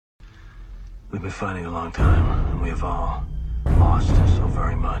We've been fighting a long time, and we have all lost so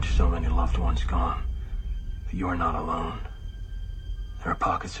very much, so many loved ones gone. But you are not alone. There are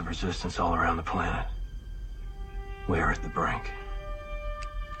pockets of resistance all around the planet. We are at the brink.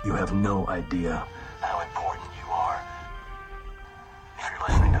 You have no idea how important you are. If you're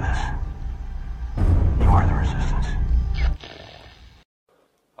listening to this, you are the resistance.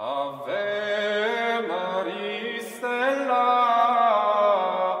 Ave Maria Stella,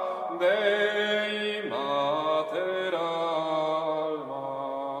 Dei Mater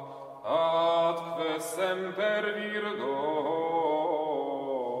Alma, atque semper Virgo,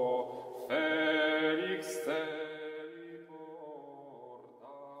 Felix Steli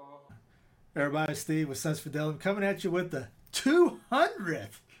porta. Everybody, Steve with Sense Fidelity coming at you with the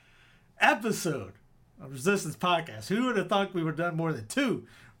 200th episode of Resistance Podcast. Who would have thought we were done more than two?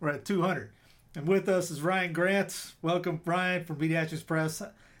 We're at 200. And with us is Ryan Grant. Welcome, Ryan, from Pediatrics Press.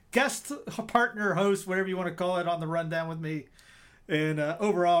 Guest, partner, host, whatever you want to call it, on the rundown with me. And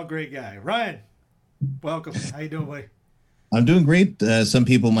overall, great guy. Ryan, welcome. How you doing, buddy? I'm doing great. Some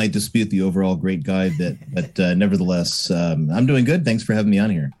people might dispute the overall great guy bit, but nevertheless, I'm doing good. Thanks for having me on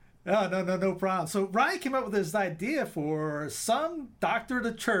here. Oh, no problem. So Ryan came up with this idea for some doctor of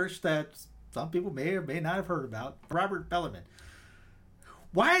the church that some people may or may not have heard about, Robert Bellarmine.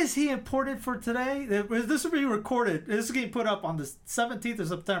 Why is he important for today? This will be recorded. This is getting put up on the 17th of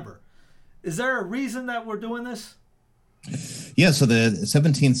September. Is there a reason that we're doing this? Yeah, so the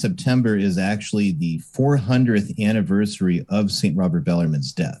 17th September is actually the 400th anniversary of St. Robert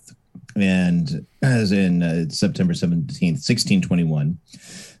Bellarmine's death. And as in September 17th, 1621.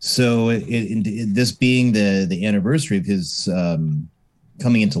 So this being the anniversary of his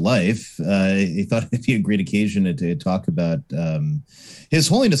coming into life, I thought it'd be a great occasion to talk about His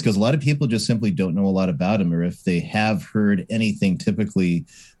Holiness, because a lot of people just simply don't know a lot about him, or if they have heard anything, typically,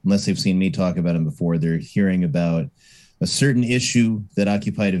 unless they've seen me talk about him before, they're hearing about a certain issue that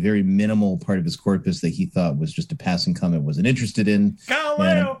occupied a very minimal part of his corpus that he thought was just a passing comment, wasn't interested in.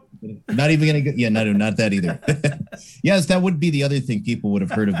 Galileo! Not even going to go. Yeah, not that either. Yes, that would be the other thing. People would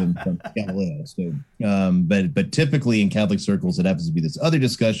have heard of him from Galileo. So, but typically in Catholic circles, it happens to be this other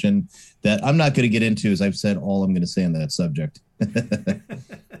discussion that I'm not going to get into, as I've said all I'm going to say on that subject.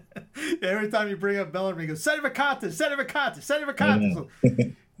 Every time you bring up Bellarmine, he goes, Sedevacantis.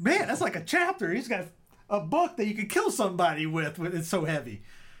 Man, that's like a chapter. He's got a book that you could kill somebody with. It's so heavy.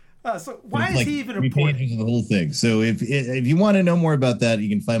 So why is he even important? Pages of the whole thing. So if you want to know more about that, you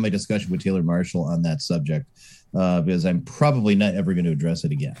can find my discussion with Taylor Marshall on that subject, because I'm probably not ever going to address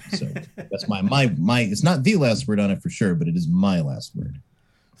it again. So that's my it's not the last word on it for sure, but it is my last word.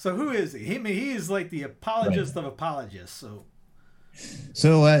 So who is he? He is like the apologist of apologists.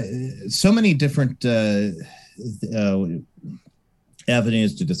 So many different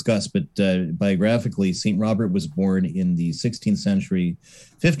avenues to discuss, but biographically, St. Robert was born in the 16th century,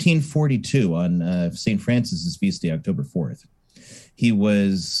 1542, on St. Francis's feast day, October 4th. He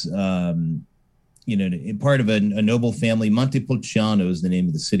was, part of a noble family. Montepulciano is the name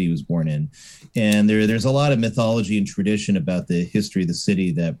of the city he was born in. And there's a lot of mythology and tradition about the history of the city,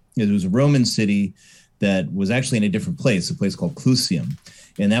 that it was a Roman city that was actually in a different place, a place called Clusium,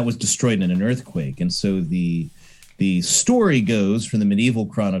 and that was destroyed in an earthquake. And so the story goes from the medieval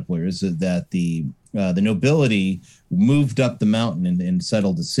chroniclers that the nobility moved up the mountain and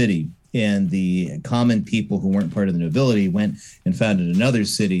settled the city, and the common people who weren't part of the nobility went and founded another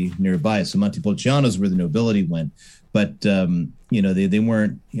city nearby. So Montepulciano is where the nobility went, but they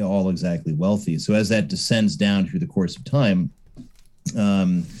weren't all exactly wealthy. So as that descends down through the course of time,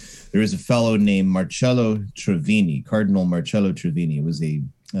 there is a fellow named Marcello Trevini, Cardinal Marcello Trevini. It was a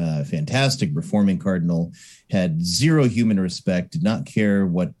fantastic reforming cardinal, had zero human respect, did not care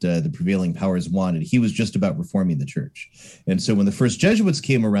what the prevailing powers wanted. He was just about reforming the church. And so when the first Jesuits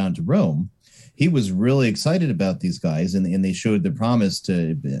came around to Rome, he was really excited about these guys, and they showed the promise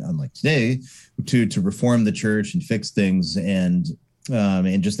to, unlike today, to reform the church and fix things, and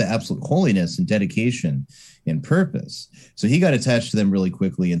just the absolute holiness and dedication and purpose. So he got attached to them really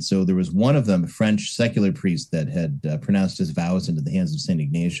quickly. And so there was one of them, a French secular priest, that had pronounced his vows into the hands of St.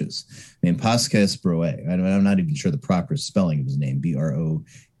 Ignatius, named Pascal Broe. I'm not even sure the proper spelling of his name,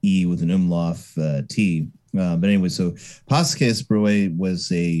 B-R-O-E with an umlaut T. But anyway, so Pascal Broe was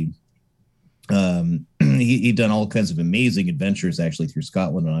he'd done all kinds of amazing adventures actually through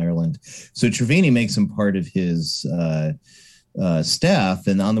Scotland and Ireland. So Trevini makes him part of his staff,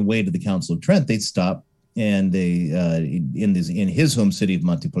 and on the way to the Council of Trent, they stop and they in his home city of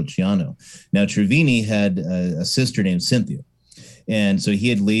Montepulciano. Now Trevini had a sister named Cynthia, and so he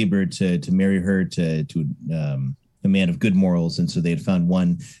had labored to marry her to a man of good morals. And so they had found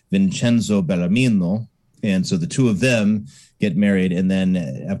one, Vincenzo Bellarmino. And so the two of them get married. And then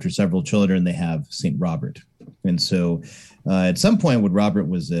after several children, they have St. Robert. And so at some point when Robert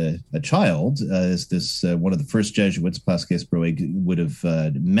was a child, one of the first Jesuits, Pasques Broeg, would have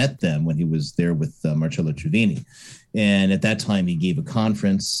met them when he was there with Marcello Trevini. And at that time, he gave a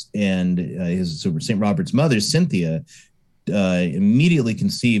conference, and St. Robert's mother, Cynthia, immediately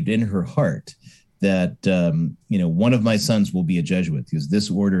conceived in her heart that, one of my sons will be a Jesuit, because this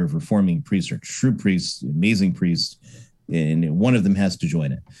order of reforming priests are true priests, amazing priests, and one of them has to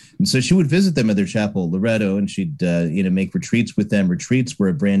join it. And so she would visit them at their chapel, Loreto, and she'd, make retreats with them. Retreats were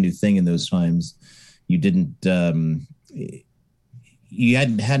a brand new thing in those times. You didn't, you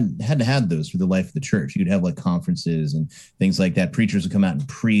hadn't had those for the life of the church. You'd have like conferences and things like that. Preachers would come out and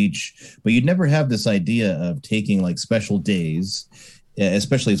preach, but you'd never have this idea of taking like special days,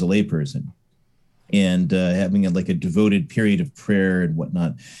 especially as a layperson, and having a devoted period of prayer and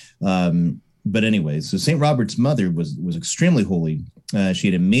whatnot. But anyway, so St. Robert's mother was extremely holy. She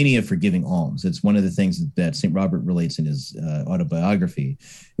had a mania for giving alms. It's one of the things that St. Robert relates in his autobiography.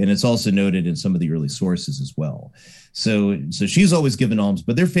 And it's also noted in some of the early sources as well. So she's always given alms,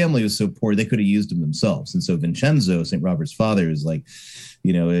 but their family was so poor, they could have used them themselves. And so Vincenzo, St. Robert's father, is like,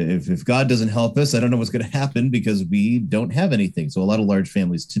 if God doesn't help us, I don't know what's going to happen, because we don't have anything. So a lot of large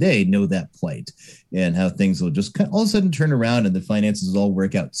families today know that plight, and how things will just all of a sudden turn around and the finances all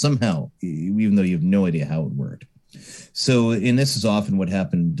work out somehow, even though you have no idea how it worked. So, and this is often what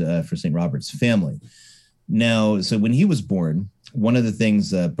happened for St. Robert's family. Now, so when he was born, one of the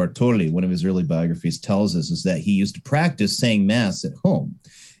things Bartoli, one of his early biographies, tells us is that he used to practice saying Mass at home.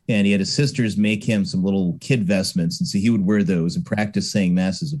 And he had his sisters make him some little kid vestments. And so he would wear those and practice saying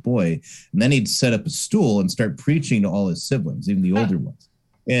Mass as a boy. And then he'd set up a stool and start preaching to all his siblings, even the older ones.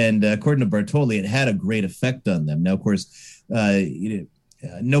 And according to Bartoli, it had a great effect on them. Now, of course,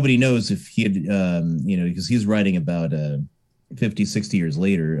 nobody knows if he had, because he's writing about 50, 60 years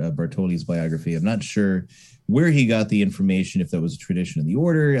later, Bartoli's biography. I'm not sure where he got the information, if that was a tradition of the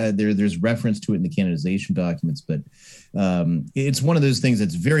order. There's reference to it in the canonization documents, but it's one of those things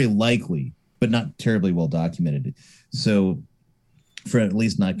that's very likely, but not terribly well documented. So, for at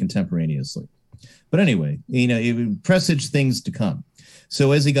least not contemporaneously. But anyway, it would presage things to come.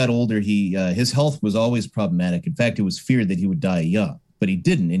 So as he got older, his health was always problematic. In fact, it was feared that he would die young, but he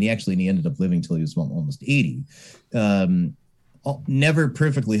didn't. And he ended up living till he was almost 80. Never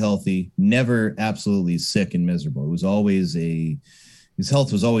perfectly healthy, never absolutely sick and miserable. It was always his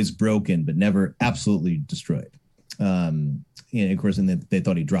health was always broken, but never absolutely destroyed. Of course, and they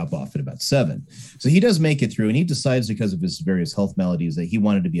thought he'd drop off at about 7. So he does make it through, and he decides, because of his various health maladies, that he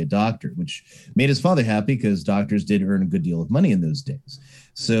wanted to be a doctor, which made his father happy, because doctors did earn a good deal of money in those days.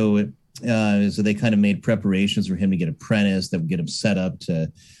 So they kind of made preparations for him to get apprenticed, that would get him set up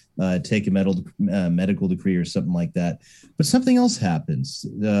to take a medical degree or something like that. But something else happens,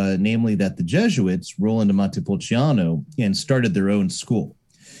 namely that the Jesuits roll into Montepulciano and started their own school.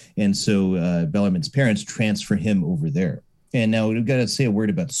 And so Bellarmine's parents transfer him over there. And now we've got to say a word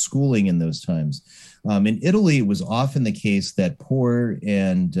about schooling in those times. In Italy, it was often the case that poor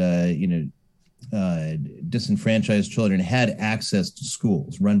and disenfranchised children had access to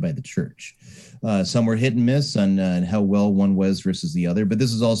schools run by the church. Some were hit and miss on how well one was versus the other, but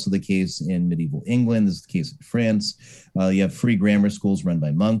this is also the case in medieval England. This is the case in France. You have free grammar schools run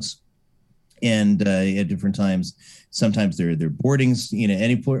by monks. And at different times, sometimes they're boardings,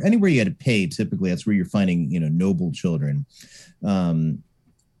 anywhere you had to pay, typically that's where you're finding, noble children. And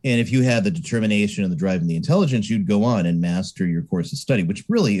if you had the determination and the drive and the intelligence, you'd go on and master your course of study, which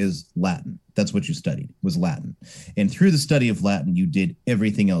really is Latin. That's what you studied, was Latin. And through the study of Latin, you did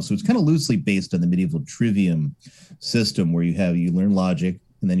everything else. So it's kind of loosely based on the medieval trivium system, where you learn logic,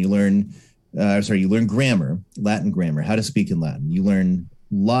 and then you learn grammar, Latin grammar, how to speak in Latin. You learn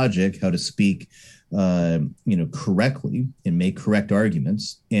logic, how to speak correctly and make correct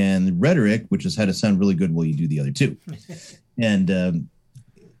arguments, and rhetoric, which is how to sound really good while you do the other two. And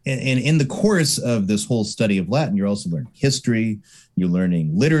in the course of this whole study of Latin, you're also learning history, you're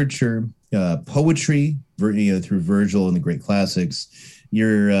learning literature, poetry, through Virgil and the great classics.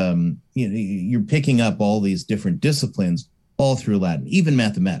 You're picking up all these different disciplines all through Latin, even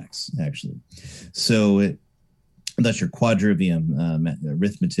mathematics, actually. So that's your quadrivium.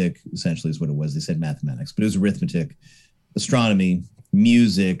 Arithmetic essentially is what it was. They said mathematics, but it was arithmetic, astronomy,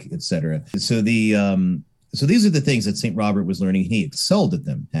 music, etc. So these are the things that St. Robert was learning. He excelled at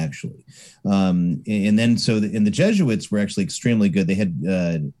them, actually. And the Jesuits were actually extremely good. They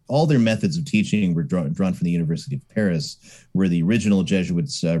had all their methods of teaching were drawn from the University of Paris, where the original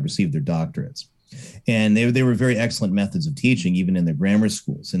Jesuits received their doctorates. And they were very excellent methods of teaching, even in their grammar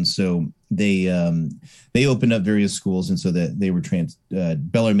schools. And so they opened up various schools, and so that they were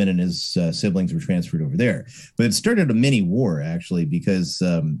Bellarmine and his siblings were transferred over there. But it started a mini war, actually, because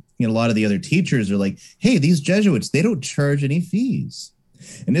a lot of the other teachers are like, hey, these Jesuits, they don't charge any fees.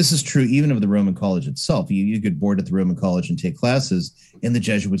 And this is true even of the Roman College itself. You could board at the Roman College and take classes, and the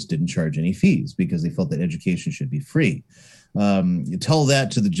Jesuits didn't charge any fees because they felt that education should be free. You tell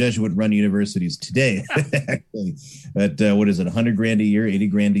that to the Jesuit-run universities today, actually, at what is it, $100,000 a year,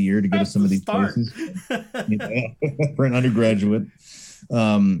 $80,000 a year to go to some of these places for an undergraduate.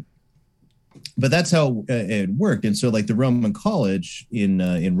 But that's how it worked. And so, like, the Roman College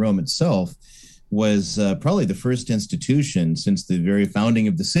in Rome itself was probably the first institution since the very founding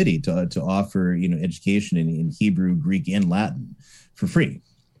of the city to offer education in Hebrew, Greek, and Latin for free.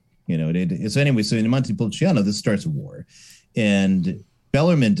 So anyway, so in Montepulciano, this starts a war. And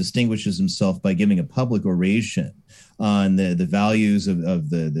Bellarmine distinguishes himself by giving a public oration on the values of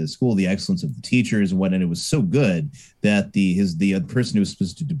the school, the excellence of the teachers, and what. And it was so good that the person who was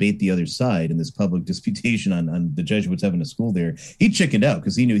supposed to debate the other side in this public disputation on the Jesuits having a school there, he chickened out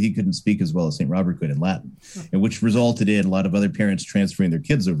because he knew he couldn't speak as well as St. Robert could in Latin, and which resulted in a lot of other parents transferring their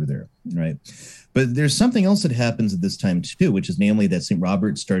kids over there, right? But there's something else that happens at this time too, which is namely that St.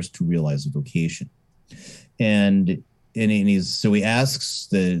 Robert starts to realize a vocation. And he asks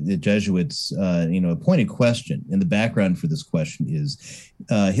the Jesuits, a pointed question. And the background for this question is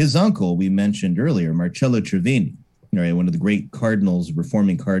his uncle, we mentioned earlier, Marcello Cervini, right, one of the great cardinals,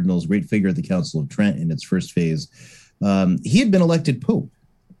 reforming cardinals, great figure at the Council of Trent in its first phase. He had been elected Pope,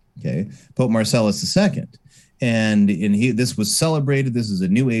 Pope Marcellus II. And this was celebrated. This is a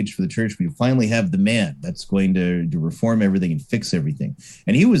new age for the church. We finally have the man that's going to reform everything and fix everything.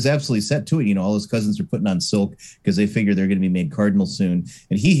 And he was absolutely set to it. All his cousins are putting on silk because they figure they're going to be made cardinal soon.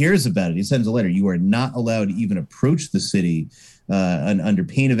 And he hears about it. He sends a letter. You are not allowed to even approach the city under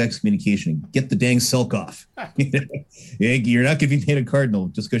pain of excommunication. Get the dang silk off. You're not going to be made a cardinal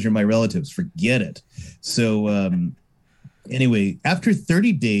just because you're my relatives. Forget it. So anyway, after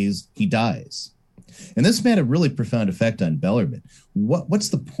 30 days, he dies. And this had a really profound effect on Bellarmine. What's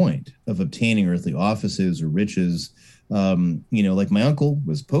the point of obtaining earthly offices or riches? Like my uncle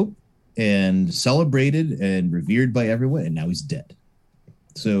was Pope and celebrated and revered by everyone, and now he's dead.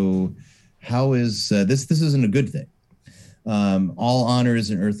 So how is this? This isn't a good thing. All honors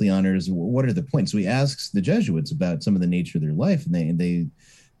and earthly honors, what are the points? So he asks the Jesuits about some of the nature of their life, and they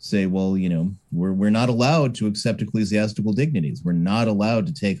say, well, we're not allowed to accept ecclesiastical dignities. We're not allowed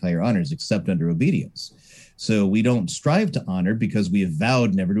to take higher honors except under obedience. So we don't strive to honor because we have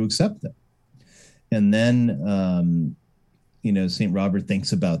vowed never to accept them. And then, St. Robert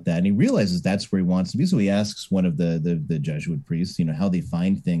thinks about that, and he realizes that's where he wants to be. So he asks one of the Jesuit priests, how they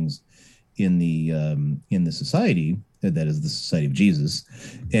find things in the society, that is the Society of Jesus,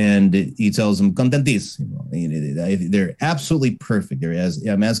 and he tells them contentissimo. They're absolutely perfect.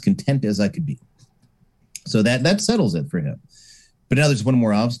 I'm as content as I could be. So that settles it for him. But now there's one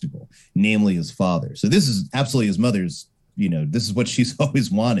more obstacle, namely his father. So this is absolutely his mother's. This is what she's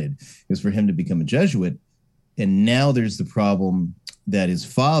always wanted, is for him to become a Jesuit. And now there's the problem that his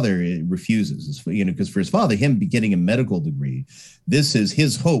father refuses, because for his father, him getting a medical degree, this is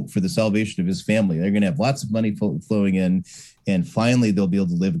his hope for the salvation of his family. They're going to have lots of money flowing in, and finally they'll be able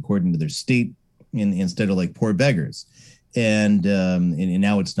to live according to their state instead of like poor beggars. And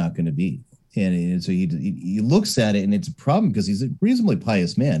now it's not going to be. And so he looks at it, and it's a problem because he's a reasonably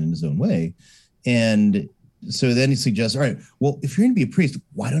pious man in his own way. And so then he suggests, all right, well, if you're going to be a priest,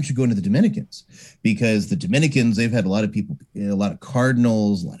 why don't you go into the Dominicans? Because the Dominicans, they've had a lot of people, a lot of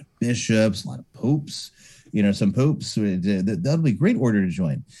cardinals, a lot of bishops, a lot of popes, some popes. That'll be a great order to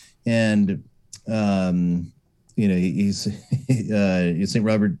join. And, St.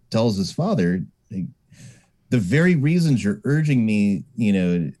 Robert tells his father, the very reasons you're urging me,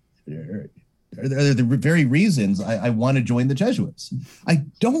 are the very reasons I want to join the Jesuits. I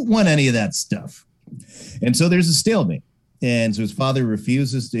don't want any of that stuff. And so there's a stalemate. And so his father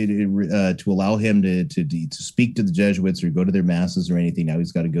refuses to allow him to speak to the Jesuits or go to their masses or anything. Now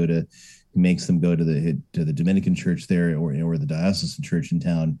he's got to makes them go to the Dominican church there or the diocesan church in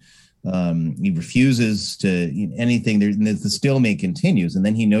town. He refuses to anything. The stalemate continues. And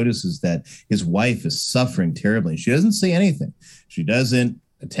then he notices that his wife is suffering terribly. She doesn't say anything. She doesn't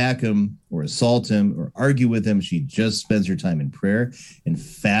attack him or assault him or argue with him. She just spends her time in prayer and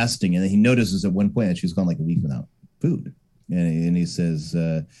fasting. And then he notices at one point that she's gone like a week without food. And he says,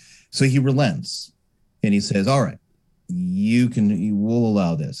 so he relents, and he says, all right, we'll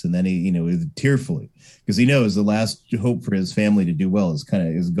allow this. And then he, tearfully, because he knows the last hope for his family to do well is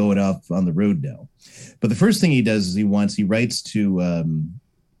going off on the road now. But the first thing he does is he writes to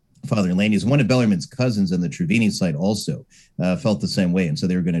Father Lanius. One of Bellarmine's cousins on the Trevini side also felt the same way, and so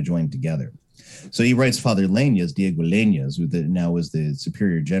they were going to join together. So he writes Father Lanius, Diego Lanius, who now was the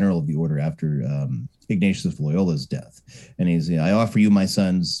superior general of the order after Ignatius of Loyola's death. And I offer you my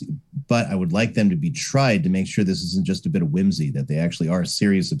sons, but I would like them to be tried to make sure this isn't just a bit of whimsy, that they actually are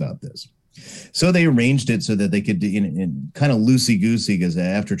serious about this. So they arranged it so that they could, in kind of loosey-goosey, because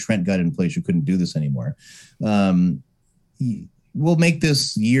after Trent got in place, you couldn't do this anymore. We'll make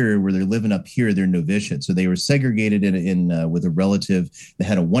this year where they're living up here their novitiate. So they were segregated with a relative that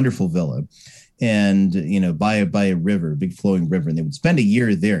had a wonderful villa, and by a river, big flowing river, and they would spend a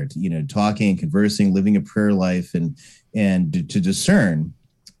year there, talking and conversing, living a prayer life, and to discern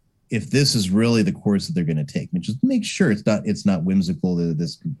if this is really the course that they're going to take. And just make sure it's not whimsical,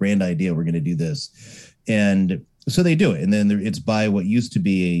 this grand idea, we're going to do this. And so they do it, and then it's by what used to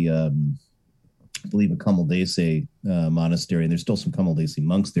be I believe a Camaldese monastery, and there's still some Camaldese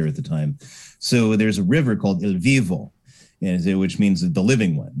monks there at the time. So there's a river called Il Vivo, which means the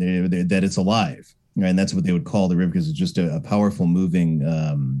living one, that it's alive. Right? And that's what they would call the river, because it's just a powerful moving,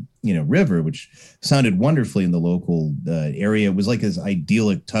 river, which sounded wonderfully in the local area. It was like this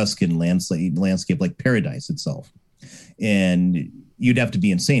idyllic Tuscan landscape, like paradise itself. And you'd have to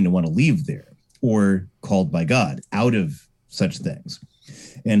be insane to want to leave there, or called by God out of such things.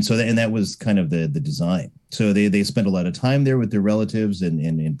 And so that was kind of the design. So they spent a lot of time there with their relatives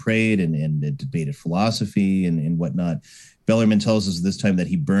and prayed and debated philosophy and whatnot. Bellarmine tells us this time that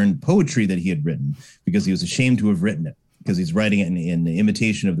he burned poetry that he had written because he was ashamed to have written it, because he's writing it in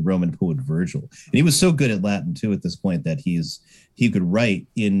imitation of the Roman poet Virgil. And he was so good at Latin too at this point that he could write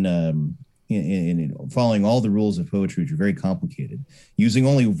in following all the rules of poetry, which are very complicated, using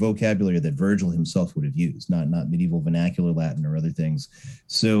only vocabulary that Virgil himself would have used, not medieval vernacular Latin or other things.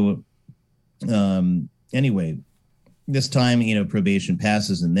 So anyway, this time, probation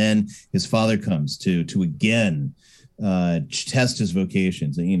passes, and then his father comes to again test his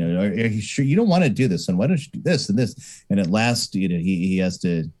vocations. And, are you sure you don't want to do this? And why don't you do this and this? And at last, he has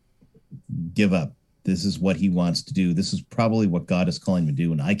to give up. This is what he wants to do. This is probably what God is calling him to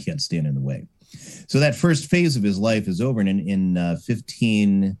do, and I can't stand in the way. So that first phase of his life is over. And in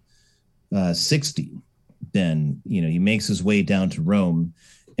 1560, then, he makes his way down to Rome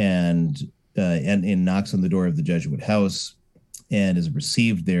and knocks on the door of the Jesuit house and is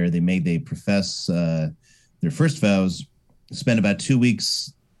received there. They profess their first vows, spend about 2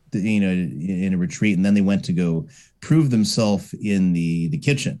 weeks, in a retreat, and then they went to go prove themselves in the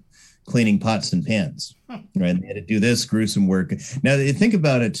kitchen, cleaning pots and pans, right? And they had to do this gruesome work. Now, think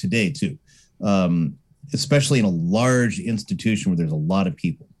about it today, too, especially in a large institution where there's a lot of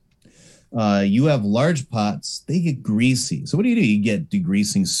people. You have large pots, they get greasy. So what do? You get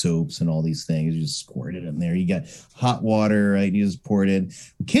degreasing soaps and all these things. You just squirt it in there. You got hot water, right? You just pour it in.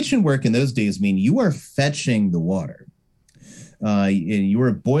 Kitchen work in those days mean you are fetching the water. You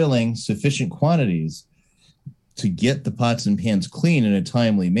are boiling sufficient quantities to get the pots and pans clean in a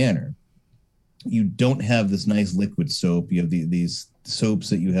timely manner. You don't have this nice liquid soap. You have these soaps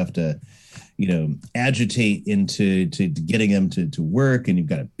that you have to, agitate into getting them to work, and you've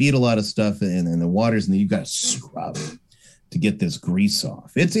got to beat a lot of stuff in the waters, and then you've got to scrub to get this grease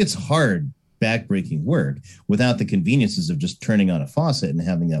off. It's hard, backbreaking work without the conveniences of just turning on a faucet and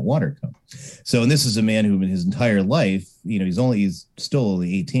having that water come. So, and this is a man who in his entire life, he's still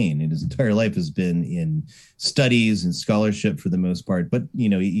only 18, and his entire life has been in studies and scholarship for the most part, but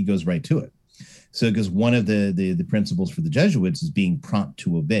he goes right to it. So, because one of the principles for the Jesuits is being prompt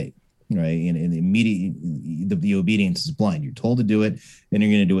to obey, right? And the obedience is blind. You're told to do it, and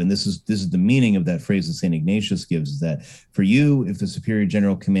you're going to do it. And this is the meaning of that phrase that St. Ignatius gives, is that for you, if the superior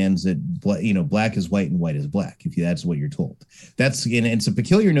general commands it, black is white and white is black, that's what you're told. It's a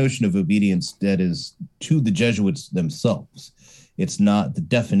peculiar notion of obedience that is to the Jesuits themselves. It's not the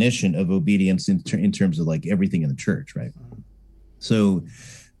definition of obedience in terms of like everything in the church, right? So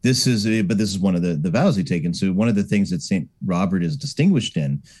this is one of the vows he taken. So one of the things that St. Robert is distinguished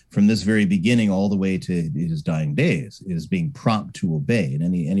in from this very beginning all the way to his dying days is being prompt to obey in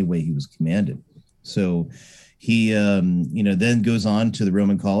any way he was commanded. So he, then goes on to the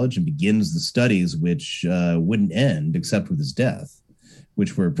Roman College and begins the studies, which wouldn't end except with his death,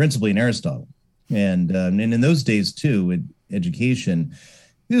 which were principally in Aristotle. And in those days, too, education,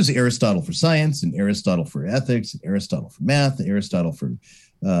 it was Aristotle for science and Aristotle for ethics, and Aristotle for math, and Aristotle for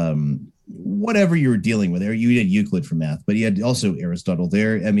whatever you were dealing with there. You had Euclid for math, but you had also Aristotle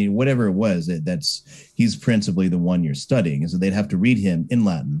there. I mean, whatever it was, he's principally the one you're studying. And so they'd have to read him in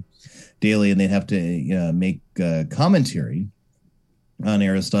Latin daily, and they'd have to make commentary on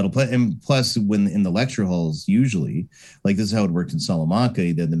Aristotle. And plus, when in the lecture halls, usually, like this is how it worked in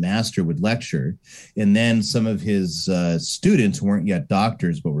Salamanca, the master would lecture, and then some of his students who weren't yet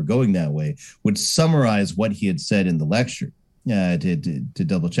doctors but were going that way would summarize what he had said in the lecture to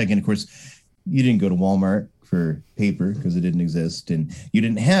double check. And of course, you didn't go to Walmart for paper because it didn't exist, and you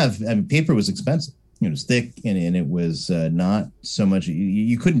didn't have. I mean, paper was expensive. It was thick, and it was not so much.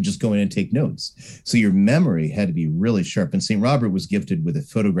 You couldn't just go in and take notes. So your memory had to be really sharp. And St. Robert was gifted with a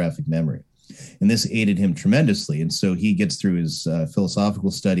photographic memory, and this aided him tremendously. And so he gets through his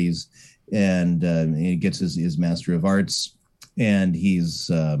philosophical studies, and he gets his Master of Arts, and he's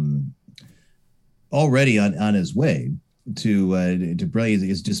already on his way to brilliance.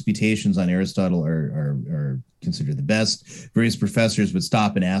 His disputations on Aristotle are considered the best. Various professors would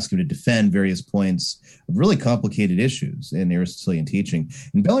stop and ask him to defend various points of really complicated issues in Aristotelian teaching.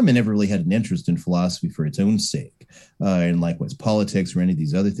 And Bellarmine never really had an interest in philosophy for its own sake, and likewise politics or any of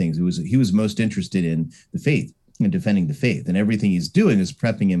these other things. He was most interested in the faith and defending the faith, and everything he's doing is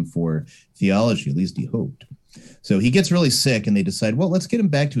prepping him for theology. At least he hoped. So he gets really sick, and they decide, well, let's get him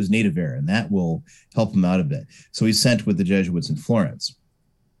back to his native air, and that will help him out a bit. So he's sent with the Jesuits in Florence.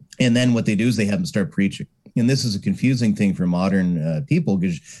 And then what they do is they have him start preaching. And this is a confusing thing for modern people,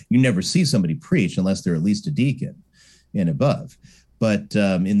 because you never see somebody preach unless they're at least a deacon and above. But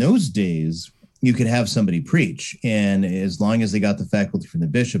in those days, you could have somebody preach, and as long as they got the faculty from the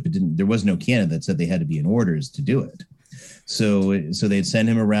bishop, there was no canon that said they had to be in orders to do it. So they'd send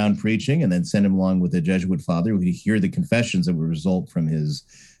him around preaching, and then send him along with a Jesuit father who would hear the confessions that would result from his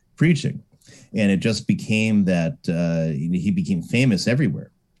preaching. And it just became that he became famous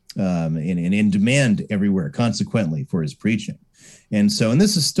everywhere, and in demand everywhere, consequently, for his preaching. And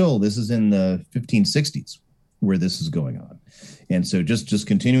this is in the 1560s where this is going on. And so just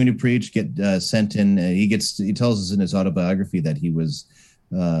continuing to preach, get sent in. He tells us in his autobiography that he was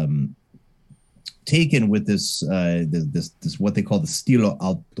taken with this what they call the stilo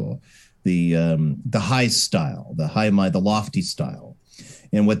alto, the high style, the lofty style.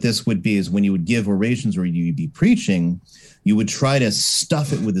 And what this would be is when you would give orations or you'd be preaching, you would try to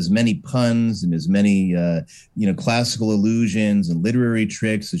stuff it with as many puns and as many classical allusions and literary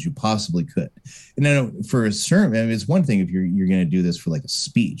tricks as you possibly could. And then for a sermon, I mean, it's one thing if you're going to do this for like a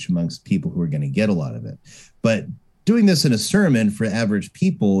speech amongst people who are going to get a lot of it, but doing this in a sermon for average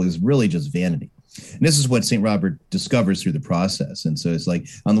people is really just vanity. And this is what St. Robert discovers through the process. And so it's like,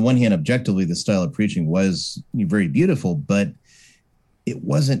 on the one hand, objectively, the style of preaching was very beautiful, but it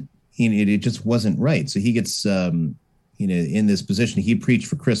wasn't, it just wasn't right. So he gets, in this position. He preached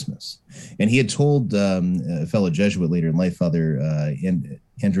for Christmas. And he had told a fellow Jesuit later in life, Father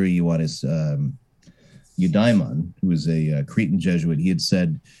Andrew Ioannis Eudaimon, who was a Cretan Jesuit, he had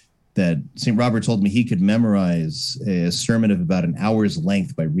said that St. Robert told me he could memorize a sermon of about an hour's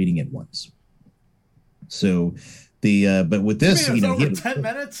length by reading it once. So but with this, you mean it was over 10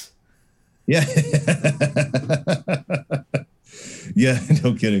 minutes? Yeah. Yeah,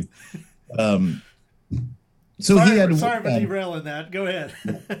 no kidding. So sorry for derailing that. Go ahead.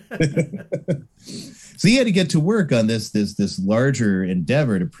 So he had to get to work on this larger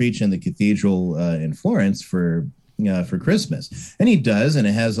endeavor to preach in the cathedral in Florence for Christmas, and he does, and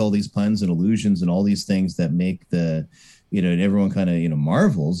it has all these puns and allusions and all these things that make the and everyone kind of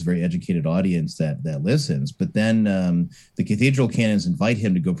marvels, very educated audience that listens. But then the cathedral canons invite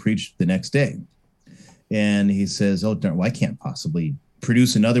him to go preach the next day, and he says, "Oh, darn, well, I can't possibly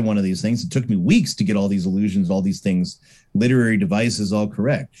produce another one of these things. It took me weeks to get all these allusions, all these things, literary devices all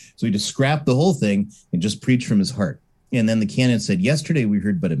correct." So he just scrapped the whole thing and just preached from his heart. And then the canon said, "Yesterday we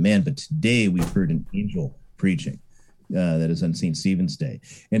heard but a man, but today we've heard an angel preaching." That is on St. Stephen's Day.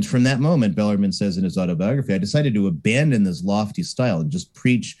 And from that moment, Bellarmine says in his autobiography, "I decided to abandon this lofty style and just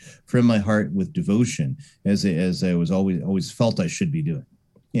preach from my heart with devotion, as I was always felt I should be doing."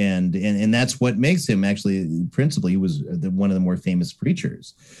 And that's what makes him actually, principally, he was one of the more famous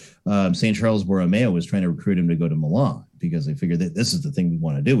preachers. St. Charles Borromeo was trying to recruit him to go to Milan because they figured that this is the thing we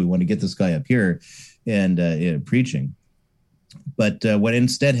want to do. We want to get this guy up here and preaching. But what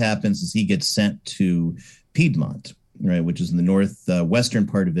instead happens is he gets sent to Piedmont, right, which is in the northwestern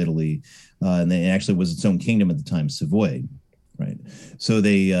part of Italy, and it actually was its own kingdom at the time, Savoy, right. So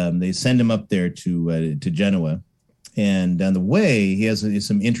they send him up there to Genoa, And on the way, he has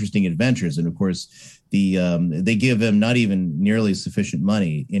some interesting adventures. And of course, they give him not even nearly sufficient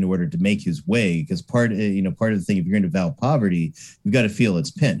money in order to make his way, because part of the thing, if you're going to vow poverty, you've got to feel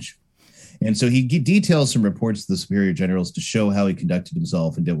its pinch. And so he details some reports to the superior generals to show how he conducted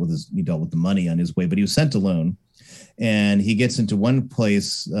himself and dealt with the money on his way. But he was sent alone, and he gets into one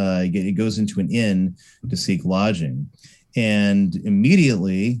place. He goes into an inn to seek lodging, and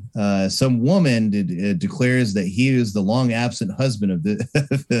immediately some woman declares that he is the long absent husband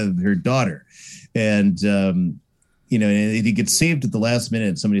of her daughter, and and he gets saved at the last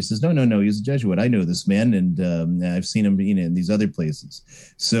minute. Somebody says, no, he's a Jesuit. I know this man, and I've seen him in these other places.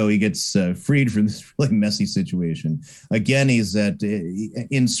 So he gets freed from this really messy situation. Again,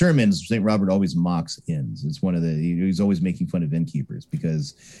 in sermons, St. Robert always mocks inns. It's he's always making fun of innkeepers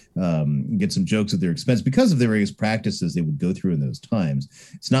because he gets some jokes at their expense because of the various practices they would go through in those times.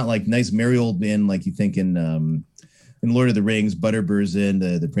 It's not like nice merry old inn like you think in Lord of the Rings, Butterbur's in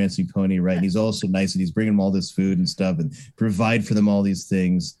the Prancing Pony, right? And he's also nice, and he's bringing them all this food and stuff and provide for them all these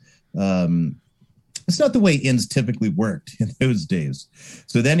things. It's not the way inns typically worked in those days.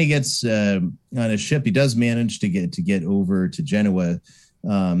 So then he gets on a ship. He does manage to get over to Genoa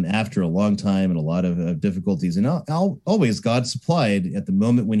after a long time and a lot of difficulties. And always God supplied at the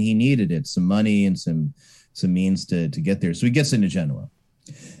moment when he needed it, some money and some means to get there. So he gets into Genoa.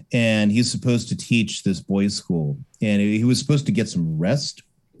 And he's supposed to teach this boys' school. And he was supposed to get some rest,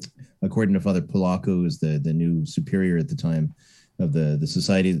 according to Father Polacco, who's the new superior at the time of the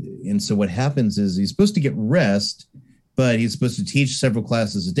society. And so what happens is he's supposed to get rest, but he's supposed to teach several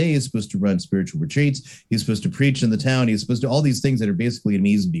classes a day. He's supposed to run spiritual retreats. He's supposed to preach in the town. He's supposed to do all these things that are basically it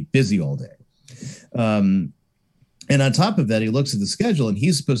means to be busy all day. And on top of that, he looks at the schedule, and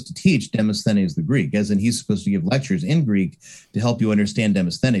he's supposed to teach Demosthenes the Greek, as in he's supposed to give lectures in Greek to help you understand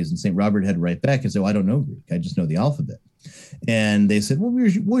Demosthenes. And St. Robert had to write back and say, well, I don't know Greek. I just know the alphabet. And they said, well,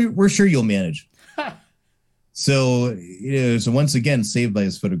 we're sure you'll manage. So once again, saved by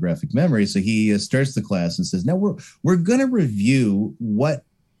his photographic memory. So he starts the class and says, now we're going to review what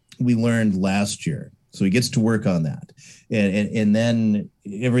we learned last year. So he gets to work on that. And then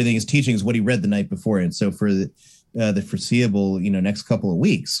everything he's teaching is what he read the night before. And so for the foreseeable, next couple of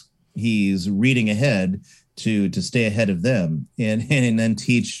weeks, he's reading ahead to stay ahead of them and then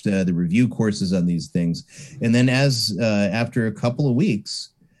teach the review courses on these things. And then after a couple of weeks,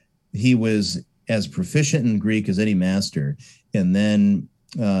 he was as proficient in Greek as any master. And then,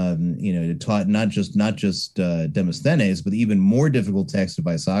 taught not just Demosthenes, but even more difficult texts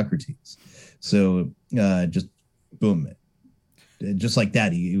by Socrates. So just boom. Just like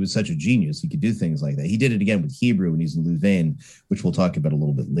that, he was such a genius. He could do things like that. He did it again with Hebrew when he's in Louvain, which we'll talk about a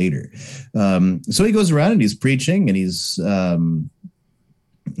little bit later. So he goes around and he's preaching, and he's an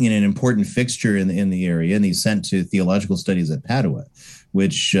important fixture in the area, and he's sent to theological studies at Padua,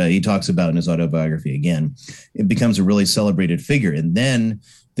 which he talks about in his autobiography. Again, it becomes a really celebrated figure. And then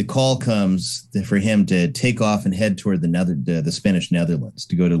the call comes for him to take off and head toward the Spanish Netherlands,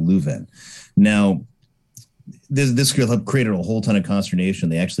 to go to Leuven. Now, this created a whole ton of consternation.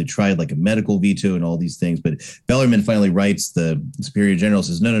 They actually tried like a medical veto and all these things, but Bellarmine finally writes the superior general,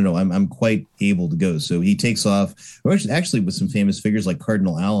 says, no, I'm quite able to go. So he takes off, actually with some famous figures like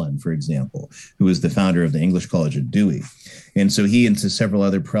Cardinal Allen, for example, who was the founder of the English College at Douai. And so he and several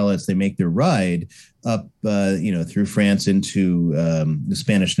other prelates, they make their ride up, through France into the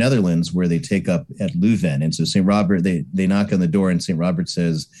Spanish Netherlands, where they take up at Leuven. And so St. Robert, they knock on the door, and St. Robert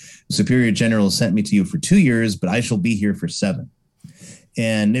says, the Superior General sent me to you for 2 years, but I shall be here for 7.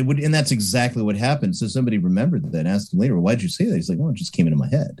 And that's exactly what happened. So somebody remembered that and asked him later, well, why'd you say that? He's like, well, it just came into my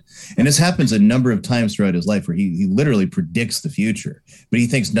head. And this happens a number of times throughout his life, where he literally predicts the future, but he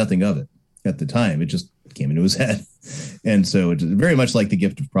thinks nothing of it at the time. It just came into his head. And so it's very much like the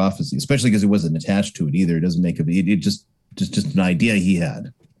gift of prophecy, especially because he wasn't attached to it either. It doesn't make it just an idea he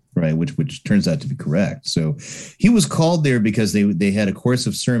had, right? Which turns out to be correct. So he was called there because they had a course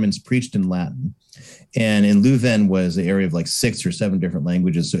of sermons preached in Latin. And in Leuven was an area of like 6 or 7 different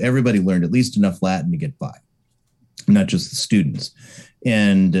languages. So everybody learned at least enough Latin to get by, not just the students.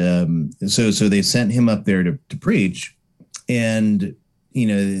 And so they sent him up there to preach. And,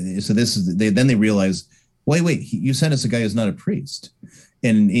 so then they realized, wait, you sent us a guy who's not a priest.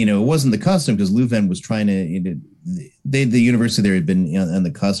 And, it wasn't the custom, because Leuven was trying to, the university there had been on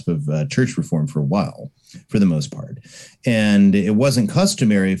the cusp of church reform for a while, for the most part. And it wasn't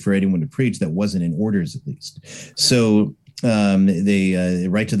customary for anyone to preach that wasn't in orders, at least. So they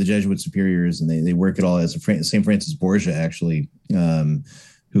write to the Jesuit superiors, and they work it all as St. Francis Borgia, actually,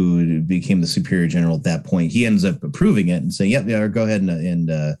 who became the superior general at that point. He ends up approving it and saying, yeah, go ahead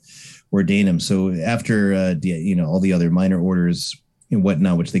and ordain him. So after all the other minor orders and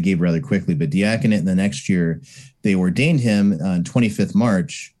whatnot, which they gave rather quickly, but diaconate in the next year, they ordained him on 25th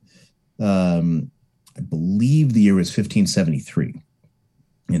March. I believe the year was 1573.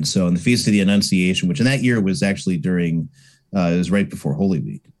 And so on the Feast of the Annunciation, which in that year was actually during, it was right before Holy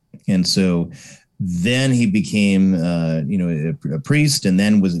Week. And so then he became, a priest, and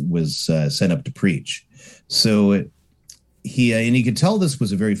then was sent up to preach. So and you could tell this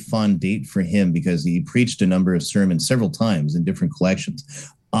was a very fun date for him because he preached a number of sermons several times in different collections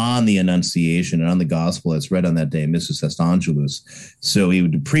on the Annunciation and on the gospel that's read on that day, Missus Est Angelus. So he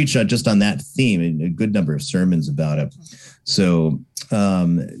would preach just on that theme, and a good number of sermons about it. So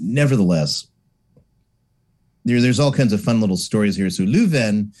nevertheless, there's all kinds of fun little stories here. So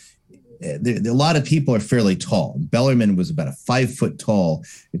Leuven, a lot of people are fairly tall. Bellarmine was about a 5 foot tall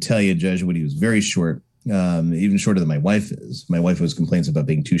Italian Jesuit. He was very short. Even shorter than my wife is. My wife always complains about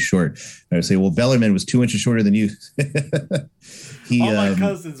being too short. I would say, well, Bellarmine was 2 inches shorter than you. All my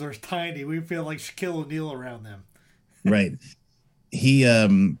cousins are tiny. We feel like Shaquille O'Neal around them. Right.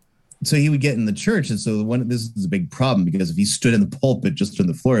 So he would get in the church. And so this is a big problem because if he stood in the pulpit just on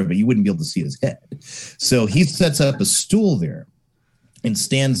the floor of it, you wouldn't be able to see his head. So he sets up a stool there and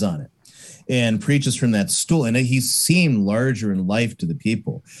stands on it and preaches from that stool. And he seemed larger in life to the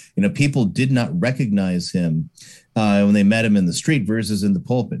people. People did not recognize him when they met him in the street versus in the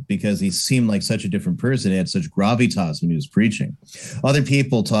pulpit because he seemed like such a different person. He had such gravitas when he was preaching. Other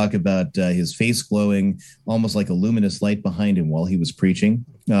people talk about his face glowing, almost like a luminous light behind him while he was preaching.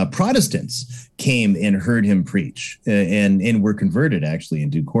 Protestants came and heard him preach and were converted, actually, in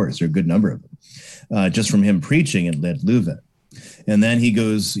due course. There are a good number of them, just from him preaching at Leuven. And then he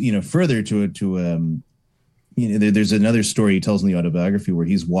goes, further to there's another story he tells in the autobiography where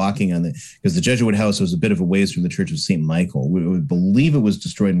he's walking because the Jesuit house was a bit of a ways from the Church of St. Michael. We believe it was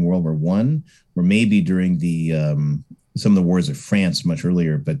destroyed in World War I, or maybe during some of the wars of France much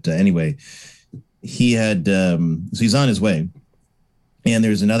earlier. But anyway, he had, so he's on his way. And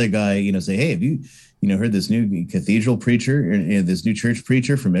there's another guy, say, hey, have you heard this new cathedral preacher, this new church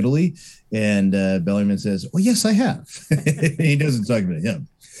preacher from Italy? And Bellarmine says, oh, yes, I have. He doesn't talk about him.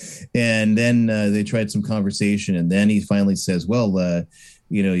 And then they tried some conversation. And then he finally says, well, I'm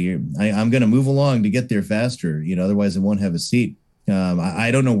going to move along to get there faster. Otherwise I won't have a seat.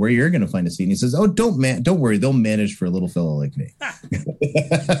 I don't know where you're going to find a seat. And he says, oh, don't worry. They'll manage for a little fellow like me.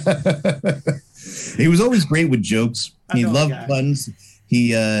 He was always great with jokes. He loved puns.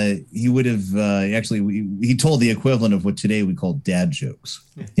 He would have he told the equivalent of what today we call dad jokes,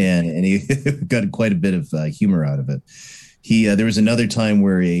 and he got quite a bit of humor out of it. There was another time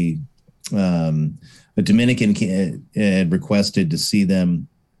where a Dominican had requested to see them,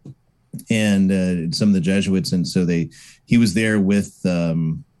 and some of the Jesuits, and so he was there with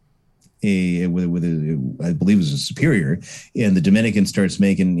I believe it was a superior, and the Dominican starts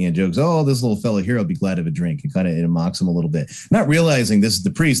making jokes. Oh, this little fellow here will be glad of a drink, and kind of mocks him a little bit, not realizing this is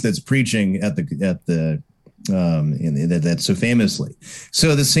the priest that's preaching that's so famously.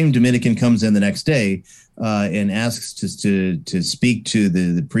 So the same Dominican comes in the next day and asks to speak to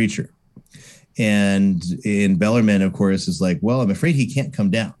the preacher, and Bellarmine, of course, is like, well, I'm afraid he can't come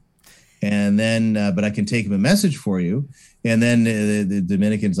down, and then but I can take him a message for you. And then the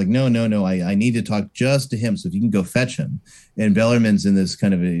Dominican's like, no, I need to talk just to him. So if you can go fetch him. And Bellarmine's in this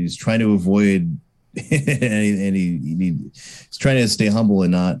he's trying to avoid, and he's trying to stay humble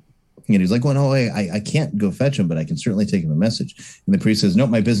and not, he's like, well, no, I can't go fetch him, but I can certainly take him a message. And the priest says, no,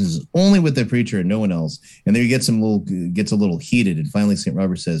 my business is only with the preacher and no one else. And there he gets a little heated. And finally, St.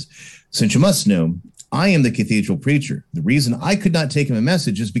 Robert says, since you must know, I am the cathedral preacher. The reason I could not take him a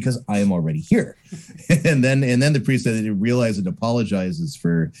message is because I am already here. and then the priest realizes and apologizes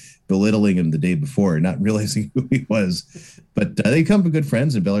for belittling him the day before, not realizing who he was. But they become good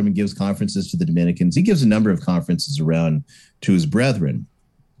friends, and Bellarmine gives conferences to the Dominicans. He gives a number of conferences around to his brethren.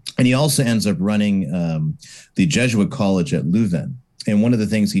 And he also ends up running the Jesuit college at Leuven. And one of the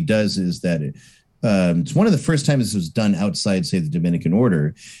things he does is that it's one of the first times this was done outside, say, the Dominican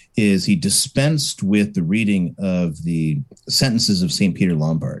order, is he dispensed with the reading of the sentences of St. Peter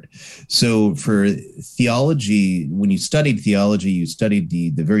Lombard. So for theology, when you studied theology, you studied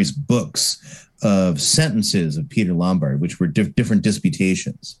the various books of sentences of Peter Lombard, which were different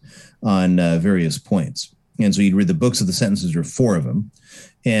disputations on various points. And so you'd read the books of the sentences, there are 4 of them,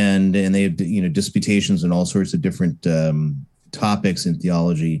 and they have disputations on all sorts of different topics in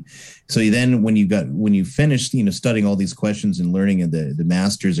theology. So then when you finished studying all these questions and learning, and the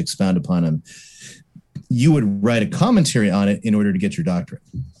masters expound upon them, you would write a commentary on it in order to get your doctorate.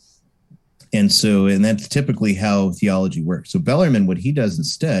 And that's typically how theology works. So Bellarmine, what he does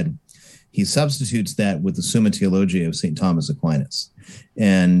instead he substitutes that with the Summa Theologiae of St. Thomas Aquinas.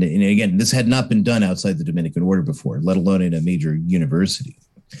 And again, this had not been done outside the Dominican order before, let alone in a major university.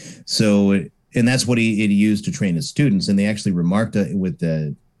 So, and that's what he used to train his students. And they actually remarked with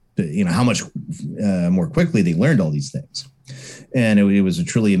how much more quickly they learned all these things. And it was a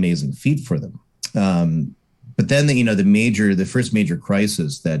truly amazing feat for them. But then, the first major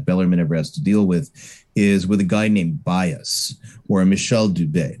crisis that Bellarmine ever has to deal with is with a guy named Bias, or Michel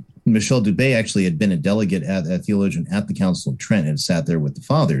Dubé. Michel Dubé actually had been a delegate, a theologian at the Council of Trent, and sat there with the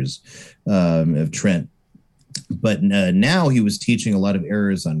fathers of Trent. But now he was teaching a lot of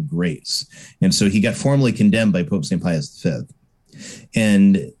errors on grace. And so he got formally condemned by Pope St. Pius V.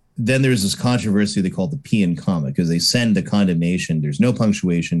 And then there's this controversy they call the P and comma, because they send the condemnation. There's no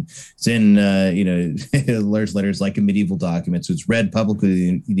punctuation. It's in, large letters like a medieval document. So it's read publicly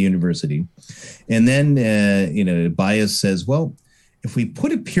in the university. And then, Bias says, well, if we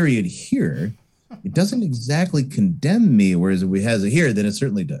put a period here, it doesn't exactly condemn me, whereas if we has it here, then it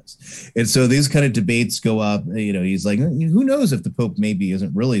certainly does. And so these kind of debates go up. He's like, who knows if the Pope maybe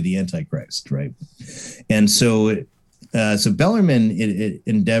isn't really the Antichrist, right? And so Bellarmine it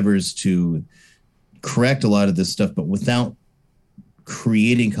endeavors to correct a lot of this stuff, but without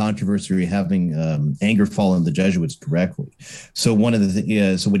creating controversy or having anger fall on the Jesuits directly. So one of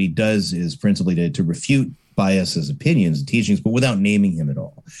so what he does is principally to refute Bias's opinions and teachings, but without naming him at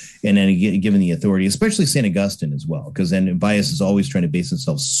all. And then given the authority, especially St. Augustine as well, because then Bias is always trying to base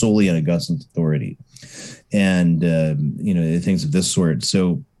himself solely on Augustine's authority and, things of this sort.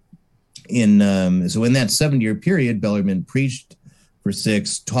 So in that 7-year period, Bellarmine preached for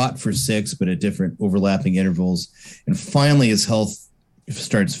 6, taught for 6, but at different overlapping intervals. And finally, his health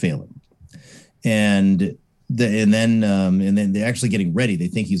starts failing. And then they're actually getting ready. They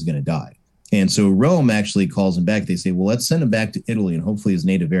think he's going to die. And so Rome actually calls him back. They say, well, let's send him back to Italy, and hopefully his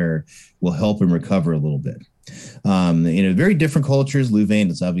native air will help him recover a little bit. Very different cultures. Louvain,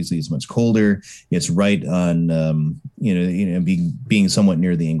 it's much colder. It's right on, being somewhat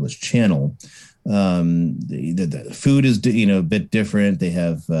near the English Channel. The food is, a bit different. They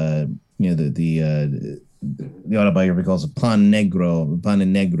have, the autobiography calls it pan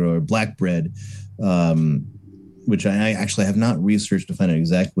negro, or black bread, which I actually have not researched to find out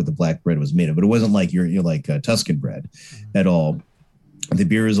exactly what the black bread was made of, but it wasn't like you're like Tuscan bread at all. The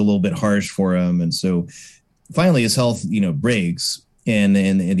beer is a little bit harsh for him. And so finally his health, breaks, and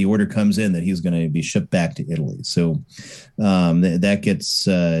the order comes in that he's going to be shipped back to Italy. So that gets,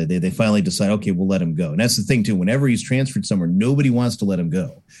 they finally decide, okay, we'll let him go. And that's the thing too, whenever he's transferred somewhere, nobody wants to let him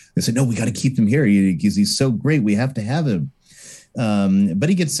go. They said, no, we got to keep him here because he's so great. We have to have him. But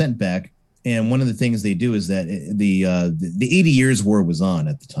he gets sent back. And one of the things they do is that the 80 Years' War was on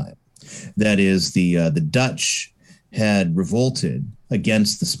at the time. That is, the Dutch had revolted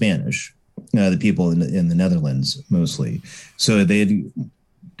against the Spanish, the people in the Netherlands mostly. So they had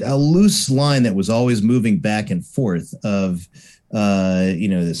a loose line that was always moving back and forth of,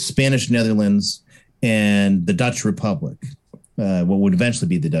 the Spanish Netherlands and the Dutch Republic, what would eventually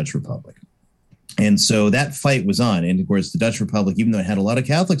be the Dutch Republic. And so that fight was on. And of course, the Dutch Republic, even though it had a lot of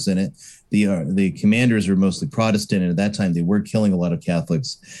Catholics in it, the commanders were mostly Protestant. And at that time, they were killing a lot of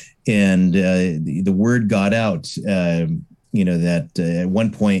Catholics. And the word got out, that at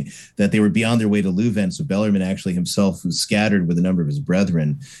one point that they were beyond their way to Louvain. So Bellarmine actually himself was scattered with a number of his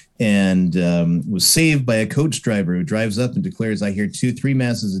brethren and was saved by a coach driver who drives up and declares, I hear 2-3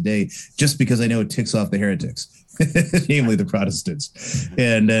 masses a day just because I know it ticks off the heretics, namely the Protestants.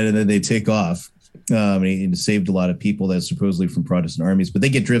 And then they take off. And he saved a lot of people that's supposedly from Protestant armies, but they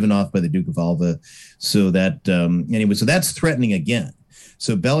get driven off by the Duke of Alva. So that so that's threatening again.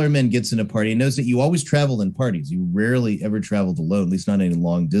 So Bellarmine gets in a party and knows that you always travel in parties. You rarely ever traveled alone, at least not any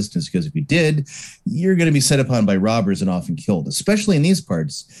long distance, because if you did, you're going to be set upon by robbers and often killed, especially in these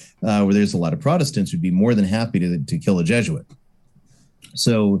parts where there's a lot of Protestants who'd be more than happy to kill a Jesuit.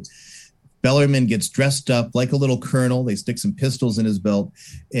 So Bellarmine gets dressed up like a little colonel. They stick some pistols in his belt.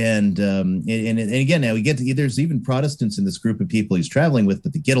 And again, now there's even Protestants in this group of people he's traveling with,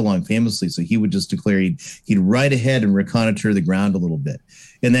 but they get along famously. So he would just declare he'd ride ahead and reconnoiter the ground a little bit.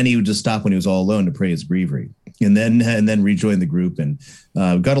 And then he would just stop when he was all alone to pray his breviary and then rejoin the group and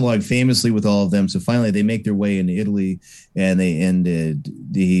got along famously with all of them. So finally they make their way into Italy and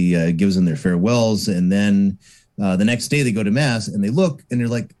he gives them their farewells. And then the next day they go to mass and they look and they're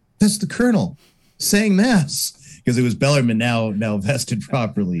like, that's the colonel saying mass, because it was Bellarmine now vested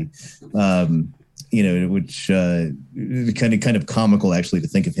properly. which kind of comical actually to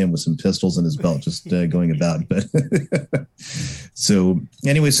think of him with some pistols in his belt just going about. But so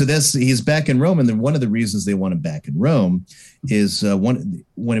anyway, so he's back in Rome, and then one of the reasons they want him back in Rome is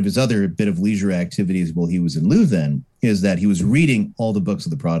one of his other bit of leisure activities while he was in Louvain is that he was reading all the books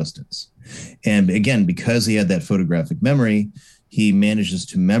of the Protestants, and again because he had that photographic memory, he manages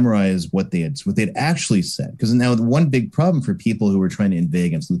to memorize what they had actually said. Because now the one big problem for people who were trying to inveigh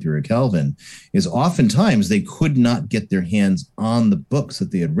against Luther or Calvin is oftentimes they could not get their hands on the books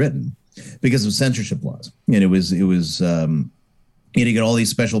that they had written because of censorship laws. And it was you had to get all these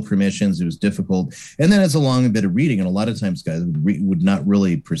special permissions. It was difficult. And then it's a long bit of reading. And a lot of times guys would not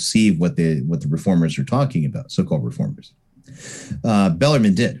really perceive what the reformers are talking about, so-called reformers.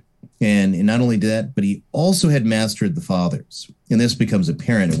 Bellarmine did. And not only did that, but he also had mastered the Fathers. And this becomes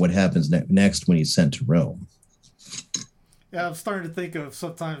apparent in what happens next when he's sent to Rome. Yeah, I'm starting to think of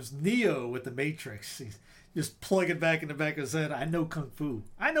sometimes Neo with the Matrix. He's just plugging back in the back of his head. I know Kung Fu.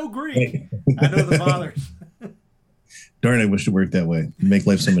 I know Greek. I know the Fathers. Darn, I wish it worked that way. It'd make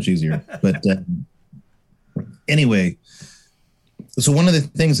life so much easier. But anyway, so one of the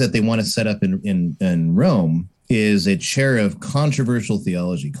things that they want to set up in Rome is a chair of controversial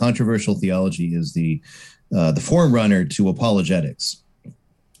theology. Controversial theology is the forerunner to apologetics,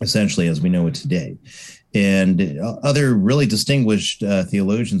 essentially, as we know it today. And other really distinguished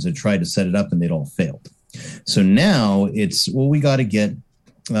theologians had tried to set it up, and they'd all failed. So now it's, well, we got to get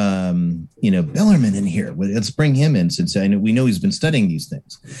Bellarmine in here. Let's bring him in, since we know he's been studying these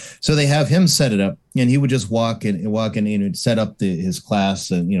things. So they have him set it up, and he would just walk in and set up his class,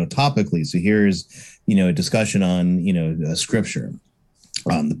 topically. So here's a discussion on scripture,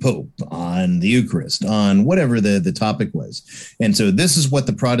 on the Pope, on the Eucharist, on whatever the topic was. And so this is what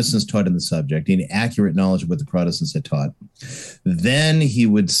the Protestants taught in the subject, an accurate knowledge of what the Protestants had taught. Then he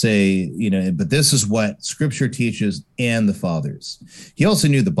would say, but this is what Scripture teaches and the Fathers. He also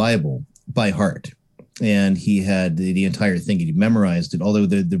knew the Bible by heart, and he had the entire thing. He memorized it, although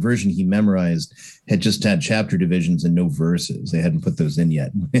the version he memorized had just had chapter divisions and no verses. They hadn't put those in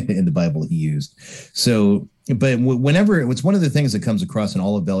yet in the Bible he used. So, but whenever, it's one of the things that comes across in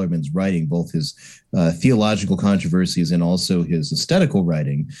all of Bellarmine's writing, both his theological controversies and also his aesthetical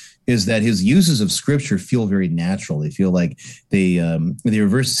writing, is that his uses of scripture feel very natural. They feel like they are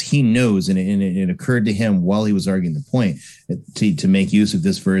verses he knows, and it occurred to him while he was arguing the point to make use of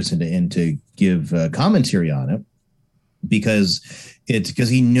this verse and to give commentary on it, because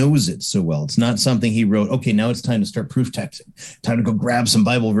he knows it so well. It's not something he wrote, okay, now it's time to start proof texting, time to go grab some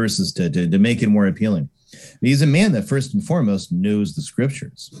Bible verses to make it more appealing. He's a man that first and foremost knows the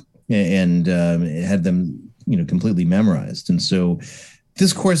scriptures and had them, completely memorized. And so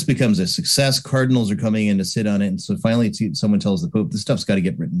this course becomes a success. Cardinals are coming in to sit on it. And so finally someone tells the Pope, this stuff's got to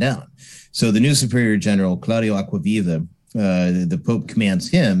get written down. So the new Superior General, Claudio Acquaviva, the Pope commands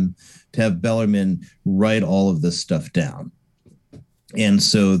him to have Bellarmine write all of this stuff down. And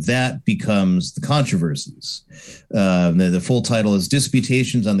so that becomes the controversies. The full title is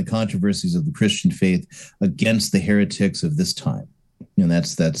Disputations on the Controversies of the Christian Faith Against the Heretics of This Time. And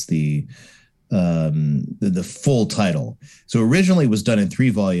that's the full title. So originally it was done in 3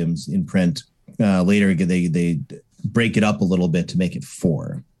 volumes in print. Later they break it up a little bit to make it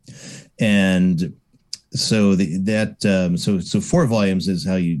 4. And so so 4 volumes is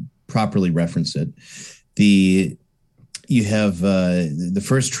how you properly reference it. You have the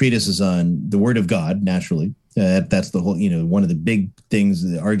first treatise is on the Word of God, naturally. That's the whole, one of the big things,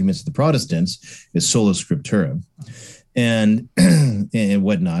 the arguments of the Protestants is sola scriptura and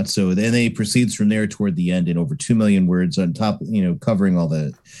whatnot. So then they proceeds from there toward the end in over 2 million words on top, covering all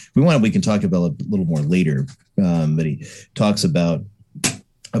the, we can talk about a little more later. But he talks about,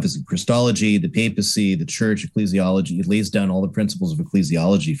 obviously, Christology, the papacy, the church, ecclesiology. It lays down all the principles of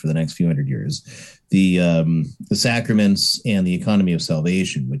ecclesiology for the next few hundred years. The sacraments and the economy of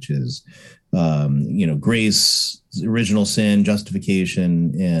salvation, which is, grace, original sin,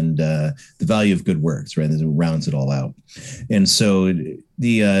 justification, and the value of good works, right? It rounds it all out. And so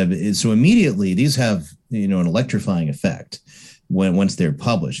so immediately these have, an electrifying effect once they're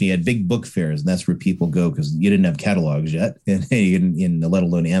published. He had big book fairs, and that's where people go because you didn't have catalogs yet, and let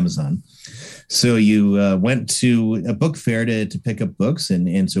alone Amazon. So you went to a book fair to pick up books,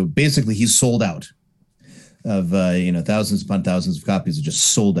 and so basically he's sold out of thousands upon thousands of copies are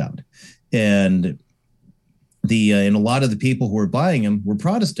just sold out, and and a lot of the people who were buying them were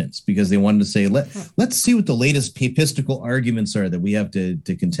Protestants because they wanted to say let's see what the latest papistical arguments are that we have to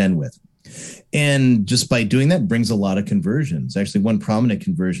contend with. And just by doing that brings a lot of conversions. Actually, one prominent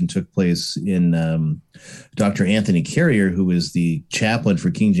conversion took place in Dr. Anthony Carrier, who was the chaplain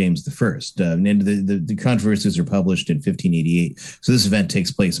for King James I. And the controversies are published in 1588. So this event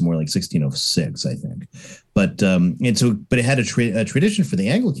takes place more like 1606, I think. But it had a tradition for the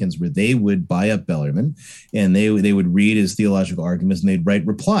Anglicans where they would buy up Bellarmine and they would read his theological arguments and they'd write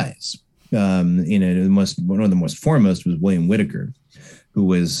replies. One of the most foremost was William Whitaker, who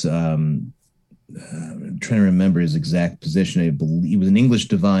was I'm trying to remember his exact position. I believe he was an English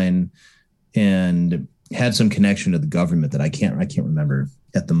divine and had some connection to the government that I can't remember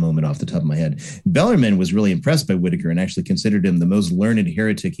at the moment off the top of my head. Bellarmine was really impressed by Whitaker and actually considered him the most learned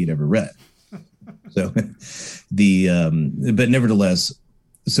heretic he'd ever read. So but nevertheless,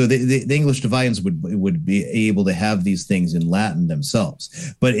 so the English divines would be able to have these things in Latin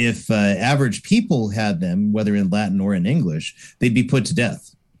themselves. But if average people had them, whether in Latin or in English, they'd be put to death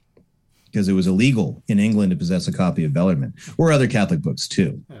because it was illegal in England to possess a copy of Bellarmine or other Catholic books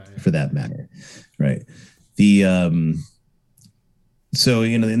too, for that matter. Right. So,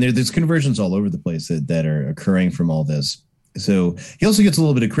 and there's conversions all over the place that are occurring from all this. So he also gets a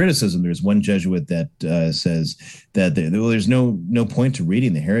little bit of criticism. There's one Jesuit that says that there's no point to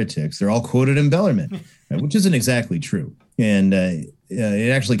reading the heretics. They're all quoted in Bellarmine, right? Which isn't exactly true. And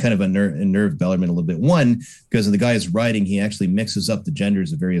it actually kind of unnerved Bellarmine a little bit. One, because of the guy's writing, he actually mixes up the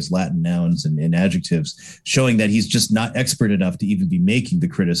genders of various Latin nouns and adjectives, showing that he's just not expert enough to even be making the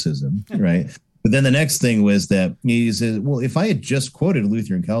criticism, right? But then the next thing was that he says, well, if I had just quoted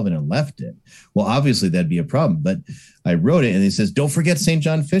Luther and Calvin and left it, well, obviously that'd be a problem. But I wrote it, and he says, don't forget St.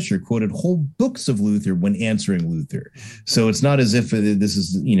 John Fisher quoted whole books of Luther when answering Luther. So it's not as if this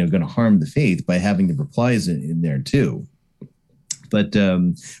is, going to harm the faith by having the replies in there too. But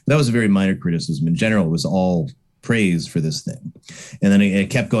that was a very minor criticism. In general, it was all praise for this thing. And then it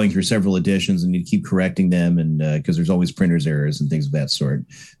kept going through several editions, and you keep correcting them, and because there's always printer's errors and things of that sort.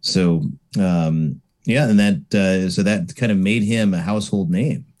 So and that kind of made him a household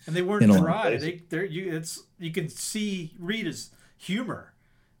name. And they weren't dry. You can read his humor.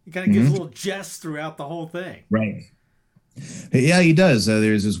 He kind of gives little jests throughout the whole thing. Right. Yeah, he does.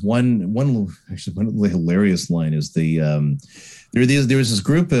 There's this one hilarious line is there was this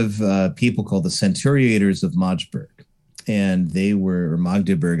group of people called the Centuriators of Magdeburg, and they were, or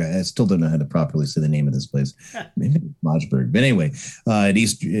Magdeburg. I still don't know how to properly say the name of this place. Maybe Magdeburg. But anyway, at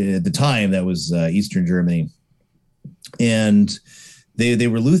the time that was Eastern Germany, and they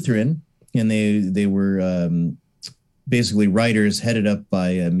were Lutheran, and they were basically writers headed up by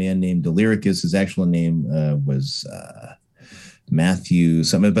a man named Illyricus. His actual name was Matthew,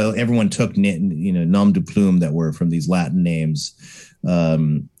 something about everyone took nom de plume that were from these Latin names.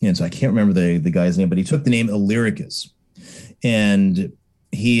 And so I can't remember the guy's name, but he took the name Illyricus. And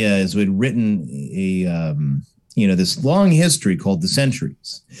he had written this long history called the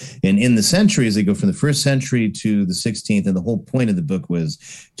Centuries. And in the centuries, they go from the first century to the 16th. And the whole point of the book was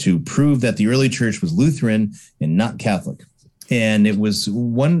to prove that the early church was Lutheran and not Catholic. And it was the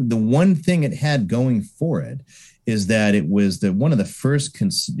one thing it had going for it is that it was one of the first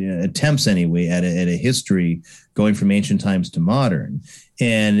attempts anyway at a history going from ancient times to modern.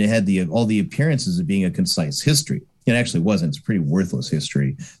 And it had all the appearances of being a concise history. It actually wasn't. It's a pretty worthless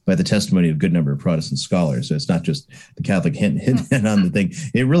history by the testimony of a good number of Protestant scholars. So it's not just the Catholic hint on the thing.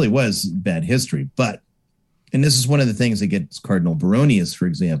 It really was bad history. And this is one of the things that gets Cardinal Baronius, for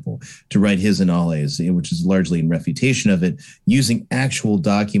example, to write his Annales, which is largely in refutation of it, using actual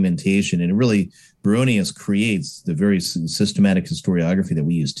documentation. And it really, Baronius creates the very systematic historiography that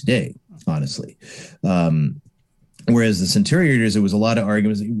we use today, honestly. Whereas the Centuriators, there was a lot of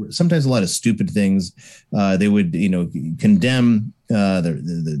arguments, sometimes a lot of stupid things. They would, condemn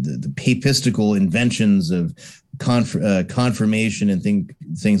the papistical inventions of confirmation and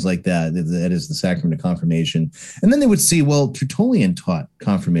things like that. That is the sacrament of confirmation. And then they would see, well, Tertullian taught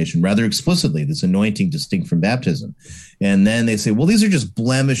confirmation rather explicitly, this anointing distinct from baptism. And then they say, well, these are just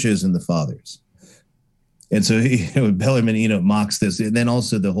blemishes in the fathers. And so Bellarmine, mocks this. And then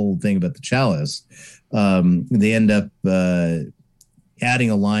also the whole thing about the chalice. They end up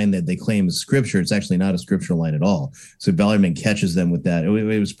adding a line that they claim is scripture. It's actually not a scriptural line at all. So Bellarmine catches them with that.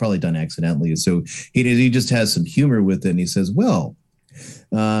 It was probably done accidentally. So he just has some humor with it. And he says, well,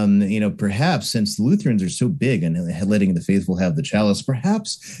 perhaps since the Lutherans are so big and letting the faithful have the chalice,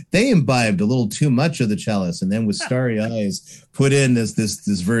 perhaps they imbibed a little too much of the chalice and then with starry eyes put in this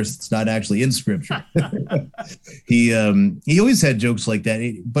verse that's not actually in scripture. He always had jokes like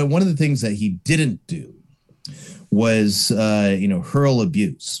that. But one of the things that he didn't do was, hurl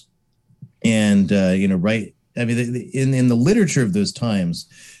abuse and, right. I mean, in the literature of those times,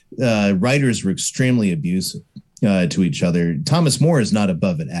 writers were extremely abusive to each other. Thomas More is not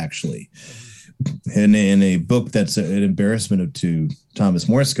above it, actually. In a book that's an embarrassment to Thomas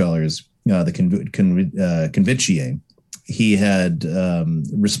More scholars, the Convictiae, he had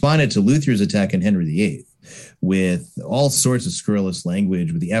responded to Luther's attack on Henry VIII with all sorts of scurrilous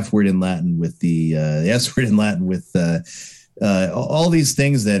language, with the F word in Latin, with the S word in Latin, with all these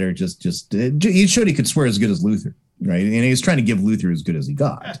things that are just he showed he could swear as good as Luther, right? And he was trying to give Luther as good as he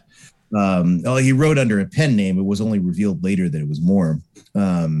got. He wrote under a pen name. It was only revealed later that it was More.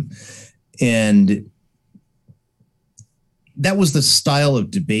 And that was the style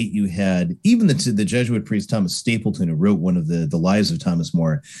of debate you had. Even the Jesuit priest Thomas Stapleton, who wrote one of the lives of Thomas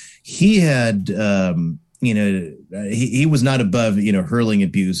More, he had, he was not above, hurling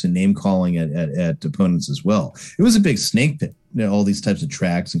abuse and name calling at opponents as well. It was a big snake pit. All these types of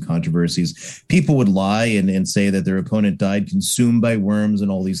tracts and controversies. People would lie and say that their opponent died consumed by worms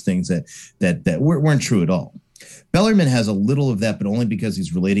and all these things that weren't true at all. Bellarmine has a little of that, but only because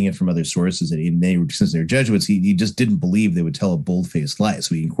he's relating it from other sources. And since they're Jesuits, he just didn't believe they would tell a bold-faced lie.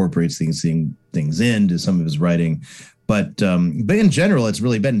 So he incorporates things into some of his writing. But in general, it's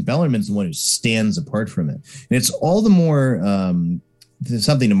really Bellarmine's the one who stands apart from it. And it's all the more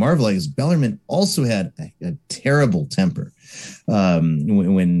something to marvel at is Bellarmine also had a terrible temper.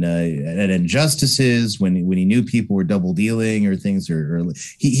 When at injustices, when he knew people were double dealing or things, or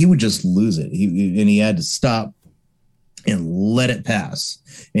he would just lose it. He had to stop and let it pass.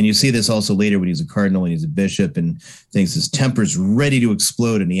 And you see this also later when he's a cardinal and he's a bishop and things. His temper's ready to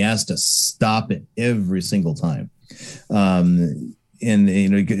explode, and he has to stop it every single time. And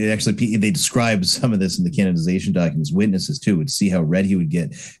actually, they describe some of this in the canonization documents. Witnesses too would see how red he would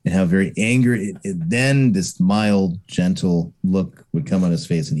get and how very angry. Then this mild, gentle look would come on his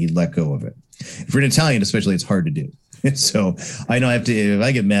face, and he'd let go of it. For an Italian, especially, it's hard to do. So I know I have to. If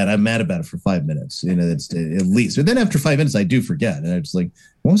I get mad, I'm mad about it for 5 minutes. It's at least. But then after 5 minutes, I do forget, and I'm just like,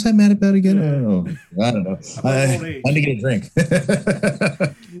 what was I mad about again? I don't know. I need to get a drink.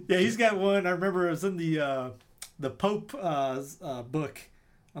 Yeah, he's got one. I remember it was in the Pope book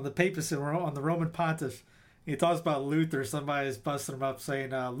on the papacy, on the Roman pontiff. He talks about Luther. Somebody's busting him up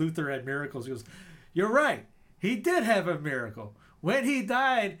saying Luther had miracles. He goes, "You're right. He did have a miracle. When he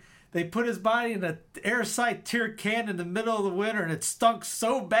died, they put his body in an airtight tier can in the middle of the winter, and it stunk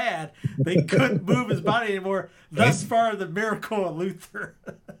so bad they couldn't move his body anymore. Thus far, the miracle of Luther."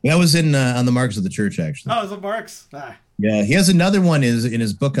 That was in on the Marks of the Church, actually. Oh, it was the Marks? Yeah, he has another one is in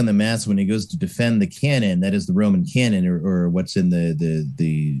his book on the Mass when he goes to defend the canon, that is the Roman canon, or what's in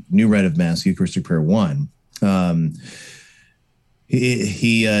the New Rite of Mass, Eucharistic Prayer 1.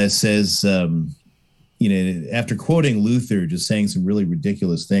 He says, after quoting Luther, just saying some really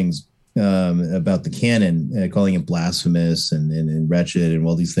ridiculous things about the canon, calling it blasphemous and wretched and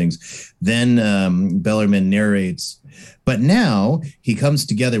all these things, then Bellarmine narrates, but now he comes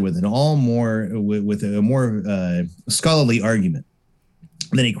together with a more scholarly argument.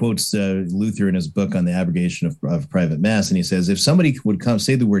 Then he quotes Luther in his book on the abrogation of private mass, and he says, if somebody would come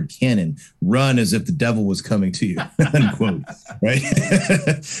say the word canon, run as if the devil was coming to you, unquote, right?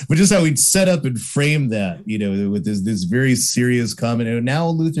 But just how he'd set up and frame that, with this very serious comment. And now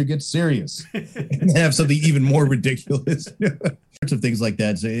Luther gets serious and have something even more ridiculous. Sorts of things like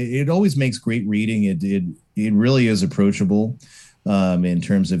that. So it always makes great reading. It really is approachable. In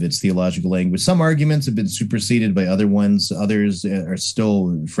terms of its theological language. Some arguments have been superseded by other ones. Others are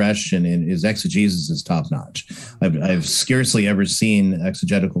still fresh, and his exegesis is top notch. I've scarcely ever seen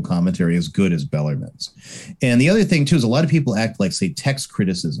exegetical commentary as good as Bellarmine's. And the other thing too is a lot of people act like, say, text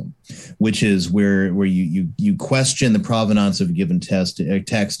criticism, which is where you question the provenance of a given text,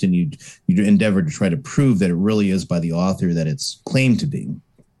 and you endeavor to try to prove that it really is by the author that it's claimed to be.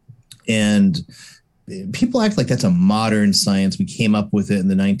 And people act like that's a modern science. We came up with it in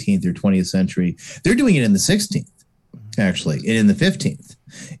the 19th or 20th century. They're doing it in the 16th, actually, and in the 15th.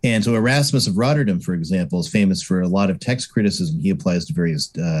 And so Erasmus of Rotterdam, for example, is famous for a lot of text criticism he applies to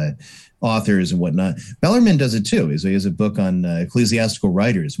various authors and whatnot. Bellarmine does it too. He has a book on ecclesiastical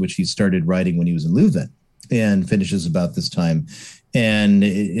writers, which he started writing when he was in Leuven and finishes about this time. And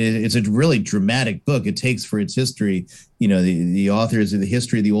it's a really dramatic book. It takes for its history, the authors of the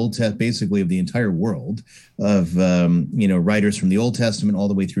history of the Old Testament, basically of the entire world of, writers from the Old Testament all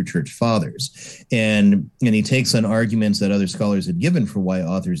the way through church fathers. And he takes on arguments that other scholars had given for why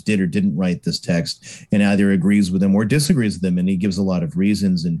authors did or didn't write this text and either agrees with them or disagrees with them. And he gives a lot of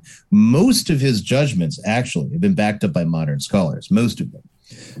reasons. And most of his judgments actually have been backed up by modern scholars, most of them.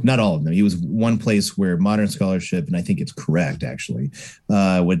 Not all of them. He was one place where modern scholarship, and I think it's correct actually,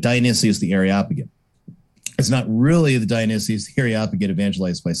 with Dionysius the Areopagan, It's not really the Dionysius the Areopagite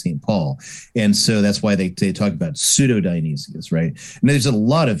evangelized by St. Paul. And so that's why they talk about pseudo-Dionysius, right? And there's a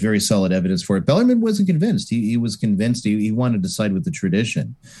lot of very solid evidence for it. Bellarmine wasn't convinced. He was convinced he wanted to side with the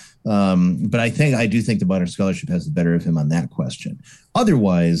tradition. But I do think the modern scholarship has the better of him on that question.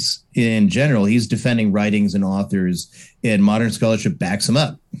 Otherwise, in general, he's defending writings and authors, and modern scholarship backs him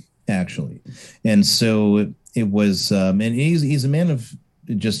up, actually. And so it was, and he's a man of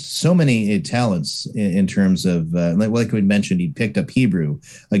just so many talents in terms of, like we mentioned, he picked up Hebrew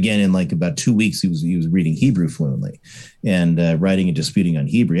again in like about 2 weeks. He was reading Hebrew fluently and writing and disputing on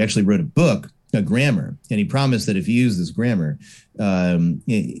Hebrew. He actually wrote a grammar, and he promised that if you use this grammar, and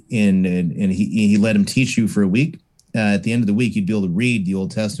he let him teach you for a week. At the end of the week, you'd be able to read the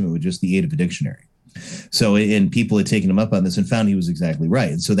Old Testament with just the aid of a dictionary. So, and people had taken him up on this and found he was exactly right.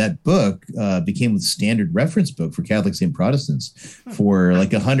 And so that book became the standard reference book for Catholics and Protestants for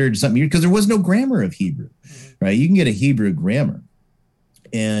like 100-something years, because there was no grammar of Hebrew, right? You can get a Hebrew grammar.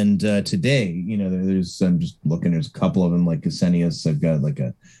 And today, I'm just looking, there's a couple of them like Gesenius. I've got like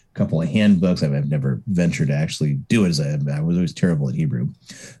a couple of handbooks. I've never ventured to actually do it, as I was always terrible at Hebrew.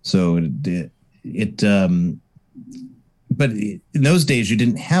 So but in those days, you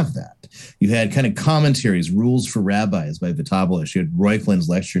didn't have that. You had kind of commentaries, rules for rabbis by Vitabulish. You had Reuchlin's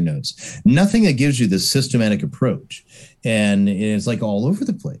lecture notes. Nothing that gives you this systematic approach. And it's like all over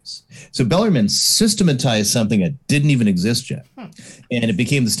the place. So Bellarmine systematized something that didn't even exist yet. And it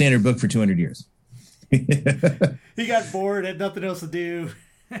became the standard book for 200 years. He got bored, had nothing else to do.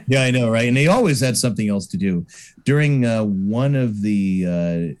 Yeah, I know, right? And he always had something else to do. During one of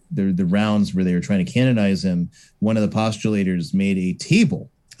the rounds where they were trying to canonize him, one of the postulators made a table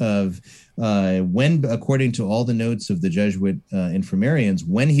of when, according to all the notes of the Jesuit infirmarians,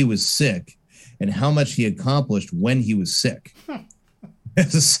 when he was sick and how much he accomplished when he was sick.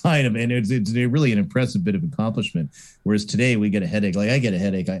 It's a sign of, and it's really an impressive bit of accomplishment. Whereas today we get a headache. Like I get a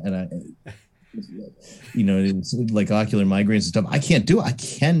headache, it's like ocular migraines and stuff. I can't do it. I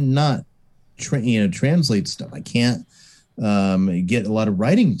cannot translate stuff. I can't get a lot of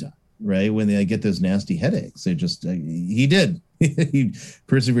writing done, right? When I get those nasty headaches. He did. He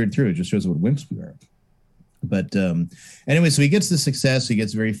persevered through. It just shows what wimps we are. But anyway, so he gets the success. He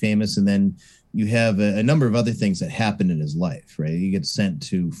gets very famous. And then you have a number of other things that happen in his life, right? He gets sent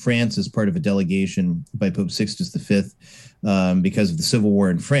to France as part of a delegation by Pope Sixtus V because of the civil war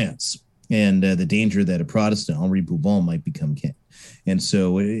in France and the danger that a Protestant, Henri Bourbon, might become king. And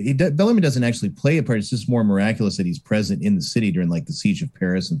so Bellarmine doesn't actually play a part. It's just more miraculous that he's present in the city during like the siege of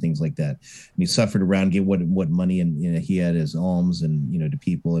Paris and things like that. And he suffered around, gave what money and he had as alms and to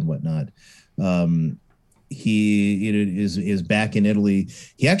people and whatnot. He is back in Italy.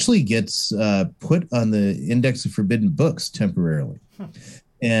 He actually gets put on the Index of Forbidden Books temporarily,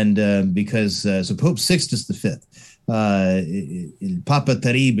 and because so Pope Sixtus V, Il Papa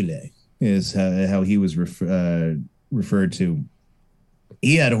Terribile is how he was referred to.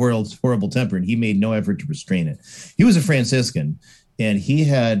 He had a horrible temper, and he made no effort to restrain it. He was a Franciscan, and he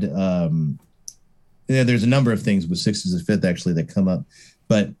had there's a number of things with Sixtus V actually that come up,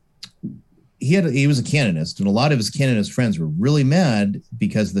 but he was a canonist, and a lot of his canonist friends were really mad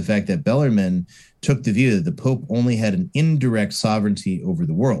because of the fact that Bellarmine took the view that the Pope only had an indirect sovereignty over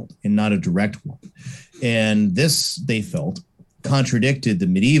the world and not a direct one. And this, they felt, contradicted the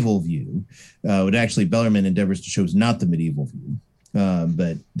medieval view, what actually Bellarmine endeavors to show is not the medieval view,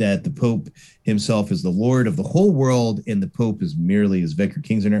 but that the Pope himself is the Lord of the whole world, and the Pope is merely his vicar.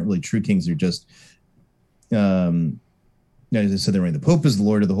 Kings are not really true kings. They're just... as I said, they're right. The Pope is the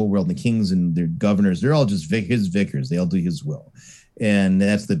Lord of the whole world, and the kings and their governors, they're all just his vicars. They all do his will. And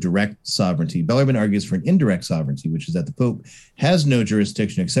that's the direct sovereignty. Bellarmine argues for an indirect sovereignty, which is that the Pope has no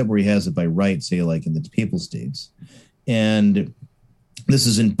jurisdiction except where he has it by right, say like in the Papal States. And this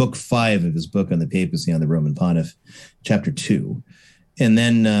is in book 5 of his book on the papacy, on the Roman Pontiff, chapter 2. And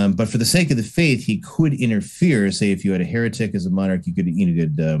then, but for the sake of the faith, he could interfere. Say, if you had a heretic as a monarch, you could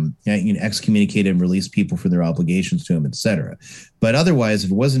excommunicate him, release people from their obligations to him, etc. But otherwise,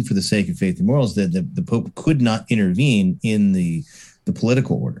 if it wasn't for the sake of faith and morals, the Pope could not intervene in the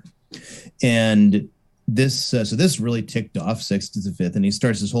political order. And this really ticked off Sixtus V, and he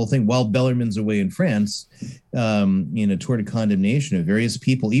starts this whole thing while Bellarmine's away in France, toward a condemnation of various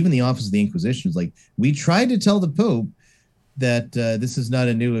people, even the office of the Inquisition. Is like, we tried to tell the Pope that this is not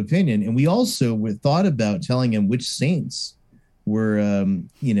a new opinion, and we also thought about telling him which saints were,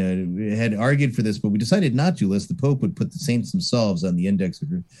 had argued for this, but we decided not to, lest the Pope would put the saints themselves on the Index of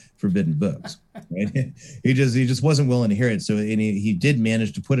Forbidden Books. Right? He just wasn't willing to hear it. So, and he did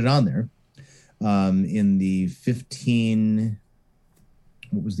manage to put it on there in the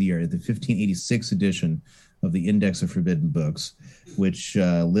 1586 edition of the Index of Forbidden Books, which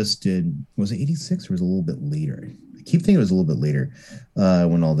listed, was it 86 or was it a little bit later? I keep thinking it was a little bit later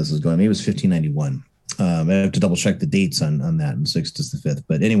when all this was going. Maybe it was 1591. I have to double check the dates on that, and Sixtus V.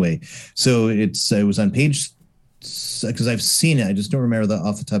 But anyway, so it was on page, because I've seen it, I just don't remember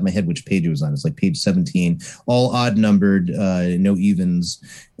off the top of my head which page it was on. It's like page 17, all odd numbered, no evens,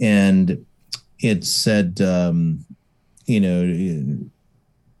 and it said, the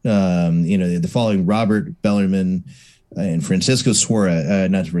following: Robert Bellarmine and Francisco Suarez,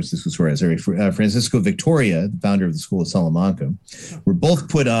 not Francisco Suarez, sorry, Francisco Victoria, the founder of the School of Salamanca, were both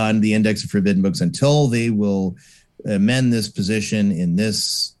put on the Index of Forbidden Books until they will amend this position in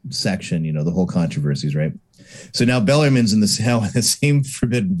this section, the whole controversies, right? So now Bellarmine's in the same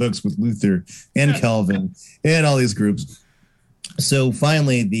forbidden books with Luther and Calvin and all these groups. So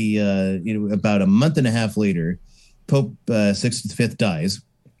finally, about a month and a half later, Pope Sixtus V dies,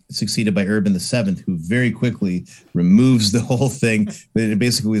 succeeded by Urban VII, who very quickly removes the whole thing. But it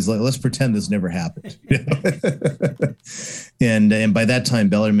basically is like, let's pretend this never happened. And by that time,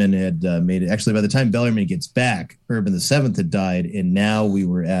 Bellarmine had made it. Actually, by the time Bellarmine gets back, Urban VII had died, and now we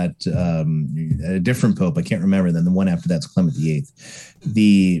were at a different pope. I can't remember then. The one after that's Clement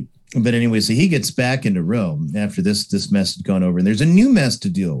VIII. But anyway, so he gets back into Rome after this mess had gone over, and there's a new mess to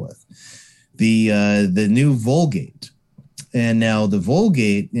deal with. The new Vulgate. And now the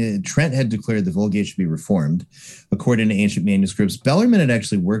Vulgate, Trent had declared the Vulgate should be reformed according to ancient manuscripts. Bellarmine had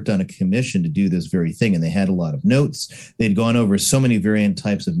actually worked on a commission to do this very thing, and they had a lot of notes. They'd gone over so many variant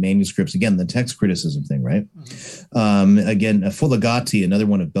types of manuscripts. Again, the text criticism thing, right? Again, Fulgati, another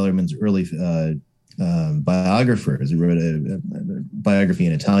one of Bellarmine's early biographers, who wrote a biography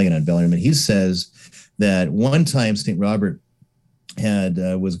in Italian on Bellarmine. He says that one time St. Robert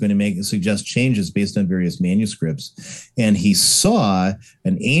was going to suggest changes based on various manuscripts, and he saw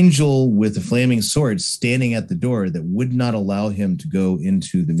an angel with a flaming sword standing at the door that would not allow him to go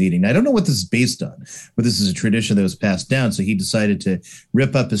into the meeting. Now, I don't know what this is based on, but this is a tradition that was passed down. So he decided to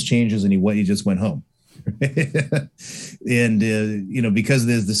rip up his changes, and he just went home. And because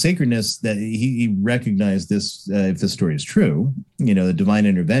there's the sacredness that he recognized this, if this story is true, the divine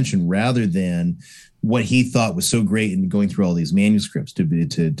intervention, rather than what he thought was so great in going through all these manuscripts to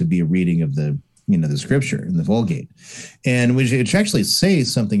be a reading of the scripture in the Vulgate, and which actually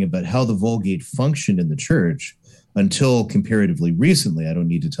says something about how the Vulgate functioned in the church until comparatively recently. I don't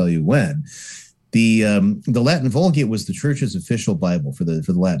need to tell you when. The Latin Vulgate was the church's official Bible for the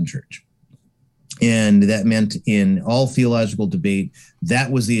Latin Church. And that meant in all theological debate,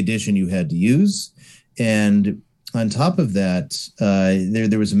 that was the edition you had to use. And on top of that,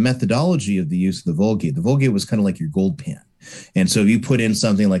 there was a methodology of the use of the Vulgate. The Vulgate was kind of like your gold pan. And so if you put in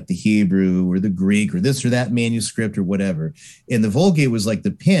something like the Hebrew or the Greek or this or that manuscript or whatever, and the Vulgate was like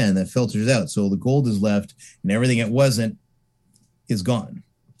the pen that filters out. So the gold is left and everything it wasn't is gone.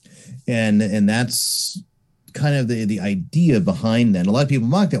 And that's kind of the idea behind that. A lot of people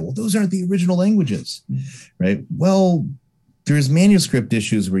mock that. Well, those aren't the original languages, right? Well, there's manuscript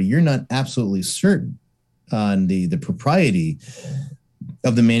issues where you're not absolutely certain on the propriety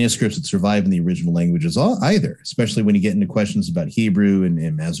of the manuscripts that survive in the original languages either, especially when you get into questions about Hebrew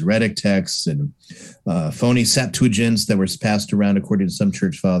and Masoretic texts and phony Septuagints that were passed around according to some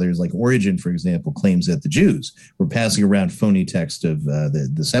church fathers. Like Origen, for example, claims that the Jews were passing around phony text of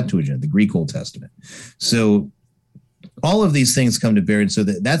the Septuagint, the Greek Old Testament. So all of these things come to bear, and so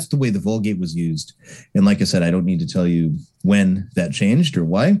that's the way the Vulgate was used. And like I said, I don't need to tell you when that changed or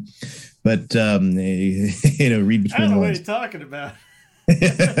why, but read between I don't know the what lines. you're talking about.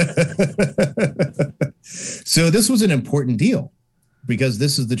 So this was an important deal because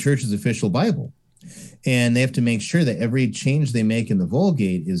this is the church's official Bible, and they have to make sure that every change they make in the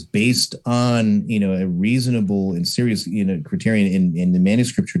Vulgate is based on a reasonable and serious criterion in the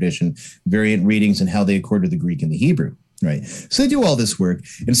manuscript tradition, variant readings, and how they accord to the Greek and the Hebrew. Right. So they do all this work,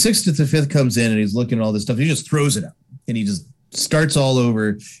 and Sixtus V comes in and he's looking at all this stuff. He just throws it out and he just starts all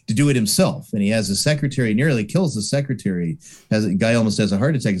over to do it himself. And he has a secretary, nearly kills the secretary. A guy almost has a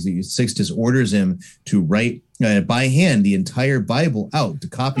heart attack. Sixtus orders him to write by hand the entire Bible out, to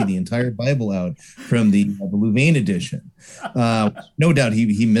copy the entire Bible out from the Louvain edition. No doubt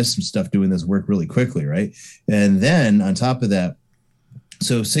he missed some stuff doing this work really quickly, right? And then on top of that,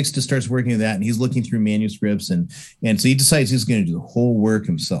 so Sixtus starts working with that, and he's looking through manuscripts, and so he decides he's going to do the whole work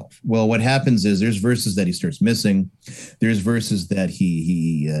himself. Well, what happens is there's verses that he starts missing. There's verses that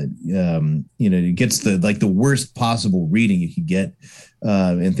he gets the worst possible reading you could get,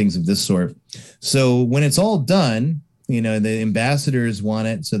 and things of this sort. So when it's all done, the ambassadors want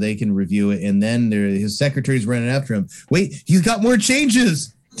it so they can review it, and then his secretary's running after him. Wait, he's got more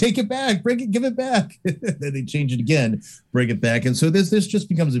changes. take it back, bring it, give it back. Then they change it again, bring it back. And so this just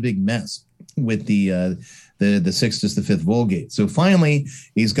becomes a big mess with the Sixtus V Vulgate. So finally,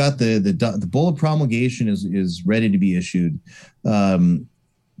 he's got the bull of promulgation is ready to be issued.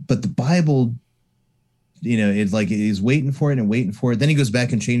 But the Bible, it's like he's waiting for it and waiting for it. Then he goes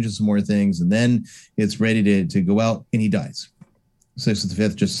back and changes some more things, and then it's ready to go out, and he dies. Sixtus V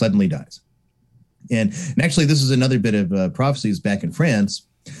just suddenly dies. And actually, this is another bit of prophecies back in France.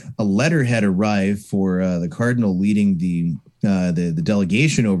 A letter had arrived for the cardinal leading the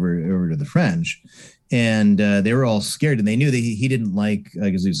delegation over to the French. And they were all scared, and they knew that he didn't like,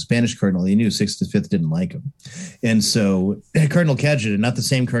 because he was a Spanish cardinal, they knew Sixtus V didn't like him. And so Cardinal Cajetan, not the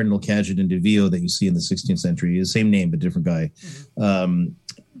same Cardinal Cajetan de Vio that you see in the 16th century, the same name, but different guy.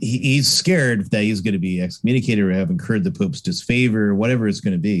 He's scared that he's going to be excommunicated or have incurred the Pope's disfavor, or whatever it's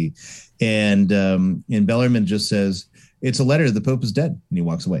going to be. And Bellarmine just says, it's a letter, the Pope is dead. And he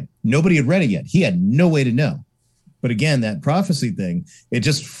walks away. Nobody had read it yet. He had no way to know. But again, that prophecy thing, it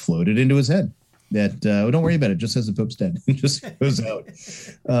just floated into his head. That don't worry about it. Just says the Pope's dead. It just goes out.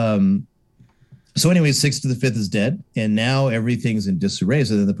 So anyway, Sixtus V is dead, and now everything's in disarray.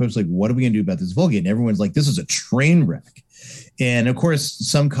 So then the Pope's like, what are we going to do about this Vulgate? And everyone's like, this is a train wreck. And of course,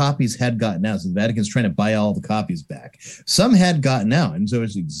 some copies had gotten out. So the Vatican's trying to buy all the copies back. Some had gotten out. And so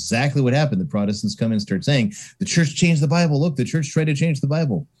it's exactly what happened. The Protestants come in and start saying, the church changed the Bible. Look, the church tried to change the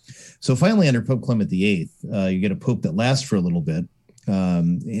Bible. So finally, under Pope Clement VIII, you get a pope that lasts for a little bit.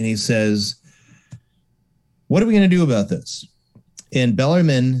 And he says, what are we going to do about this? And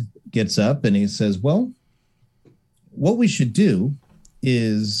Bellarmine gets up and he says, well, what we should do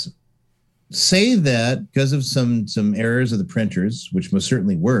is say that because of some errors of the printers, which most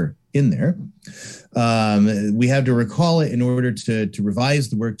certainly were in there, we have to recall it in order to revise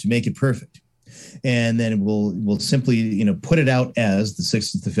the work to make it perfect. And then we'll simply, put it out as the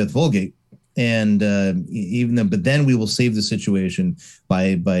Sixtus V Vulgate. And but then we will save the situation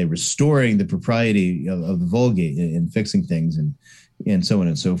by restoring the propriety of the Vulgate and fixing things and so on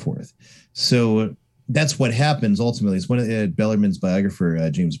and so forth. So that's what happens ultimately. It's one of Bellarmine's biographer,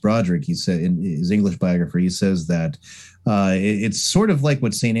 James Broderick. He said in his English biographer, he says that it's sort of like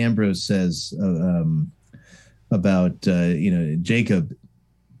what St. Ambrose says about Jacob.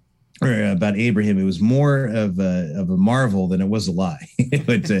 Or about Abraham. It was more of a marvel than it was a lie,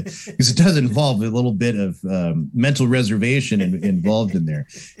 but because it does involve a little bit of mental reservation involved in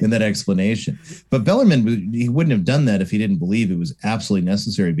that explanation. But Bellarmine, he wouldn't have done that if he didn't believe it was absolutely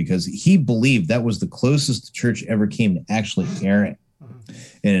necessary, because he believed that was the closest the church ever came to actually erring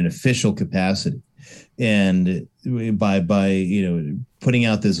in an official capacity. And by putting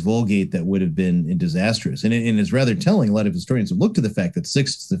out this Vulgate that would have been disastrous. And it's rather telling. A lot of historians have looked to the fact that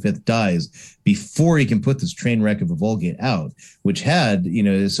Sixtus V dies before he can put this train wreck of a Vulgate out, which had,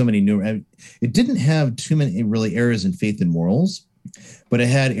 so many new, it didn't have too many really errors in faith and morals, but it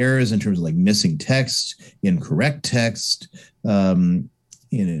had errors in terms of like missing text, incorrect text, all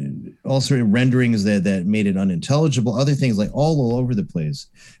sort of renderings that made it unintelligible, other things like all over the place.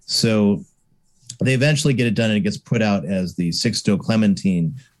 So they eventually get it done, and it gets put out as the Sixto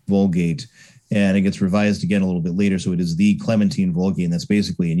Clementine Vulgate, and it gets revised again a little bit later. So it is the Clementine Vulgate, and that's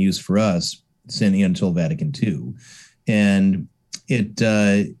basically in use for us until Vatican II. And it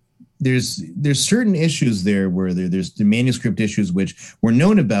there's certain issues there where there's the manuscript issues which were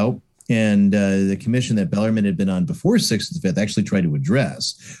known about, and the commission that Bellarmine had been on before Sixtus V actually tried to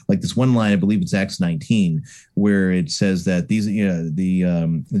address. Like this one line, I believe it's Acts 19, where it says that these,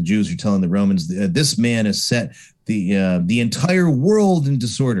 the Jews are telling the Romans, this man has set the entire world in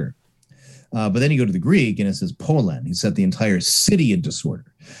disorder. But then you go to the Greek and it says Polen. He set the entire city in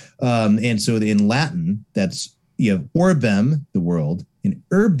disorder. And so in Latin, you have orbem, the world, and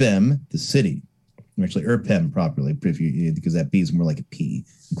urbem, the city. Actually, urpem properly, because that B is more like a P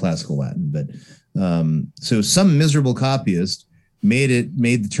in classical Latin. But so some miserable copyist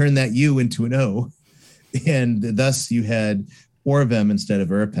turned that U into an O, and thus you had orbem instead of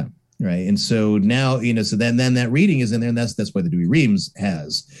urpem, right? And so now so then that reading is in there, and that's why the Douay-Rheims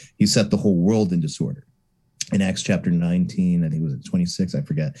he set the whole world in disorder in Acts chapter 19. I think it was 26. I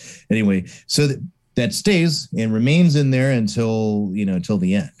forget. Anyway, so that stays and remains in there until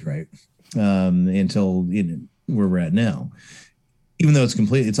the end, right? Until where we're at now, even though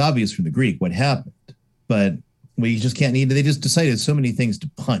it's obvious from the Greek what happened, but we just can't they just decided so many things to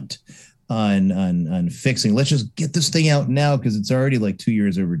punt on fixing. Let's just get this thing out now because it's already like 2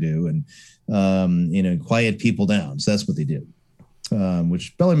 years overdue, and quiet people down. So that's what they did,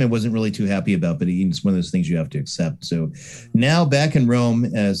 which Bellarmine wasn't really too happy about, but it's one of those things you have to accept. So now back in Rome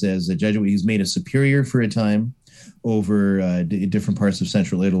as a Jesuit, he's made a superior for a time. over different parts of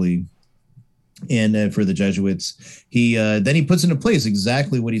central Italy. And for the Jesuits, he then he puts into place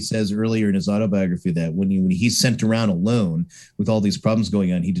exactly what he says earlier in his autobiography, that when he's sent around alone with all these problems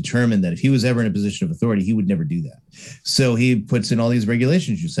going on, he determined that if he was ever in a position of authority, he would never do that. So he puts in all these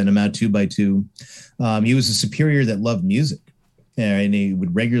regulations. You send him out 2 by 2. He was a superior that loved music, and he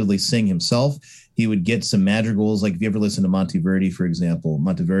would regularly sing himself. He would get some madrigals, like if you ever listen to Monteverdi, for example,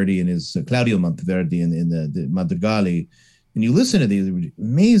 Monteverdi and his Claudio Monteverdi in the Madrigali, and you listen to these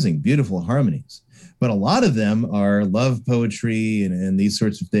amazing, beautiful harmonies, but a lot of them are love poetry and these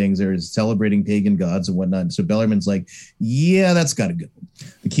sorts of things. They're celebrating pagan gods and whatnot. And so Bellarmine's like, yeah, that's got to go.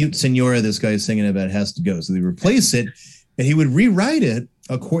 The cute senora this guy is singing about has to go. So they replace it, and he would rewrite it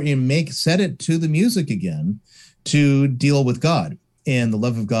according and set it to the music again to deal with God and the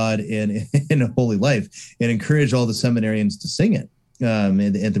love of God and a holy life, and encourage all the seminarians to sing it.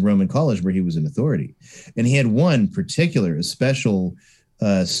 At the Roman College where he was in authority. And he had one particular, a special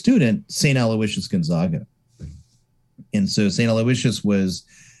student, St. Aloysius Gonzaga. And so St. Aloysius was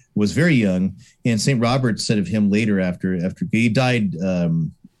very young, and St. Robert said of him later after he died,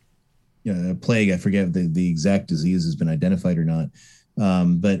 plague, I forget the exact disease has been identified or not,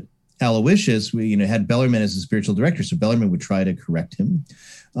 but Aloysius, had Bellarmine as a spiritual director, so Bellarmine would try to correct him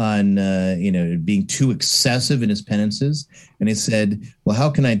on, being too excessive in his penances. And he said, well, how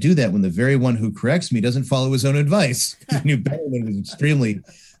can I do that when the very one who corrects me doesn't follow his own advice? He knew Bellarmine was extremely,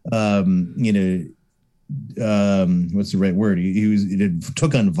 what's the right word? He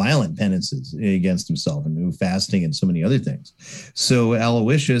took on violent penances against himself and fasting and so many other things. So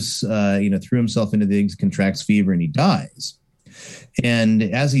Aloysius, threw himself into things, contracts fever, and he dies. And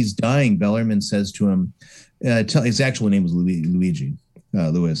as he's dying, Bellarmine says to him, his actual name was Luigi,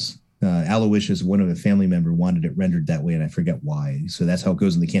 Louis. Aloysius, one of a family member, wanted it rendered that way, and I forget why. So that's how it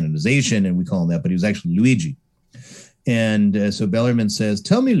goes in the canonization, and we call him that, but he was actually Luigi. And so Bellarmine says,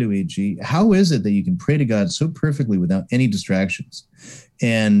 tell me, Luigi, how is it that you can pray to God so perfectly without any distractions?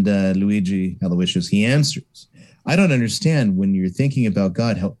 And Luigi Aloysius, he answers, I don't understand when you're thinking about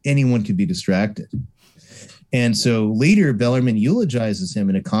God how anyone could be distracted. And so later, Bellarmine eulogizes him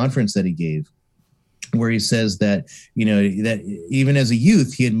in a conference that he gave, where he says that, that even as a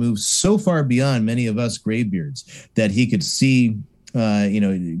youth, he had moved so far beyond many of us graybeards that he could see,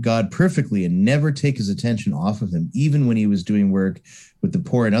 God perfectly and never take his attention off of him, even when he was doing work with the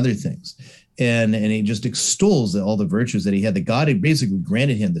poor and other things. And he just extols all the virtues that he had, that God had basically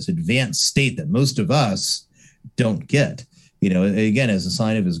granted him this advanced state that most of us don't get, again, as a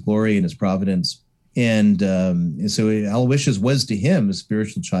sign of his glory and his providence. And so Aloysius was to him a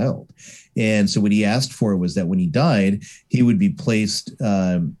spiritual child. And so what he asked for was that when he died, he would be placed,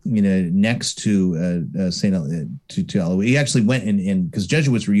 next to to Aloysius. He actually went in because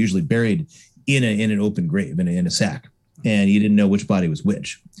Jesuits were usually buried in an open grave, in a sack, and you didn't know which body was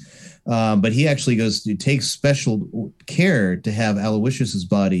which. But he actually goes to take special care to have Aloysius's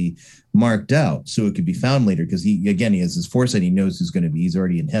body marked out so it could be found later, because he has his foresight. He knows he's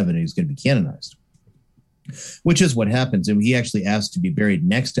already in heaven and he's going to be canonized, which is what happens. And he actually asked to be buried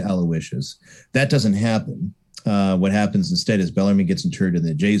next to Aloysius. That doesn't happen. What happens instead is Bellarmine gets interred in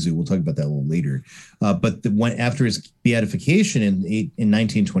the Gesù. We'll talk about that a little later. But after his beatification in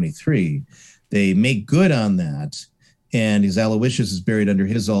 1923, they make good on that. And his Aloysius is buried under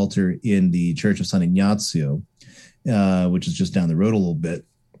his altar in the Church of San Ignazio, which is just down the road a little bit.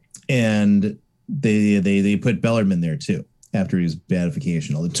 And they put Bellarmine there too after his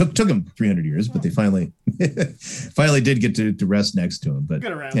beatification. It took him 300 years, but they finally did get to rest next to him. But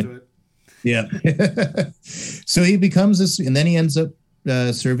get around to it. Yeah. So he becomes this, and then he ends up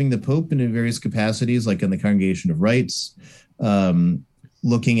serving the Pope in various capacities, like in the Congregation of Rites,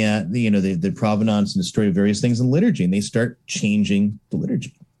 looking at the provenance and the story of various things in liturgy, and they start changing the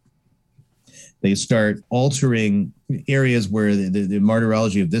liturgy. They start altering areas where the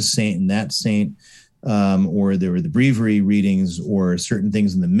martyrology of this saint and that saint, or there were the breviary readings or certain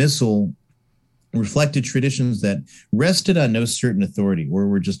things in the missal reflected traditions that rested on no certain authority or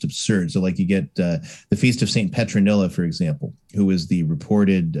were just absurd. So like you get the Feast of St. Petronilla, for example, who was the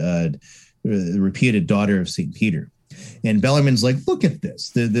repeated daughter of St. Peter. And Bellarmine's like, look at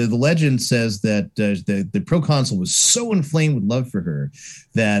this. The legend says that the proconsul was so inflamed with love for her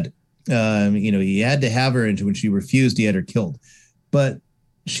that he had to have her, and when she refused, he had her killed. But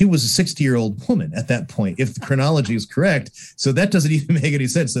she was a 60-year-old woman at that point, if the chronology is correct. So that doesn't even make any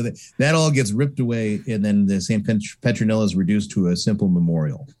sense. So that all gets ripped away, and then the St. Petronilla is reduced to a simple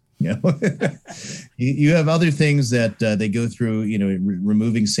memorial. You know, you have other things that they go through, you know,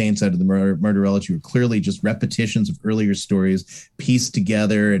 removing saints out of the martyrology were clearly just repetitions of earlier stories pieced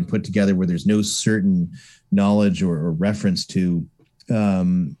together and put together where there's no certain knowledge or reference to.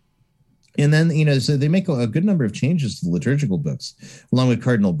 And then, you know, so they make a good number of changes to the liturgical books, along with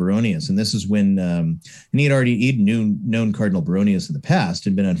Cardinal Baronius. And this is when, and he'd known Cardinal Baronius in the past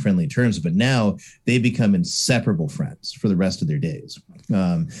and been on friendly terms, but now they become inseparable friends for the rest of their days.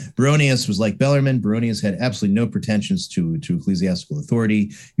 Baronius was like Bellarmine. Baronius had absolutely no pretensions to ecclesiastical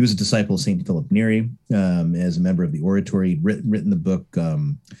authority. He was a disciple of St. Philip Neri as a member of the Oratory. He'd written the book,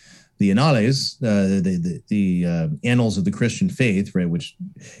 the Annales, the Annals of the Christian Faith, right? Which,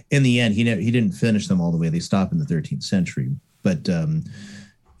 in the end, he didn't finish them all the way. They stopped in the 13th century. But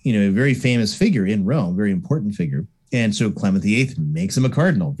you know, a very famous figure in Rome, very important figure. And so Clement VIII makes him a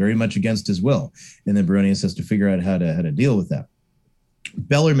cardinal, very much against his will. And then Baronius has to figure out how to deal with that.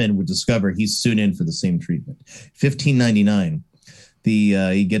 Bellarmine would discover he's soon in for the same treatment. 1599,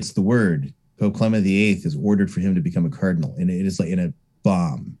 he gets the word. Pope Clement VIII is ordered for him to become a cardinal, and it is like in a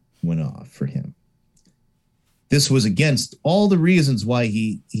bomb went off for him. This was against all the reasons why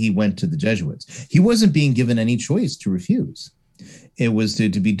he went to the Jesuits. He wasn't being given any choice to refuse. It was to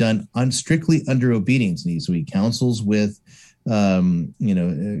be done strictly under obedience. And so he counsels with, Claudio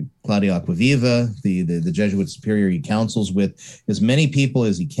Acquaviva, the Jesuit superior. He counsels with as many people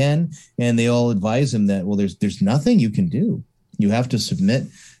as he can, and they all advise him that, well, there's nothing you can do. You have to submit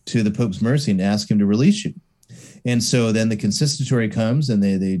to the Pope's mercy and ask him to release you. And so then the consistory comes, and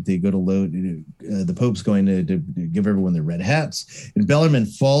they go to load. The Pope's going to give everyone their red hats, and Bellarmine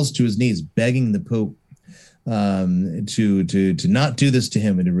falls to his knees, begging the Pope to not do this to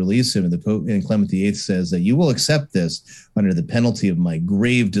him and to release him. And the Pope, and Clement VIII, says that you will accept this under the penalty of my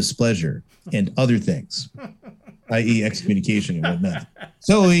grave displeasure and other things, i.e., excommunication and whatnot.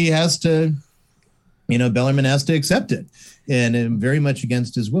 So he has to, Bellarmine has to accept it. And very much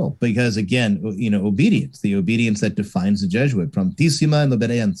against his will, because again, obedience, the obedience that defines the Jesuit, promptissima in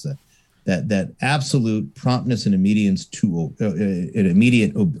l'obbedienza, that absolute promptness and immediate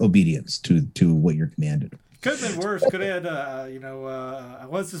obedience to what you're commanded. Could have been worse. Could have had,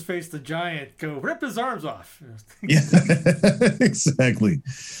 what's his face, the giant, go rip his arms off. Yeah, exactly.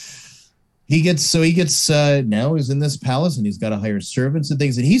 He gets now he's in this palace, and he's got to hire servants and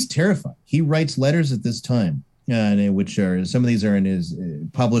things, and he's terrified. He writes letters at this time. Which are, some of these are in his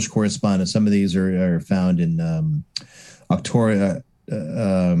published correspondence. Some of these are found in Auctorium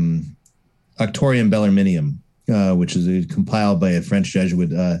Bellarminium, which is compiled by a French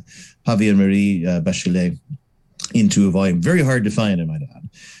Jesuit, Javier Marie Bachelet, into a volume. Very hard to find, I might add.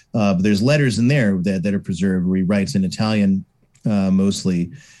 But there's letters in there that are preserved where he writes in Italian,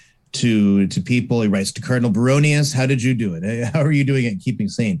 mostly, to people. He writes to Cardinal Baronius, how did you do it? How are you doing it, keeping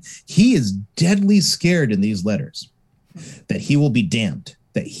sane? He is deadly scared in these letters that he will be damned,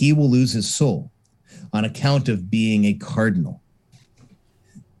 that he will lose his soul on account of being a cardinal.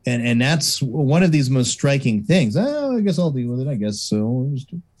 And that's one of these most striking things. Oh, I guess I'll deal with it. I guess so.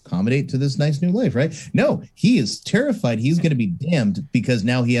 Just accommodate to this nice new life, right? No, he is terrified he's going to be damned because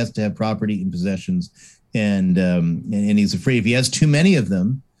now he has to have property and possessions, and he's afraid if he has too many of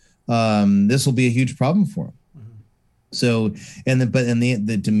them, this will be a huge problem for him. Mm-hmm. So,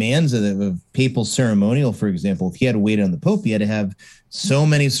 the demands of papal ceremonial, for example, if he had to wait on the Pope, he had to have so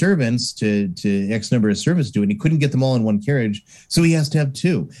many servants to X number of servants do it. And he couldn't get them all in one carriage, so he has to have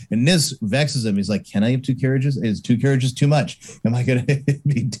two. And this vexes him. He's like, "Can I have two carriages? Is two carriages too much? Am I going to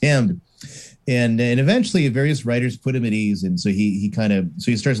be damned?" And eventually, various writers put him at ease, and so he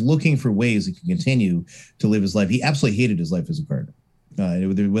starts looking for ways he can continue to live his life. He absolutely hated his life as a cardinal.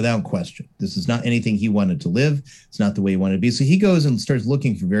 Without question. This is not anything he wanted to live. It's not the way he wanted to be. So he goes and starts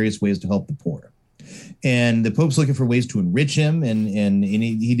looking for various ways to help the poor. And the Pope's looking for ways to enrich him, and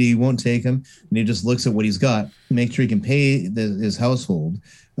he won't take him. And he just looks at what he's got, make sure he can pay his household,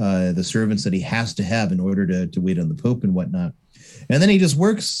 the servants that he has to have in order to wait on the Pope and whatnot. And then he just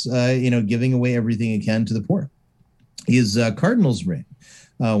works, giving away everything he can to the poor. His cardinal's reign.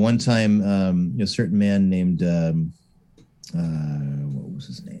 One time, a certain man named... what was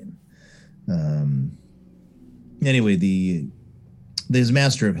his name? His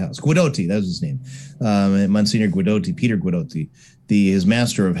master of house, Guidotti, that was his name. Monsignor Guidotti, Peter Guidotti, his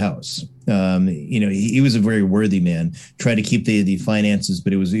master of house. He was a very worthy man, tried to keep the finances,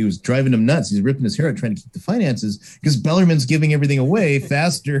 but he was driving him nuts. He's ripping his hair out trying to keep the finances because Bellarmine's giving everything away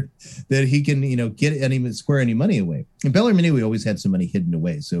faster than he can, square any money away. And Bellarmine knew he always had some money hidden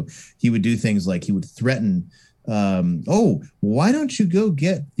away. So he would do things like he would threaten Oh, why don't you go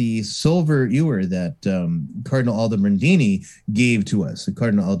get the silver ewer that Cardinal Aldobrandini gave to us? The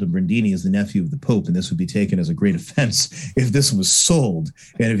Cardinal Aldobrandini is the nephew of the Pope, and this would be taken as a great offense if this was sold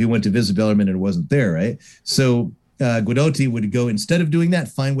and if you went to visit Bellarmine and it wasn't there, right? So Guidotti would go, instead of doing that,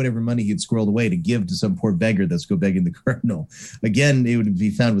 find whatever money he'd squirreled away to give to some poor beggar that's go begging the cardinal. Again, it would be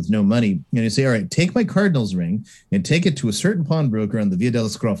found with no money. And he'd say, all right, take my cardinal's ring and take it to a certain pawnbroker on the Via della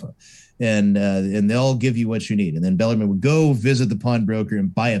Scrofa. And they'll give you what you need. And then Bellarmine would go visit the pawnbroker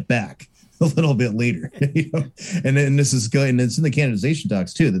and buy it back a little bit later. You know? And then this is going, and it's in the canonization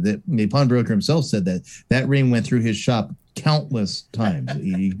docs too, that the pawnbroker himself said that ring went through his shop countless times.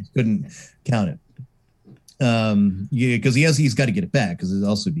 He couldn't count it. Because he's got to get it back, because it'd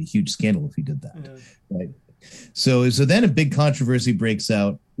also be a huge scandal if he did that. Yeah. Right. So then a big controversy breaks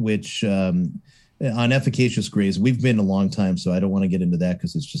out, which on efficacious grace, we've been a long time, so I don't want to get into that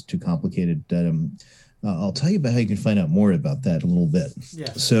because it's just too complicated. I'll tell you about how you can find out more about that in a little bit.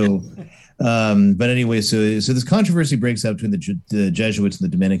 Yeah. So, but anyway, so this controversy breaks out between the Jesuits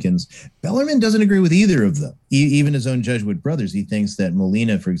and the Dominicans. Bellarmine doesn't agree with either of them, even his own Jesuit brothers. He thinks that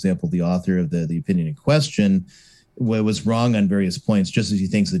Molina, for example, the author of the opinion in question, was wrong on various points, just as he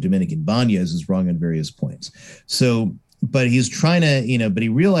thinks the Dominican Banez is wrong on various points. So, but he's trying to, but he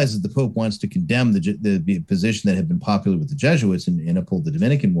realizes the Pope wants to condemn the position that had been popular with the Jesuits and uphold the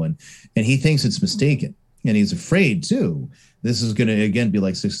Dominican one. And he thinks it's mistaken. And he's afraid, too. This is going to, again, be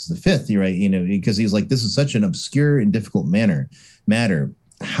like Sixtus V, right? Because he's like, this is such an obscure and difficult matter.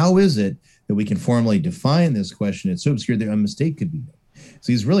 How is it that we can formally define this question? It's so obscure that a mistake could be made.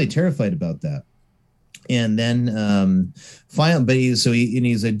 So he's really terrified about that. And then finally,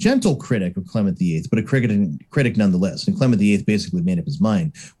 he's a gentle critic of Clement VIII, but a critic nonetheless. And Clement VIII basically made up his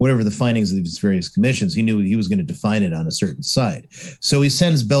mind. Whatever the findings of these various commissions, he knew he was going to define it on a certain side. So he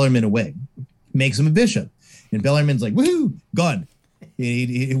sends Bellarmine away, makes him a bishop. And Bellarmine's like, woohoo, gone.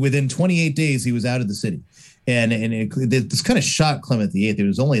 Within 28 days, he was out of the city. And this kind of shocked Clement VIII. It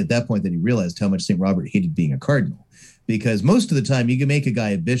was only at that point that he realized how much St. Robert hated being a cardinal. Because most of the time you can make a guy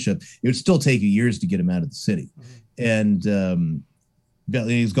a bishop, it would still take you years to get him out of the city. And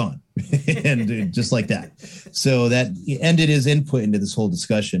he's gone. And just like that. So that ended his input into this whole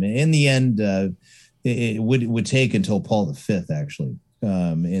discussion. And in the end, it would take until Paul V, actually.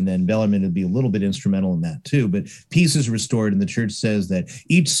 And then Bellarmine would be a little bit instrumental in that too. But peace is restored, and the church says that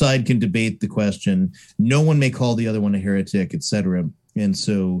each side can debate the question. No one may call the other one a heretic, etc. And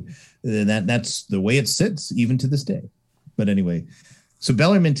so that's the way it sits even to this day. But anyway, so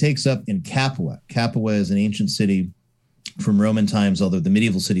Bellarmine takes up in Capua. Capua is an ancient city from Roman times, although the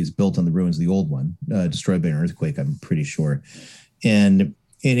medieval city is built on the ruins of the old one, destroyed by an earthquake, I'm pretty sure. And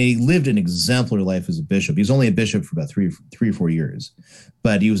he lived an exemplary life as a bishop. He was only a bishop for about three or 4 years,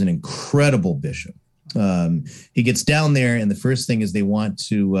 but he was an incredible bishop. He gets down there, and the first thing is they want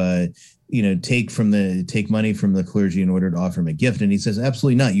to take money from the clergy in order to offer him a gift. And he says,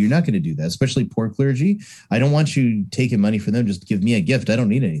 absolutely not. You're not going to do that, especially poor clergy. I don't want you taking money from them. Just give me a gift. I don't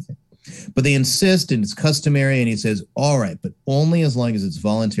need anything. But they insist, and it's customary. And he says, all right, but only as long as it's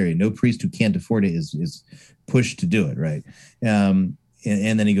voluntary. No priest who can't afford it is pushed to do it, right?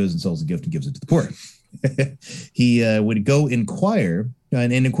 And then he goes and sells the gift and gives it to the poor. He would go inquire.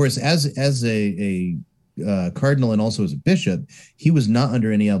 And of course, as a cardinal and also as a bishop, he was not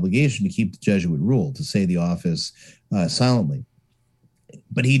under any obligation to keep the Jesuit rule, to say the office silently.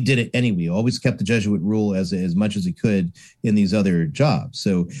 But he did it anyway. He always kept the Jesuit rule as much as he could in these other jobs.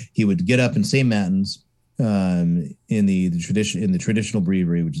 So he would get up and say matins in the traditional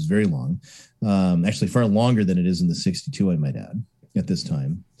breviary, which is very long, actually far longer than it is in the 62, I might add, at this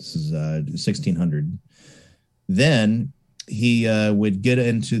time. This is 1600. Then he would get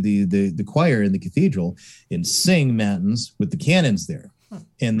into the choir in the cathedral and sing matins with the canons there.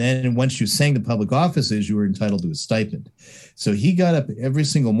 And then once you sang the public offices, you were entitled to a stipend. So he got up every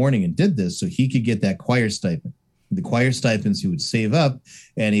single morning and did this so he could get that choir stipend. The choir stipends he would save up,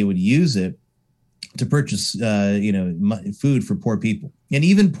 and he would use it to purchase food for poor people and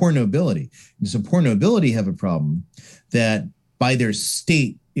even poor nobility. And so poor nobility have a problem that by their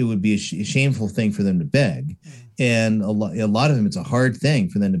state, it would be a shameful thing for them to beg. And a lot of them, it's a hard thing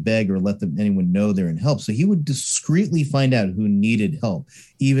for them to beg or let anyone know they're in help. So he would discreetly find out who needed help,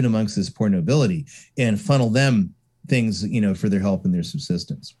 even amongst this poor nobility, and funnel them things, for their help and their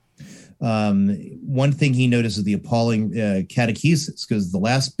subsistence. One thing he noticed is the appalling catechesis, because the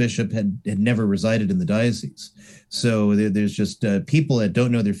last bishop had never resided in the diocese. So there's just people that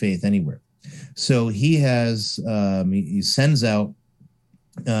don't know their faith anywhere. So he sends out,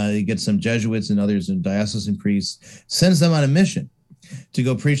 he gets some Jesuits and others and diocesan priests, sends them on a mission to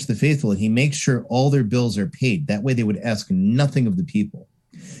go preach to the faithful, and he makes sure all their bills are paid. That way they would ask nothing of the people.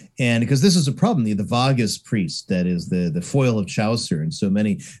 And because this is a problem, the Vagas priest, that is the foil of Chaucer, and so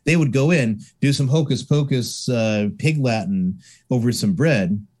many, they would go in, do some hocus pocus pig Latin over some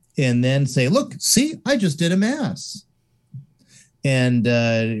bread, and then say, look, see, I just did a mass. And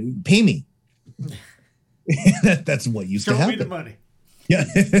pay me. That's what used to happen. Show me the money. Yeah.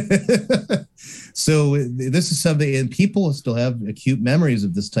 So this is something, and people still have acute memories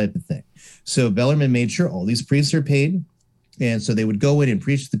of this type of thing. So Bellarmine made sure all these priests are paid. And so they would go in and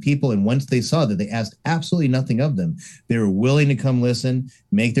preach to the people. And once they saw that they asked absolutely nothing of them, they were willing to come listen,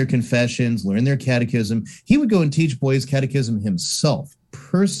 make their confessions, learn their catechism. He would go and teach boys catechism himself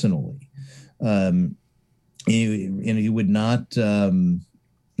personally. And he would not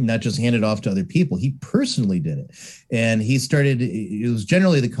just hand it off to other people. He personally did it. And he started, it was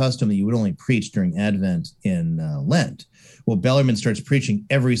generally the custom that you would only preach during Advent in Lent. Well, Bellarmine starts preaching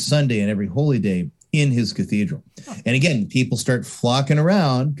every Sunday and every holy day in his cathedral. And again, people start flocking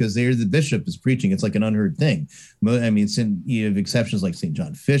around because the bishop is preaching. It's like an unheard thing. I mean, you have exceptions like St.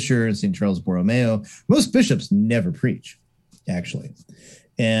 John Fisher and St. Charles Borromeo. Most bishops never preach, actually.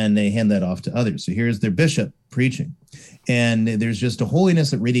 And they hand that off to others. So here's their bishop preaching. And there's just a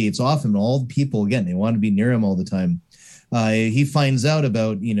holiness that radiates off him. And all the people, again, they want to be near him all the time. He finds out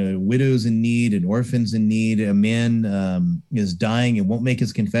about, widows in need and orphans in need. A man is dying and won't make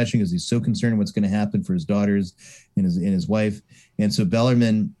his confession because he's so concerned what's going to happen for his daughters and his wife. And so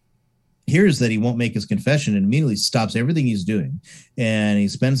Bellarmine hears that he won't make his confession and immediately stops everything he's doing. And he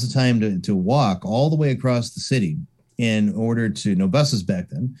spends the time to walk all the way across the city in order to, no buses back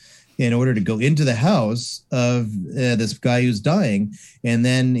then, in order to go into the house of this guy who's dying, and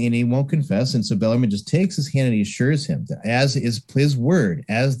he won't confess. And so Bellarmine just takes his hand and he assures him that, as is his word,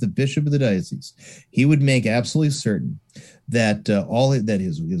 as the bishop of the diocese, he would make absolutely certain that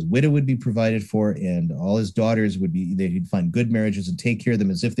his widow would be provided for, and all his daughters he'd find good marriages and take care of them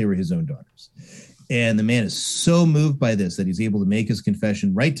as if they were his own daughters. And the man is so moved by this that he's able to make his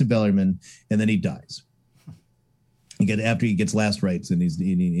confession right to Bellarmine, and then he dies. After he gets last rites and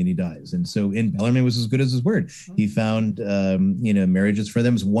he dies. And so Bellarmine was as good as his word. He found, marriages for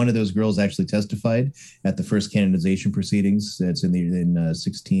them. One of those girls actually testified at the first canonization proceedings. That's in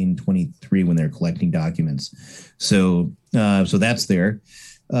 1623 when they're collecting documents. So that's there.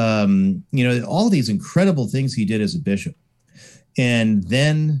 All these incredible things he did as a bishop. And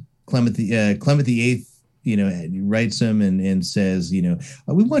then Clement VIII, writes him and says, we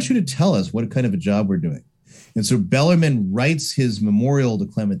want you to tell us what kind of a job we're doing. And so Bellarmine writes his memorial to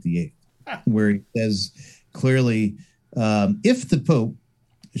Clement VIII, where he says clearly, if the Pope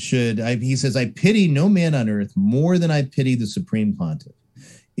he says, I pity no man on earth more than I pity the Supreme Pontiff.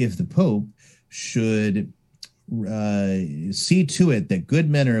 If the Pope should see to it that good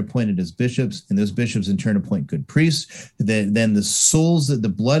men are appointed as bishops, and those bishops in turn appoint good priests, then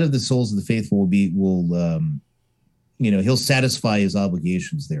the blood of the souls of the faithful he'll satisfy his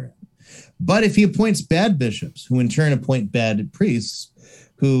obligations therein. But if he appoints bad bishops, who in turn appoint bad priests,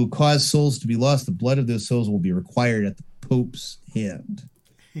 who cause souls to be lost, the blood of those souls will be required at the Pope's hand.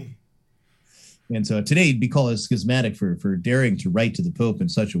 And so today he'd be called a schismatic for daring to write to the Pope in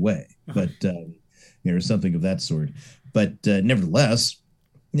such a way. But there's something of that sort. But nevertheless,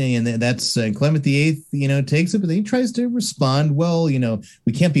 and that's Clement VIII, takes it, but then he tries to respond, well,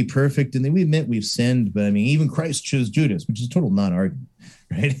 we can't be perfect, and then we admit we've sinned, but I mean, even Christ chose Judas, which is a total non-argument,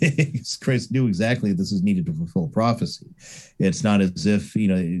 right? Christ knew exactly this is needed to fulfill prophecy. It's not as if,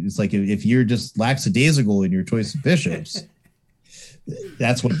 it's like if you're just lackadaisical in your choice of bishops,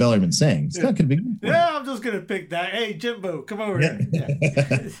 that's what Bellarmine's saying. It's not going to be good. Yeah, I'm just going to pick that. Hey, Jimbo, come over here.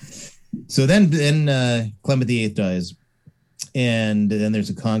 Yeah. So then Clement VIII dies. And then there's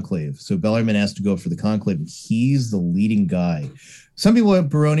a conclave. So Bellarmine has to go for the conclave. And he's the leading guy. Some people have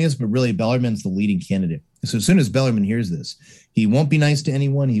Baronius, but really Bellarmine's the leading candidate. So as soon as Bellarmine hears this, he won't be nice to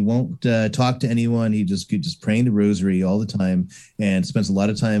anyone. He won't talk to anyone. He just praying the rosary all the time and spends a lot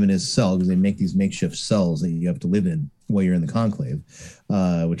of time in his cell, because they make these makeshift cells that you have to live in while you're in the conclave,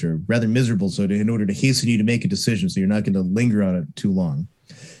 which are rather miserable. So in order to hasten you to make a decision, so you're not going to linger on it too long.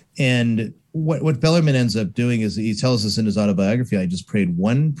 And what Bellarmine ends up doing is, he tells us in his autobiography, I just prayed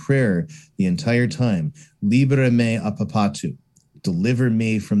one prayer the entire time: Libera me a papatu, deliver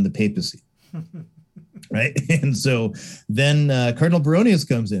me from the papacy. Right? And so then Cardinal Baronius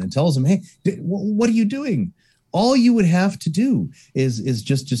comes in and tells him, hey, what are you doing? All you would have to do is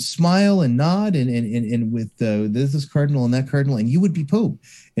just smile and nod and with this cardinal and that cardinal, and you would be Pope.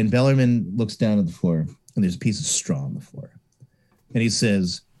 And Bellarmine looks down at the floor, and there's a piece of straw on the floor. And he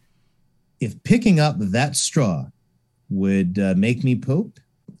says, if picking up that straw would make me Pope,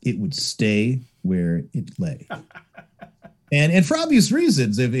 it would stay where it lay. And for obvious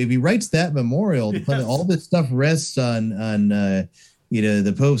reasons, if he writes that memorial, all this stuff rests on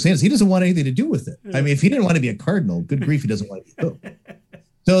the Pope's hands. He doesn't want anything to do with it. I mean, if he didn't want to be a cardinal, good grief, he doesn't want to be Pope.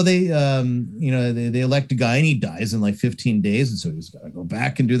 So they elect a guy, and he dies in like 15 days, and so he's got to go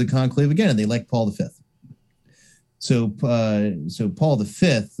back and do the conclave again, and they elect Paul V. So Paul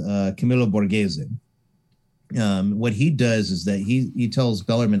V, Camillo Borghese, what he does is that he tells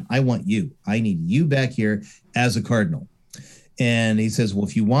Bellarmine, I want you. I need you back here as a cardinal. And he says, well,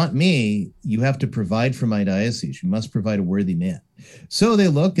 if you want me, you have to provide for my diocese. You must provide a worthy man. So they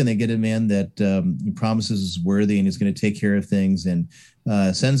look and they get a man that he promises is worthy and is going to take care of things, and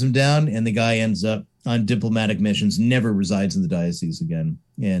sends him down. And the guy ends up on diplomatic missions, never resides in the diocese again.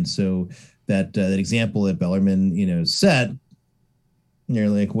 And so that example that Bellarmine, set, they're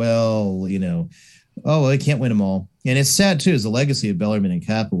like, well, I can't win them all. And it's sad too, is the legacy of Bellarmine and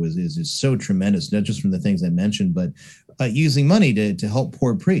Capo is so tremendous, not just from the things I mentioned, but using money to help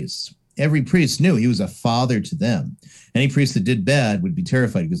poor priests. Every priest knew he was a father to them. Any priest that did bad would be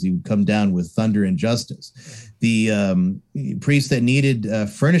terrified because he would come down with thunder and justice. The priest that needed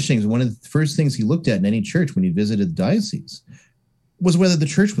furnishings, one of the first things he looked at in any church when he visited the diocese was whether the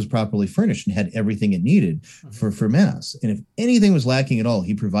church was properly furnished and had everything it needed for Mass. And if anything was lacking at all,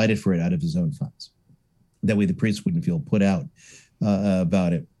 he provided for it out of his own funds. That way the priests wouldn't feel put out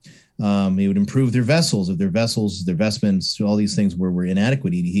about it. He would improve their vessels. If their vestments, all these things were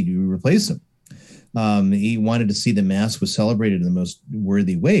inadequate, he'd replace them. He wanted to see the Mass was celebrated in the most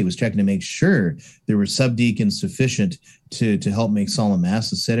worthy way. He was checking to make sure there were subdeacons sufficient to help make solemn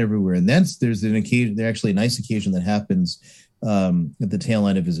Masses said everywhere. And then there's actually a nice occasion that happens at the tail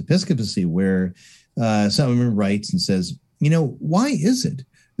end of his episcopacy where someone writes and says, why is it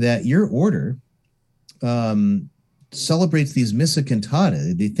that your order celebrates these missa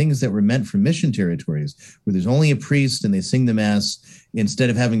cantata, the things that were meant for mission territories, where there's only a priest and they sing the Mass instead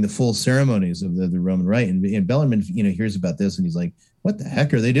of having the full ceremonies of the Roman Rite? And Bellarmine, hears about this and he's like, what the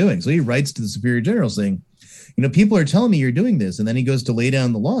heck are they doing? So he writes to the Superior General saying, people are telling me you're doing this. And then he goes to lay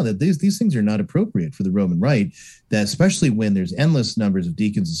down the law that these things are not appropriate for the Roman Rite, that especially when there's endless numbers of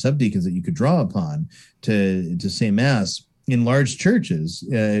deacons and subdeacons that you could draw upon to say Mass. In large churches,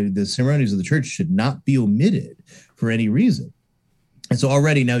 the ceremonies of the church should not be omitted for any reason. And so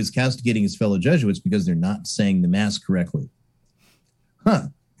already now he's castigating his fellow Jesuits because they're not saying the Mass correctly.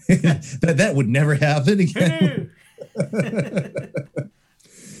 That would never happen again.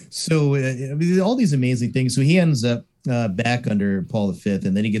 So all these amazing things. So he ends up back under Paul V,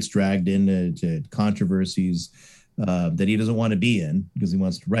 and then he gets dragged into controversies that he doesn't want to be in because he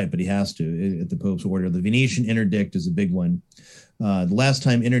wants to write, but he has to at the Pope's order. The Venetian interdict is a big one. The last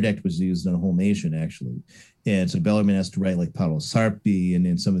time interdict was used on a whole nation, actually. And so Bellarmine has to write like Paolo Sarpi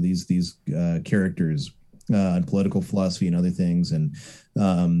and some of these characters on political philosophy and other things. And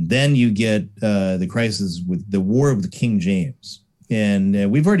then you get the crisis with the War of the King James.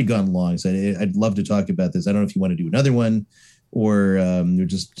 And we've already gone long, so I'd love to talk about this. I don't know if you want to do another one or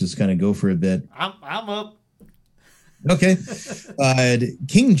just kind of go for a bit. I'm up. Okay.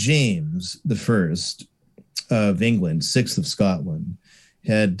 King James I of England, 6th of Scotland,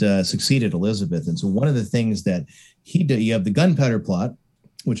 had succeeded Elizabeth. And so one of the things that he did, you have the gunpowder plot,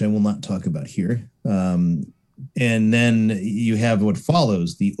 which I will not talk about here. And then you have what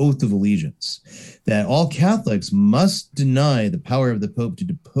follows, the oath of allegiance, that all Catholics must deny the power of the Pope to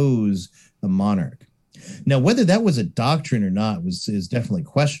depose a monarch. Now, whether that was a doctrine or not is definitely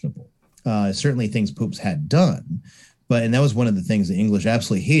questionable. Certainly things popes had done. And that was one of the things the English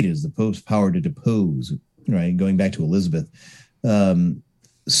absolutely hated, is the Pope's power to depose, right? Going back to Elizabeth.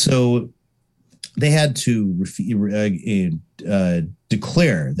 So they had to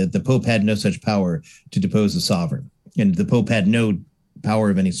declare that the Pope had no such power to depose the sovereign. And the Pope had no power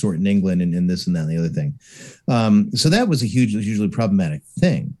of any sort in England and this and that and the other thing. So that was a hugely problematic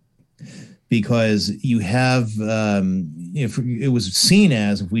thing, because you have, if it was seen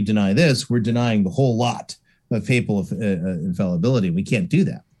as, if we deny this, we're denying the whole lot of papal infallibility. We can't do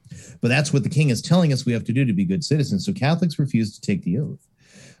that. But that's what the king is telling us we have to do to be good citizens. So Catholics refused to take the oath.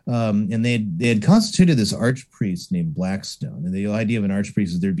 And they had constituted this archpriest named Blackstone. And the idea of an archpriest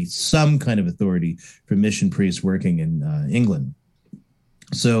is there'd be some kind of authority for mission priests working in England.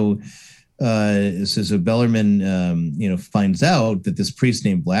 So Bellarmine, finds out that this priest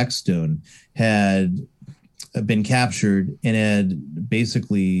named Blackstone had been captured and had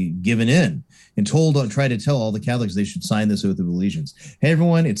basically given in and tried to tell all the Catholics they should sign this oath of allegiance. Hey,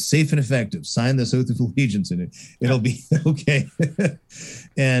 everyone, it's safe and effective. Sign this oath of allegiance and it'll be okay.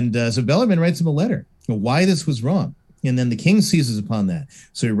 And so Bellarmine writes him a letter why this was wrong. And then the king seizes upon that.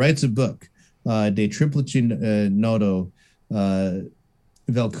 So he writes a book, De Triplici Nodo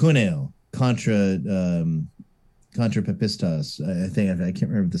Velcuneo contra Papistas. I can't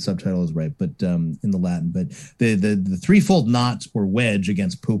remember if the subtitle is right, but in the Latin, but the threefold knot or wedge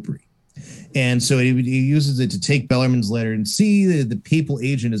against popery. And so he uses it to take Bellarmine's letter and see the papal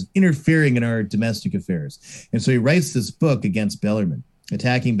agent is interfering in our domestic affairs. And so he writes this book against Bellarmine,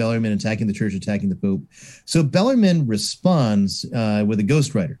 attacking Bellarmine, attacking the church, attacking the Pope. So Bellarmine responds with a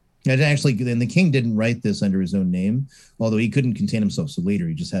ghostwriter. And actually, and the king didn't write this under his own name, although he couldn't contain himself. So later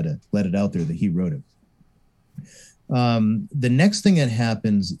he just had to let it out there that he wrote it. The next thing that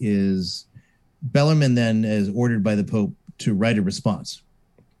happens is Bellarmine then is ordered by the Pope to write a response.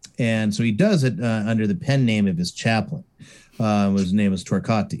 And so he does it under the pen name of his chaplain. His name is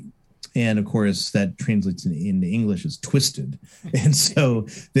Torquati. And of course, that translates into English as twisted. And so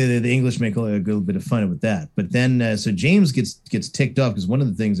the English make a little bit of fun with that. But then, so James gets ticked off because one of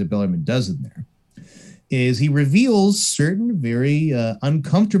the things that Bellarmine does in there is he reveals certain very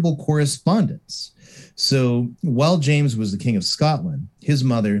uncomfortable correspondence. So while James was the King of Scotland, his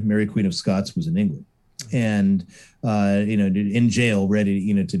mother, Mary Queen of Scots, was in England and, in jail,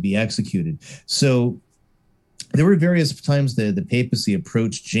 ready, to be executed. So there were various times the papacy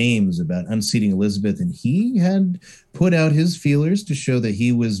approached James about unseating Elizabeth, and he had put out his feelers to show that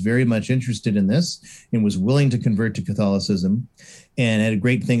he was very much interested in this and was willing to convert to Catholicism and had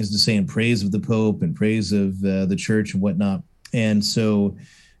great things to say in praise of the Pope and praise of the church and whatnot. And so,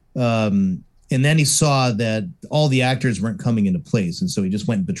 and then he saw that all the actors weren't coming into place. And so he just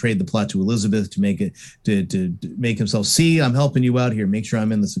went and betrayed the plot to Elizabeth to make it, to make himself, see, I'm helping you out here. Make sure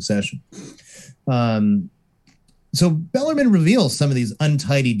I'm in the succession. So Bellarmine reveals some of these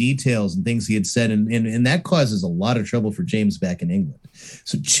untidy details and things he had said, and that causes a lot of trouble for James back in England.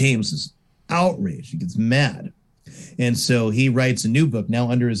 So James is outraged. He gets mad. And so he writes a new book,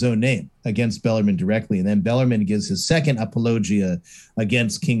 now under his own name, against Bellarmine directly. And then Bellarmine gives his second apologia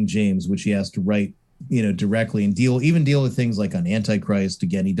against King James, which he has to write, directly and deal with things like on Antichrist.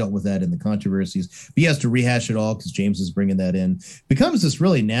 Again, he dealt with that in the controversies. But he has to rehash it all because James is bringing that in. It becomes this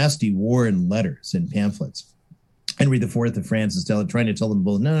really nasty war in letters and pamphlets. Henry IV of France is trying to tell them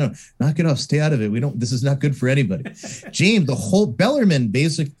both, no, knock it off, stay out of it. This is not good for anybody. Bellarmine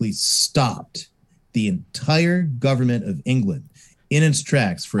basically stopped the entire government of England in its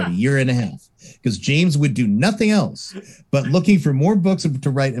tracks for a year and a half because James would do nothing else but looking for more books to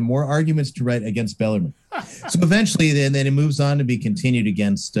write and more arguments to write against Bellarmine. So eventually, then it moves on to be continued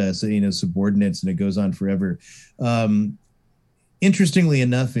against subordinates, and it goes on forever. Interestingly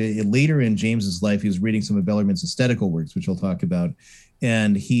enough, later in James's life, he was reading some of Bellarmine's aesthetical works, which we'll talk about,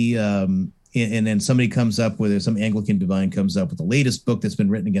 and he and then somebody comes up with some Anglican divine comes up with the latest book that's been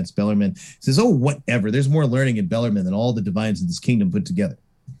written against Bellarmine. Says, "Oh, whatever. There's more learning in Bellarmine than all the divines in this kingdom put together."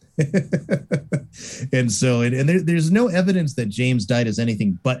 And so, there's no evidence that James died as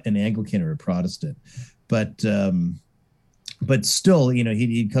anything but an Anglican or a Protestant, but still,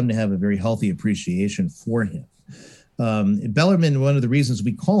 he'd come to have a very healthy appreciation for him. Bellarmine, one of the reasons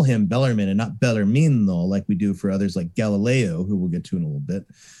we call him Bellarmine and not Bellarmino, like we do for others like Galileo, who we'll get to in a little bit,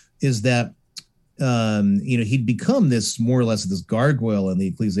 is that, he'd become this more or less this gargoyle in the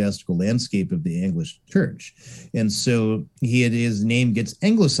ecclesiastical landscape of the English church. And so his name gets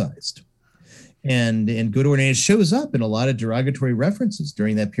anglicized. And Good Ordination shows up in a lot of derogatory references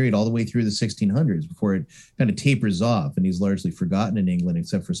during that period, all the way through the 1600s, before it kind of tapers off. And he's largely forgotten in England,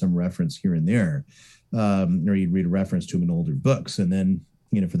 except for some reference here and there. Or you'd read a reference to him in older books, and then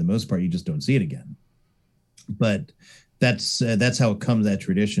for the most part you just don't see it again. But that's how it comes, that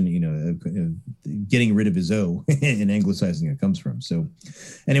tradition, getting rid of his O and anglicizing it comes from. So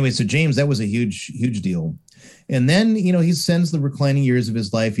anyway, so James, that was a huge deal. And then he spends the reclining years of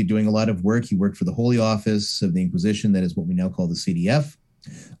his life doing a lot of work. He worked for the Holy Office of the Inquisition, that is what we now call the CDF.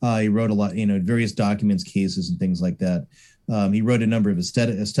 He wrote a lot, various documents, cases, and things like that. He wrote a number of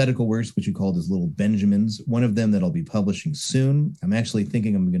aesthetical works, which he called his Little Benjamins. One of them that I'll be publishing soon, I'm actually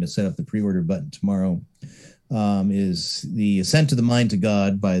thinking I'm going to set up the pre-order button tomorrow, is The Ascent of the Mind to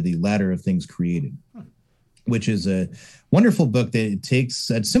God by the Ladder of Things Created, which is a wonderful book that it takes,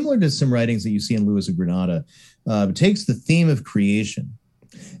 similar to some writings that you see in Lewis of Granada, it takes the theme of creation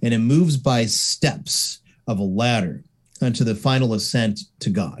and it moves by steps of a ladder unto the final ascent to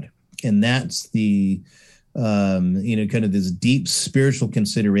God. And that's the kind of this deep spiritual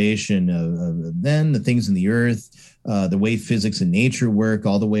consideration of then the things in the earth, the way physics and nature work,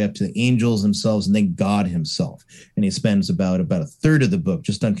 all the way up to the angels themselves, and then God himself. And he spends about a third of the book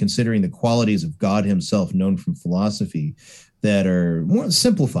just on considering the qualities of God himself, known from philosophy, that are more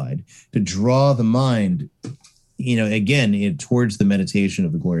simplified to draw the mind again, towards the meditation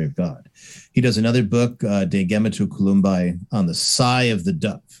of the glory of God. He does another book, De Gemito Columbae, on the sigh of the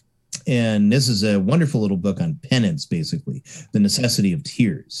dove. And this is a wonderful little book on penance, basically, the necessity of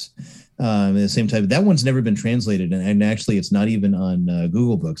tears. At the same time, that one's never been translated, and actually it's not even on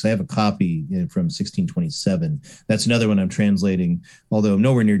Google Books. I have a copy from 1627. That's another one I'm translating, although I'm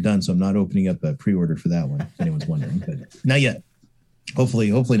nowhere near done, so I'm not opening up a pre-order for that one, if anyone's wondering, but not yet. Hopefully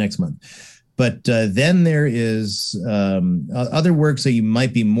next month. But then there is other works that you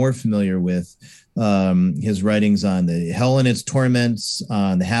might be more familiar with. His writings on the hell and its torments,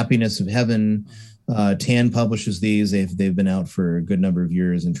 on the happiness of heaven. Tan publishes these. They've been out for a good number of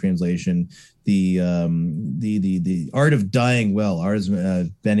years in translation. The Art of Dying Well, Ars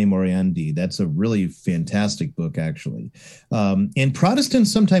Bene Moriendi. That's a really fantastic book, actually. And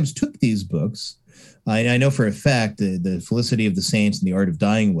Protestants sometimes took these books. I know for a fact the Felicity of the Saints and the Art of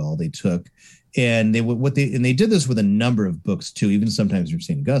Dying Well they took, and they did this with a number of books too. Even sometimes from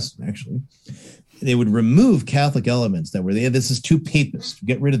St. Augustine, actually. They would remove Catholic elements that were there. This is too papist.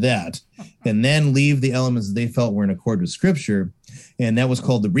 Get rid of that. And then leave the elements that they felt were in accord with Scripture. And that was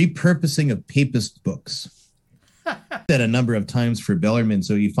called the repurposing of papist books. That a number of times for Bellarmine.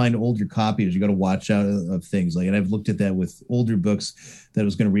 So you find older copies, you got to watch out of things. And I've looked at that with older books that I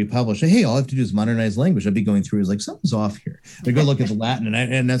was going to republish. Hey, all I have to do is modernize language. I'd be going through is like, something's off here. I go look at the Latin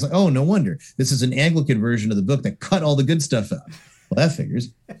and I was like, oh, no wonder. This is an Anglican version of the book that cut all the good stuff out. Well, that figures.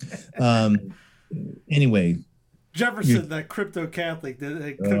 Anyway, Jefferson, that crypto Catholic,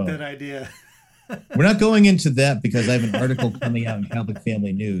 that took that idea. We're not going into that because I have an article coming out in Catholic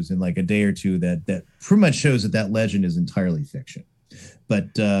Family News in like a day or two that pretty much shows that legend is entirely fiction.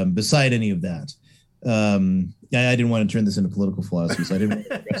 But beside any of that, I didn't want to turn this into political philosophy, so I didn't want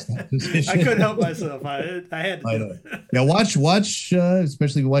to address that position. I couldn't help myself. I had to do it. Yeah, watch,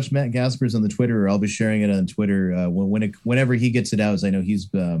 especially watch Matt Gaspers on the Twitter. I'll be sharing it on Twitter whenever he gets it out. As I know he's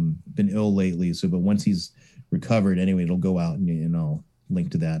been ill lately, but once he's recovered, anyway, it'll go out and I'll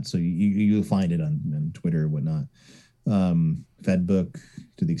link to that, so you'll find it on Twitter or whatnot. Fedbook,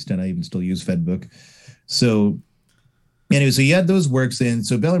 to the extent I even still use Fedbook. So anyway, so he had those works, and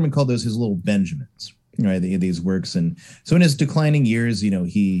so Bellarmine called those his little Benjamins. Right, these works, and so in his declining years,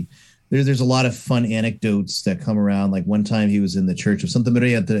 there's a lot of fun anecdotes that come around. Like one time he was in the Church of Santa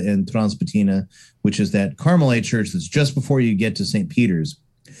Maria in Transpetina, which is that Carmelite church that's just before you get to St. Peter's,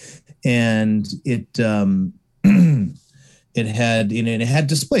 and it had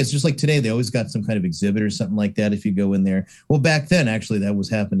displays just like today. They always got some kind of exhibit or something like that if you go in there. Well, back then actually that was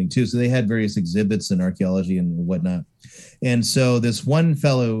happening too. So they had various exhibits and archaeology and whatnot, and so this one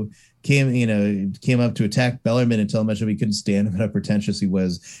fellow came up to attack Bellarmine and tell him how he couldn't stand him, how pretentious he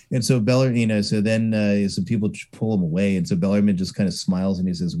was. And so some people pull him away. And so Bellarmine just kind of smiles and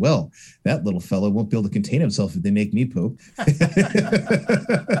he says, well, that little fellow won't be able to contain himself if they make me Pope.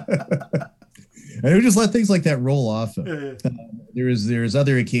 And we just let things like that roll off. There's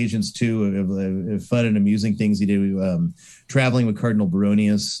other occasions too of fun and amusing things he did. Traveling with Cardinal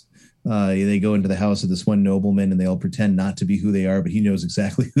Baronius. They go into the house of this one nobleman and they all pretend not to be who they are, but he knows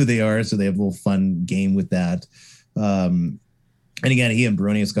exactly who they are. So they have a little fun game with that. And again, he and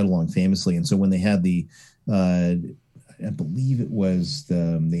Baronius got along famously. And so when they had I believe it was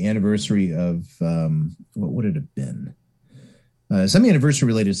the anniversary of, what would it have been? Some anniversary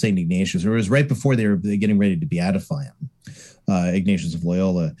related to St. Ignatius, or it was right before they were getting ready to beatify him, Ignatius of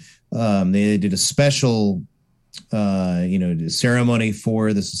Loyola. They did a special ceremony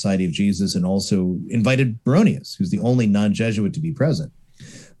for the Society of Jesus, and also invited Baronius, who's the only non-Jesuit to be present.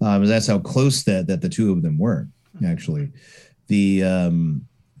 That's how close that the two of them were, actually. And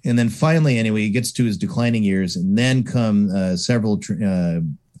then finally, anyway, he gets to his declining years, and then come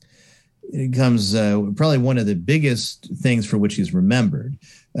probably one of the biggest things for which he's remembered.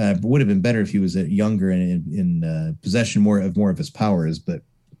 Would have been better if he was younger and in possession more of his powers, but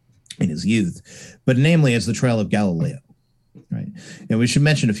in his youth, but namely as the trial of Galileo, right? And we should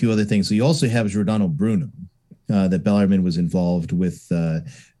mention a few other things. So you also have Giordano Bruno, that Bellarmine was involved with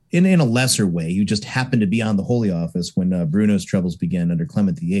in a lesser way. He just happened to be on the Holy Office when Bruno's troubles began under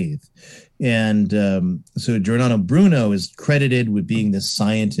Clement VIII. And so Giordano Bruno is credited with being this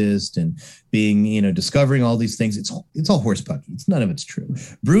scientist and being, discovering all these things. It's all horsepucky. None of it's true.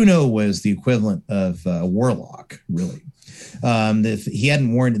 Bruno was the equivalent of a warlock, really. He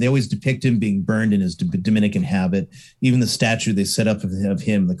hadn't warned. They always depict him being burned in his Dominican habit. Even the statue they set up of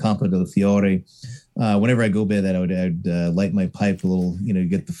him, the Campo del Fiore. Whenever I go by that, I'd light my pipe a little,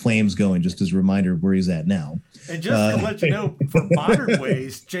 get the flames going, just as a reminder of where he's at now. And just to let you know, for modern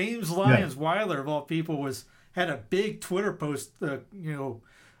ways, James Lyons Weiler, of all people, had a big Twitter post,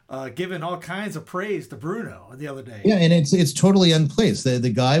 giving all kinds of praise to Bruno the other day. Yeah, and it's totally unplaced.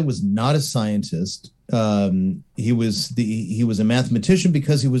 The guy was not a scientist. He was a mathematician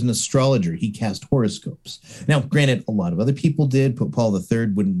because he was an astrologer. He cast horoscopes. Now, granted, a lot of other people did. Pope Paul III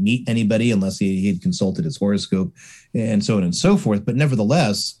wouldn't meet anybody unless he had consulted his horoscope, and so on and so forth. But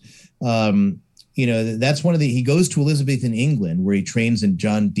nevertheless, that's one of the. He goes to Elizabethan England, where he trains in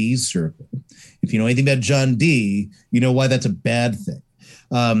John Dee's circle. If you know anything about John Dee, you know why that's a bad thing.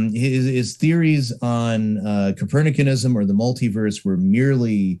 His theories on Copernicanism or the multiverse were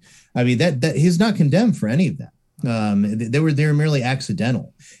merely, that he's not condemned for any of that. They were merely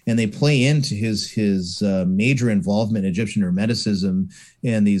accidental, and they play into his major involvement in Egyptian Hermeticism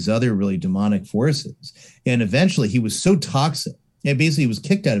and these other really demonic forces. And eventually, he was so toxic, and basically he was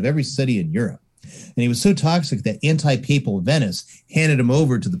kicked out of every city in Europe. And he was so toxic that anti-papal Venice handed him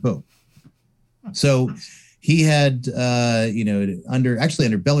over to the Pope. So he had, under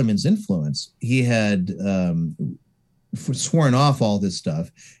Bellarmine's influence, he had sworn off all this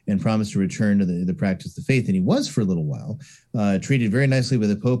stuff and promised to return to the practice of the faith. And he was for a little while, treated very nicely by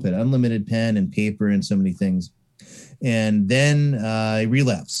the Pope, had unlimited pen and paper and so many things. And then he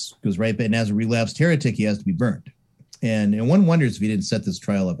relapsed, goes right back. And as a relapsed heretic, he has to be burned. And one wonders if he didn't set this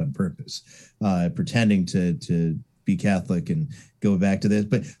trial up on purpose, pretending to be Catholic and go back to this.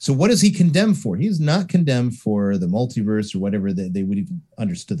 But so what is he condemned for? He's not condemned for the multiverse or whatever that they would even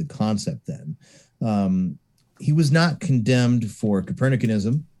understood the concept then. He was not condemned for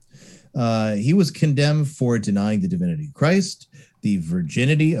Copernicanism. He was condemned for denying the divinity of Christ, the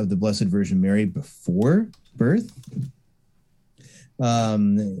virginity of the Blessed Virgin Mary before birth,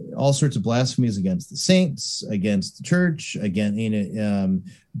 all sorts of blasphemies against the saints, against the church, again,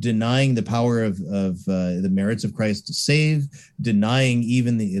 denying the power of the merits of Christ to save, denying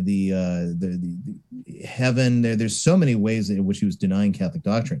even the heaven. There's so many ways in which he was denying Catholic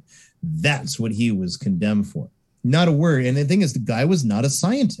doctrine. That's what he was condemned for. Not a word. And the thing is, the guy was not a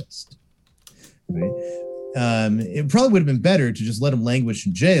scientist. Right? It probably would have been better to just let him languish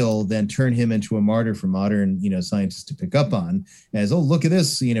in jail than turn him into a martyr for modern, scientists to pick up on as, oh, look at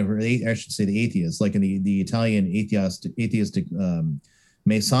this, I should say the atheists, like in the Italian atheistic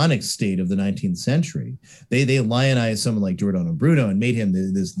Masonic state of the 19th century. They lionized someone like Giordano Bruno and made him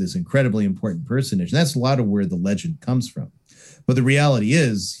this incredibly important personage. And that's a lot of where the legend comes from. But the reality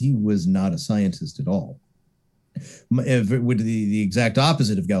is he was not a scientist at all. If it would the exact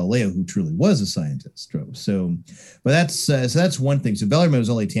opposite of Galileo, who truly was a scientist. So, but that's one thing. So Bellarmine was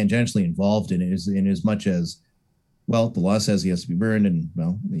only tangentially involved in it, in as much as, well, the law says he has to be burned, and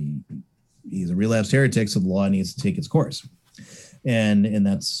well, he's a relapsed heretic, so the law needs to take its course, and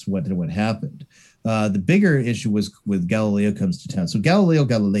that's what happened. The bigger issue was with Galileo comes to town. So Galileo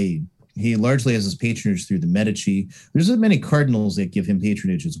Galilei, he largely has his patronage through the Medici. There's many cardinals that give him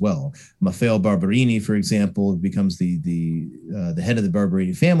patronage as well. Maffeo Barberini, for example, becomes the head of the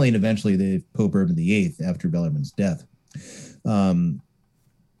Barberini family, and eventually the Pope Urban VIII after Bellarmine's death.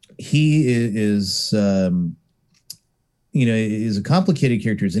 He is a complicated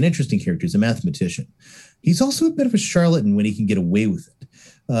character. He's an interesting character. He's a mathematician. He's also a bit of a charlatan when he can get away with it.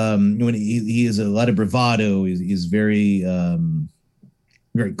 When he has a lot of bravado. He's very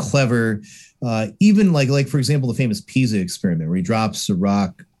very clever. Even like for example, the famous Pisa experiment, where he drops a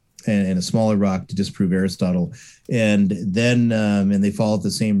rock and a smaller rock to disprove Aristotle, and then and they fall at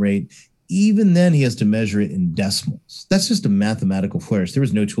the same rate. Even then, he has to measure it in decimals. That's just a mathematical flourish. There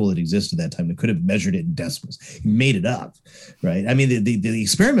was no tool that existed at that time that could have measured it in decimals. He made it up, right? I mean, the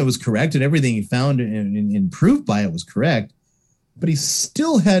experiment was correct, and everything he found and proved by it was correct, but he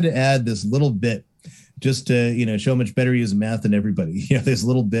still had to add this little bit just to, show how much better he is in math than everybody. This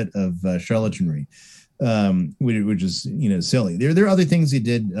little bit of charlatanry, which is, silly. There are other things he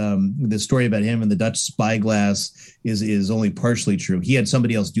did. The story about him and the Dutch spyglass is only partially true. He had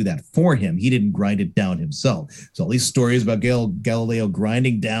somebody else do that for him. He didn't grind it down himself. So all these stories about Galileo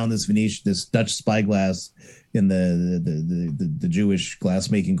grinding down this Dutch spyglass in the Jewish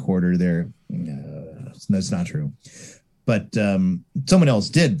glassmaking quarter there, that's not true. But someone else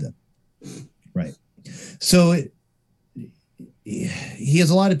did them, right? So he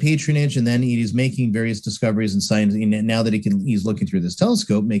has a lot of patronage, and then he's making various discoveries and science. And now that he's looking through this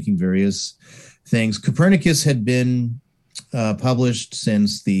telescope, making various things. Copernicus had been published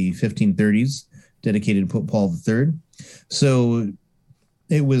since the 1530s, dedicated to Pope Paul III. So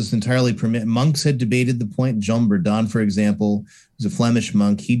it was entirely permitted. Monks had debated the point. Jean Bourdon, for example, is a Flemish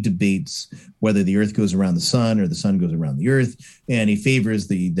monk. He debates whether the earth goes around the sun or the sun goes around the earth. And he favors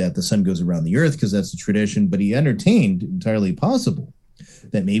that the sun goes around the earth because that's the tradition. But he entertained entirely possible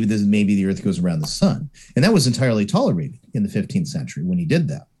that maybe the earth goes around the sun. And that was entirely tolerated in the 15th century when he did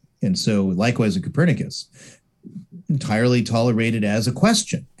that. And so likewise with Copernicus, entirely tolerated as a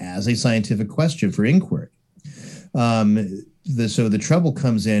question, as a scientific question for inquiry. So the trouble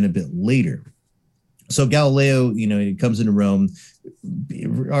comes in a bit later. So Galileo, he comes into Rome,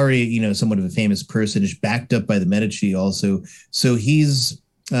 already, somewhat of a famous personage, backed up by the Medici also. So he's,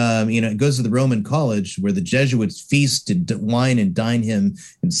 goes to the Roman college where the Jesuits feast and wine and dine him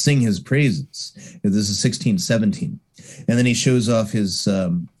and sing his praises. This is 1617. And then he shows off his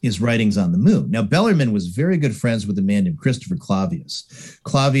writings on the moon. Now, Bellarmine was very good friends with a man named Christopher Clavius.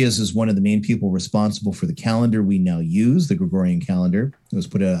 Clavius is one of the main people responsible for the calendar we now use, the Gregorian calendar. It was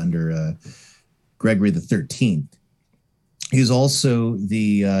put out under Gregory the 13th. He's also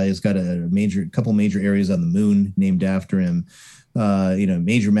he's got a couple major areas on the moon named after him.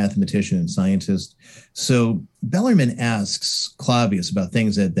 Major mathematician and scientist. So Bellarmine asks Clavius about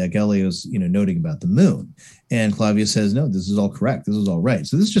things that Galileo's, noting about the moon. And Clavius says, no, this is all correct. This is all right.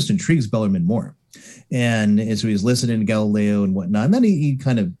 So this just intrigues Bellarmine more. And so he's listening to Galileo and whatnot. And then he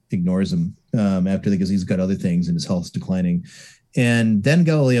kind of ignores him after that because he's got other things and his health's declining. And then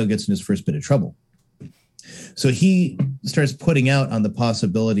Galileo gets in his first bit of trouble. So he starts putting out on the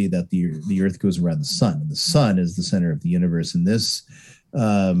possibility that the Earth goes around the sun, and the sun is the center of the universe. And this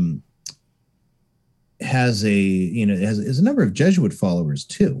has a number of Jesuit followers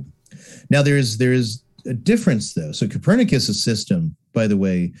too. Now there is a difference though. So Copernicus' system, by the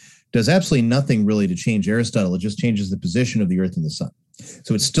way, does absolutely nothing really to change Aristotle. It just changes the position of the Earth and the sun.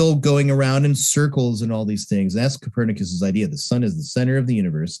 So it's still going around in circles and all these things. That's Copernicus's idea. The sun is the center of the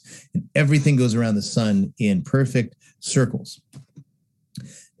universe, and everything goes around the sun in perfect circles.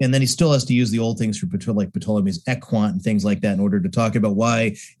 And then he still has to use the old things for like Ptolemy's equant and things like that in order to talk about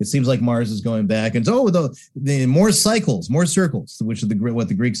why it seems like Mars is going back. And so the more cycles, more circles, which is what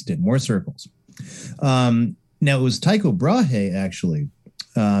the Greeks did, more circles. Now it was Tycho Brahe, actually.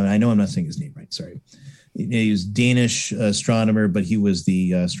 I know I'm not saying his name right. Sorry. He was Danish astronomer, but he was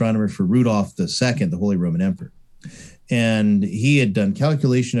the astronomer for Rudolf II, the Holy Roman Emperor. And he had done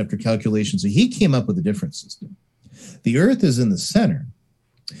calculation after calculation. So he came up with a different system. The Earth is in the center,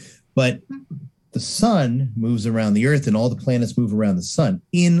 but the sun moves around the Earth and all the planets move around the sun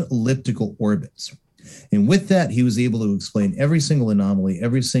in elliptical orbits. And with that, he was able to explain every single anomaly,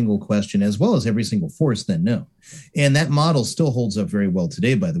 every single question, as well as every single force then known. And that model still holds up very well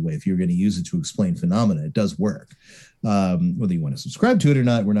today, by the way. If you're going to use it to explain phenomena, it does work. Whether you want to subscribe to it or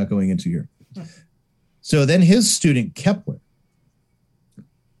not, we're not going into here. So then his student Kepler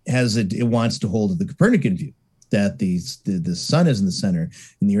wants to hold the Copernican view that the sun is in the center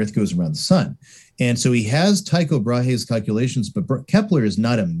and the Earth goes around the sun. And so he has Tycho Brahe's calculations, but Kepler is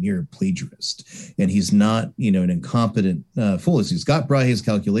not a mere plagiarist, and he's not, an incompetent fool. He's got Brahe's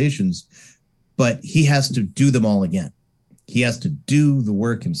calculations, but he has to do them all again. He has to do the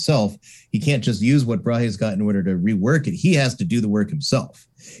work himself. He can't just use what Brahe's got in order to rework it. He has to do the work himself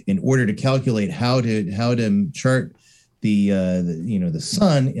in order to calculate how to chart the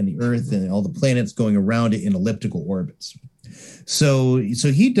sun and the Earth and all the planets going around it in elliptical orbits. So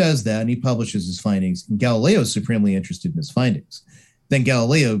he does that and he publishes his findings. And Galileo is supremely interested in his findings. Then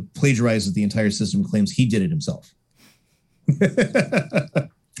Galileo plagiarizes the entire system and claims he did it himself.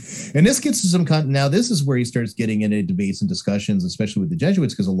 And this gets to some now this is where he starts getting into debates and discussions, especially with the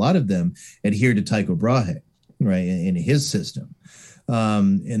Jesuits, because a lot of them adhere to Tycho Brahe, right, in his system.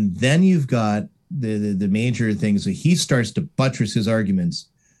 And then you've got the major things. So he starts to buttress his arguments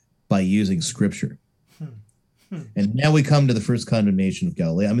by using scripture. And now we come to the first condemnation of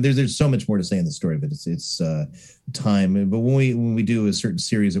Galileo. I mean, there's so much more to say in the story, but it's time. But when we do a certain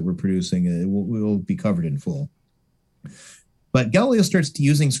series that we're producing, we'll be covered in full. But Galileo starts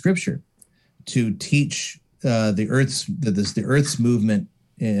using scripture to teach the Earth's movement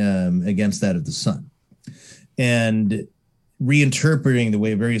against that of the sun, and reinterpreting the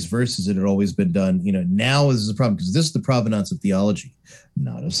way various verses that had always been done. Now is the problem, because this is the provenance of theology,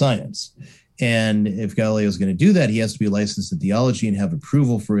 not of science. And if Galileo is going to do that, he has to be licensed in theology and have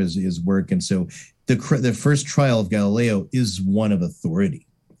approval for his work. And so the first trial of Galileo is one of authority,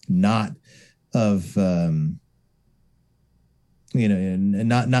 not of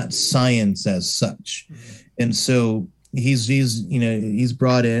not science as such. And so he's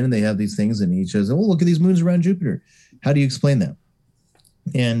brought in, and they have these things, and he says, "Oh, look at these moons around Jupiter. How do you explain that?"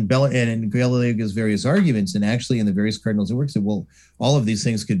 And Galileo gives various arguments, and actually in the various cardinals it works that, well, all of these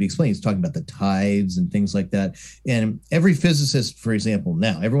things could be explained. He's talking about the tides and things like that. And every physicist, for example,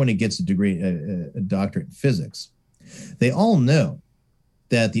 now, everyone who gets a degree, a doctorate in physics, they all know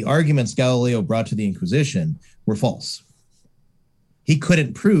that the arguments Galileo brought to the Inquisition were false. he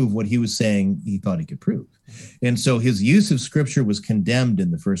couldn't prove what he was saying he thought he could prove. And so his use of scripture was condemned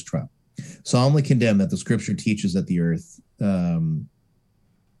in the first trial. Solemnly condemned that the scripture teaches that the earth, that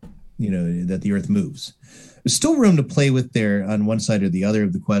the earth moves. There's still room to play with there on one side or the other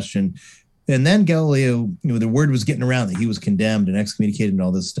of the question. And then Galileo, the word was getting around that he was condemned and excommunicated and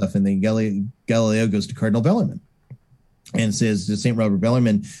all this stuff. And then Galileo goes to Cardinal Bellarmine and says to St. Robert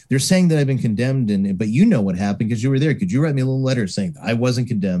Bellarmine, they're saying that I've been condemned, but you know what happened because you were there. Could you write me a little letter saying that I wasn't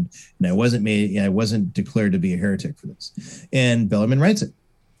condemned and I wasn't declared to be a heretic for this? And Bellarmine writes it.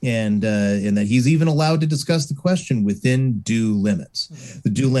 And that he's even allowed to discuss the question within due limits. The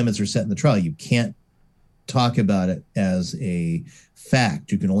due limits are set in the trial. You can't talk about it as a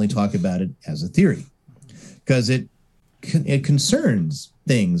fact. You can only talk about it as a theory because it concerns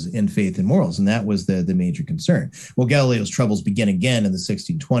things in faith and morals, and that was the major concern. Well, Galileo's troubles begin again in the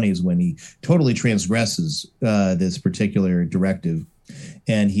 1620s when he totally transgresses this particular directive,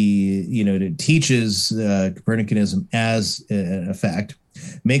 and he teaches Copernicanism as a fact,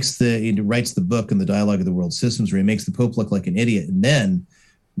 he writes the book and the Dialogue of the World Systems, where he makes the Pope look like an idiot, and then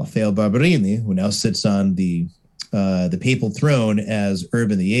Maffeo Barberini, who now sits on the papal throne as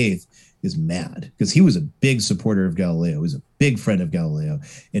Urban VIII, is mad because he was a big supporter of Galileo. He was a big friend of Galileo.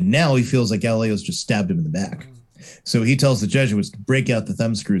 And now he feels like Galileo's just stabbed him in the back. So he tells the Jesuits to break out the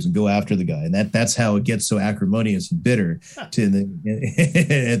thumb screws and go after the guy. And that's how it gets so acrimonious and bitter to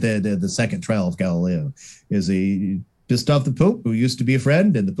the second trial of Galileo. Is he pissed off the Pope, who used to be a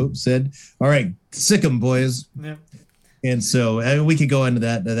friend, and the Pope said, all right, sick 'em, boys. Yeah. And so we could go into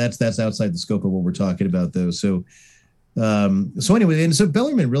that. That's outside the scope of what we're talking about, though. So anyway, and so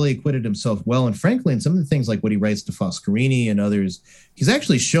Bellarmine really acquitted himself well. And frankly, in some of the things like what he writes to Foscarini and others, he's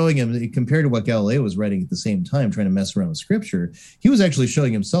actually showing him, compared to what Galileo was writing at the same time, trying to mess around with scripture, he was actually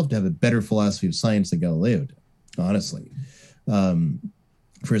showing himself to have a better philosophy of science than Galileo did, honestly.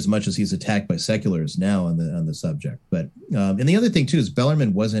 For as much as he's attacked by secularists now on the subject. But and the other thing too is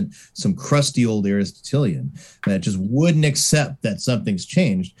Bellarmine wasn't some crusty old Aristotelian that just wouldn't accept that something's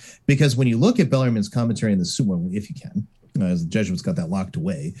changed, because when you look at Bellarmine's commentary on the Summa, if you can, as the Jesuits got that locked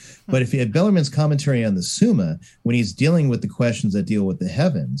away, but if you had Bellarmine's commentary on the Summa, when he's dealing with the questions that deal with the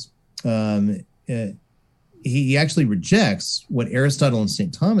heavens, he actually rejects what Aristotle and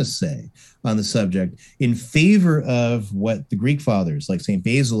St. Thomas say on the subject in favor of what the Greek fathers like St.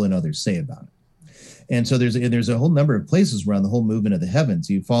 Basil and others say about it. And so there's a whole number of places around the whole movement of the heavens.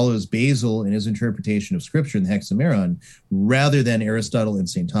 He follows Basil in his interpretation of scripture in the Hexameron rather than Aristotle and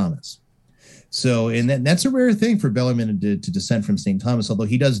St. Thomas. So, and that's a rare thing for Bellarmine to dissent from St. Thomas, although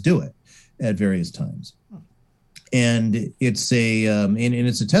he does do it at various times. And it's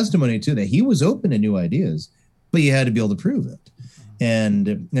it's a testimony too that he was open to new ideas, but you had to be able to prove it.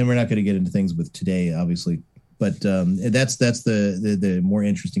 And we're not going to get into things with today, obviously, but that's the more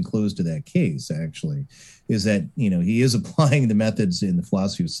interesting close to that case. Actually, is that he is applying the methods in the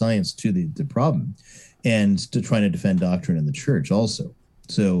philosophy of science to the problem, and to trying to defend doctrine in the church also.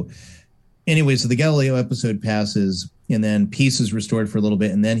 So, anyway, so the Galileo episode passes, and then peace is restored for a little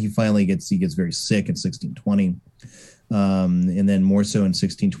bit, and then he finally gets very sick in 1620. And then more so in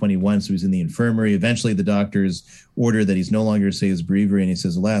 1621, so he's in the infirmary. Eventually, the doctors order that he's no longer say his breviary, and he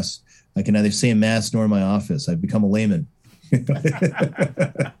says, alas, I can neither say mass nor in my office. I've become a layman.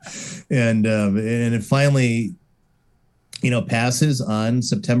 and it finally, passes on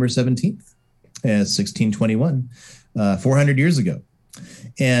September 17th, 1621, 400 years ago.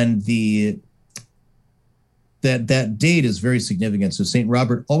 And that date is very significant. So St.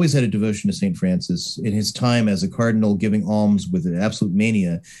 Robert always had a devotion to St. Francis. In his time as a cardinal giving alms with an absolute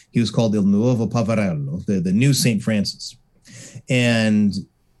mania, he was called Il Nuovo Pavarello, the new St. Francis. And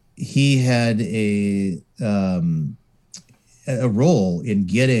he had a role in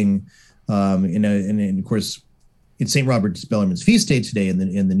getting, and of course, it's St. Robert Bellarmine's feast day today in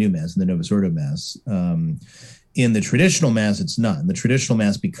the new Mass, in the Novus Ordo Mass. In the traditional Mass, it's not. In the traditional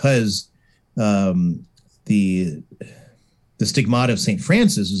Mass, because the stigmata of St.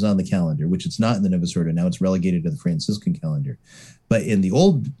 Francis is on the calendar, which it's not in the Novus Ordo. Now it's relegated to the Franciscan calendar. But in the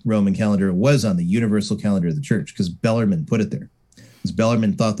old Roman calendar, it was on the universal calendar of the church because Bellarmine put it there. Because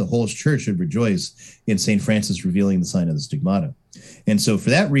Bellarmine thought the whole church should rejoice in St. Francis revealing the sign of the stigmata. And so for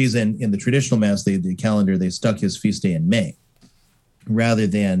that reason, in the traditional Mass, the calendar, they stuck his feast day in May rather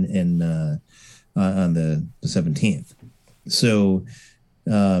than on the 17th. So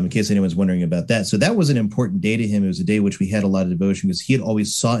in case anyone's wondering about that. So that was an important day to him. It was a day which we had a lot of devotion because he had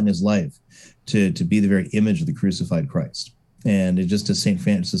always sought in his life to be the very image of the crucified Christ. And it just as St.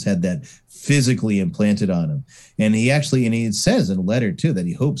 Francis had that physically implanted on him. And he says in a letter too, that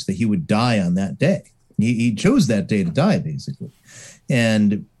he hopes that he would die on that day. He chose that day to die, basically.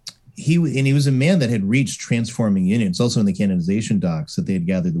 And he was a man that had reached transforming union. It's also in the canonization docs that they had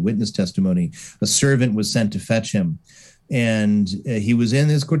gathered the witness testimony. A servant was sent to fetch him. And he was in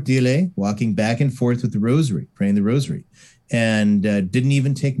his cortile, walking back and forth with the rosary, praying the rosary, and didn't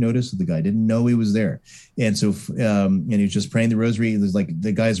even take notice of the guy, didn't know he was there. And so, and he was just praying the rosary. There's like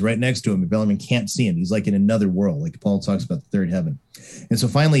the guy's right next to him, and Bellarmine can't see him. He's like in another world, like Paul talks about the third heaven. And so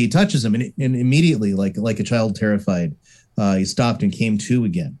finally he touches him, and immediately, like a child terrified, he stopped and came to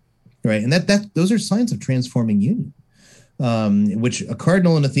again. Right. And those are signs of transforming union, which a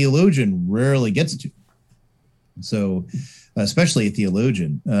cardinal and a theologian rarely gets to. So, especially a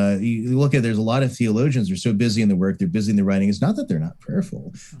theologian, you look at, there's a lot of theologians who are so busy in the work, they're busy in the writing. It's not that they're not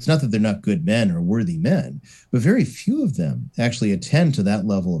prayerful. It's not that they're not good men or worthy men, but very few of them actually attend to that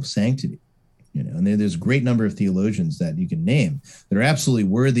level of sanctity. You know, and there's a great number of theologians that you can name that are absolutely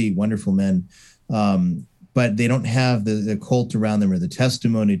worthy, wonderful men, but they don't have the cult around them or the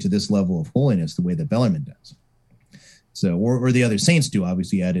testimony to this level of holiness the way that Bellarmine does. So, or the other saints do,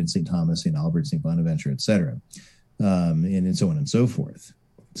 obviously add in St. Thomas, St. Albert, St. Bonaventure, etc., and so on and so forth.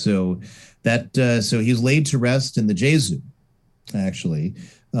 So so he was laid to rest in the Jesu, actually,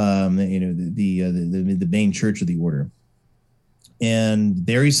 the main church of the order. And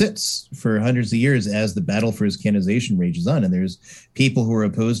there he sits for hundreds of years as the battle for his canonization rages on. And there's people who are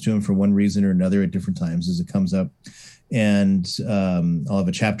opposed to him for one reason or another at different times as it comes up. And I'll have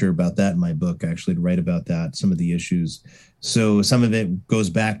a chapter about that in my book, actually, to write about that, some of the issues. So some of it goes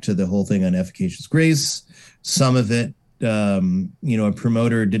back to the whole thing on efficacious grace. Some of it, a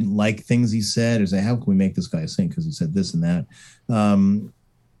promoter didn't like things he said, or say, how can we make this guy a saint because he said this and that?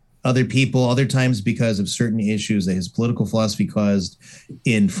 Other people, other times because of certain issues that his political philosophy caused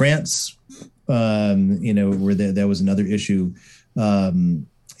in France, where that was another issue.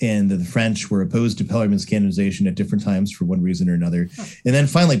 And the French were opposed to Bellarmine's canonization at different times for one reason or another. And then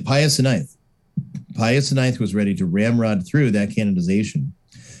finally, Pius IX. Pius IX was ready to ramrod through that canonization.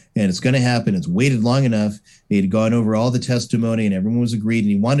 And it's going to happen. It's waited long enough. They had gone over all the testimony and everyone was agreed.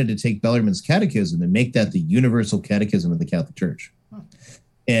 And he wanted to take Bellarmine's catechism and make that the universal catechism of the Catholic Church.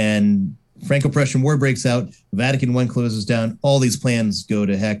 And Franco-Prussian War breaks out. Vatican I closes down. All these plans go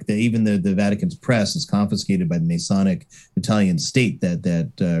to heck. Even the Vatican's press is confiscated by the Masonic Italian state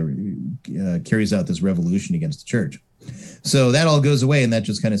that carries out this revolution against the church. So that all goes away, and that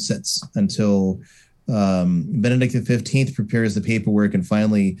just kind of sits until Benedict XV prepares the paperwork, and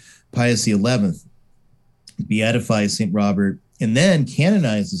finally Pius XI beatifies St. Robert, and then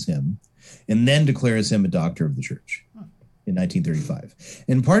canonizes him, and then declares him a doctor of the church. In 1935.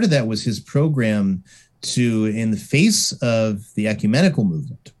 And part of that was his program to, in the face of the ecumenical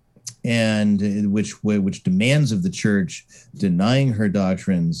movement, and which demands of the church denying her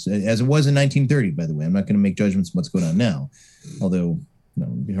doctrines, as it was in 1930, by the way. I'm not going to make judgments on what's going on now, although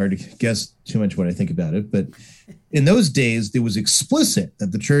it'd be hard to guess too much what I think about it. But in those days, it was explicit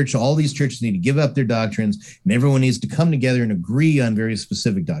that the church, all these churches need to give up their doctrines, and everyone needs to come together and agree on very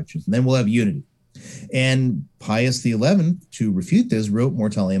specific doctrines, and then we'll have unity. And Pius XI, to refute this, wrote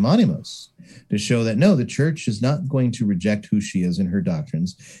Mortalium Animos to show that, no, the church is not going to reject who she is and her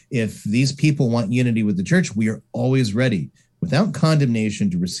doctrines. If these people want unity with the church, we are always ready, without condemnation,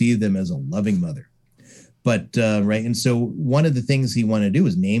 to receive them as a loving mother. But, right, and so one of the things he wanted to do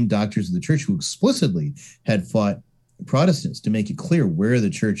was name doctors of the church who explicitly had fought Protestants to make it clear where the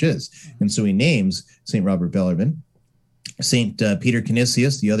church is. And so he names St. Robert Bellarmine, St. Peter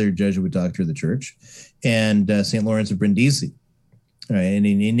Canisius, the other Jesuit doctor of the church, and St. Lawrence of Brindisi. Right, and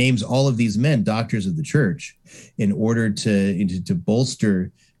he names all of these men doctors of the church in order to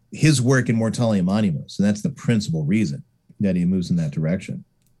bolster his work in Mortalium Animos. And that's the principal reason that he moves in that direction.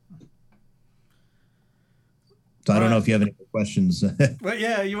 So I don't know if you have any questions. Well,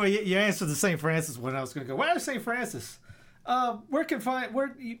 yeah, you answered the St. Francis one. I was going to go, why is St. Francis?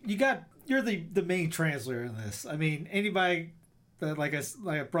 You're the main translator in this. I mean, anybody that like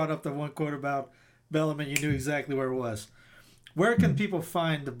I brought up the one quote about Bellarmine, you knew exactly where it was. Where can people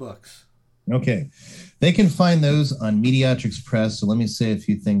find the books? Okay, they can find those on Mediatrix Press. So let me say a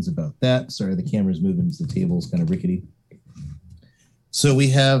few things about that. Sorry, the camera's moving because the table's kind of rickety. So we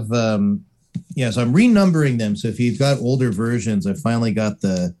have, so I'm renumbering them. So if you've got older versions, I finally got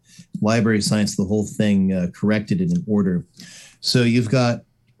the Library Science, the whole thing corrected in an order. So you've got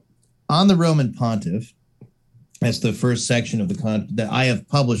On the Roman Pontiff. That's the first section of that I have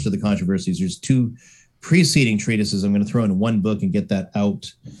published of the controversies. There's two preceding treatises I'm going to throw into one book and get that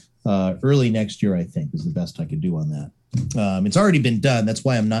out early next year, I think, is the best I could do on that. It's already been done. That's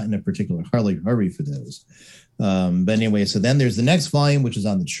why I'm not in a particular hurry for those. But anyway, so then there's the next volume, which is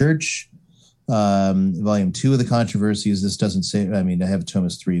on the church. Volume 2 of the Controversies. This doesn't say, I mean, I have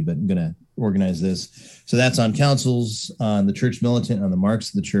Thomas 3, but I'm going to organize this. So that's on councils, on the church militant, on the marks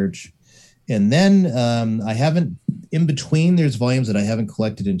of the church. And then I haven't, in between, there's volumes that I haven't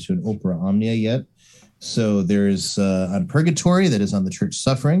collected into an Opera Omnia yet. So there's on Purgatory, that is on the church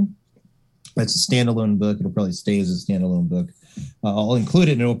suffering. That's a standalone book. It'll probably stay as a standalone book. I'll include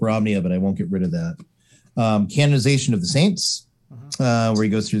it in Opera Omnia, but I won't get rid of that. Canonization of the Saints, where he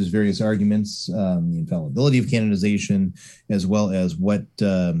goes through his various arguments, the infallibility of canonization, as well as what,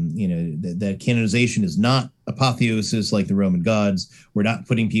 that canonization is not apotheosis like the Roman gods. We're not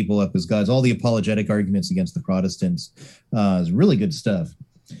putting people up as gods. All the apologetic arguments against the Protestants is really good stuff.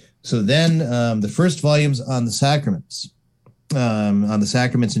 So then the first volumes on the sacraments. On the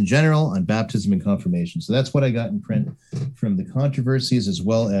sacraments in general, on baptism and confirmation. So that's what I got in print from the Controversies, as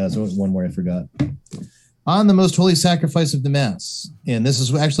well as one more I forgot. On the Most Holy Sacrifice of the Mass. And this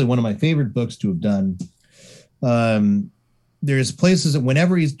is actually one of my favorite books to have done. There's places that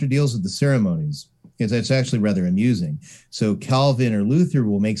whenever Easter deals with the ceremonies, it's actually rather amusing. So Calvin or Luther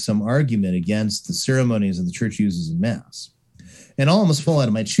will make some argument against the ceremonies that the church uses in Mass. And I'll almost fall out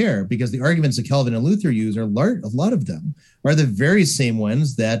of my chair because the arguments that Calvin and Luther use a lot of them are the very same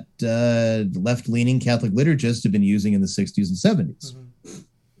ones that left-leaning Catholic liturgists have been using in the 60s and 70s.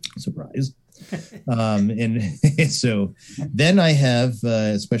 Mm-hmm. Surprise. And so then I have,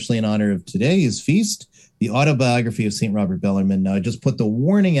 especially in honor of today's feast, the autobiography of St. Robert Bellarmine. Now, I just put the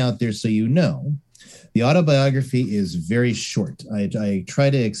warning out there so you know. The autobiography is very short. I try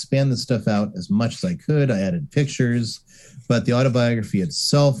to expand the stuff out as much as I could. I added pictures, but the autobiography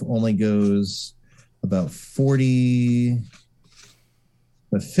itself only goes about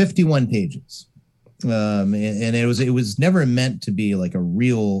 51 pages. And it was never meant to be like a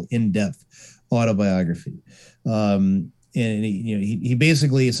real in-depth autobiography. And he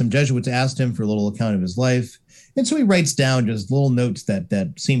basically, some Jesuits asked him for a little account of his life. And so he writes down just little notes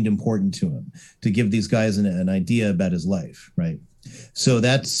that seemed important to him to give these guys an idea about his life, right? So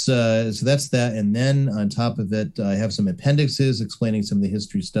that's that. And then on top of it, I have some appendixes explaining some of the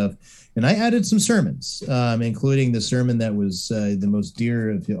history stuff. And I added some sermons, including the sermon that was the most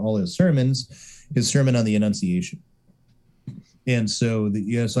dear of all his sermons, his sermon on the Annunciation. And so,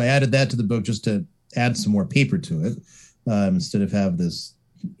 so I added that to the book just to add some more paper to it, instead of have this,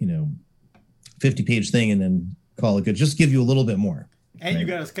 50-page thing and then call it good. Just give you a little bit more. And right? You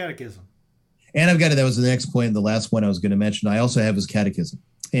got his catechism. And I've got it. That was the next point. The last one I was going to mention. I also have his catechism.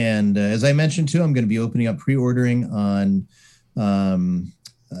 And as I mentioned too, I'm going to be opening up pre-ordering on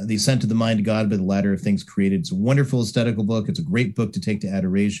The Ascent of the Mind of God by the Ladder of Things Created. It's a wonderful aesthetical book. It's a great book to take to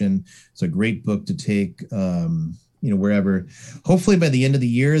adoration. It's a great book to take, wherever. Hopefully by the end of the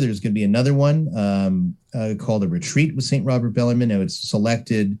year, there's going to be another one called A Retreat with St. Robert Bellarmine. Now it's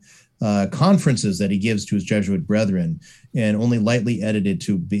selected conferences that he gives to his Jesuit brethren, and only lightly edited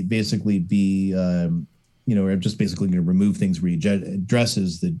to basically be, just basically going to remove things where he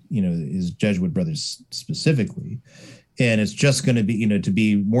addresses his Jesuit brothers specifically. And it's just going to be, to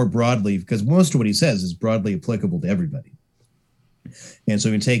be more broadly, because most of what he says is broadly applicable to everybody. And so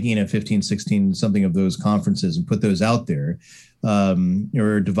we take, 15, 16, something of those conferences and put those out there,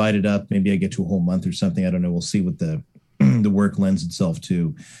 or divide it up. Maybe I get to a whole month or something. I don't know. We'll see what the work lends itself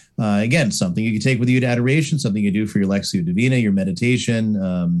to. Again, something you can take with you to adoration, something you do for your Lectio Divina, your meditation,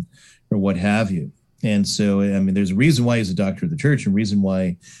 or what have you. And so, there's a reason why he's a doctor of the church, and a reason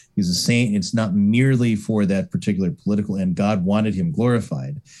why he's a saint. It's not merely for that particular political end. God wanted him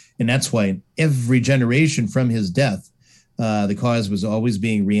glorified. And that's why every generation from his death, the cause was always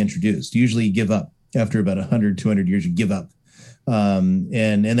being reintroduced. Usually you give up. After about 100, 200 years, you give up.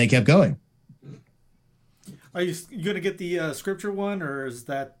 And they kept going. Are you going to get the scripture one, or is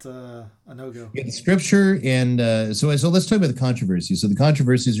that a no-go? Yeah, the scripture, and so let's talk about the controversies. So the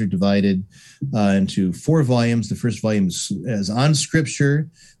controversies are divided into 4 volumes. The first volume is on scripture,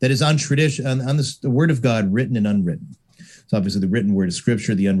 that is on tradition, on the word of God, written and unwritten. So obviously the written word is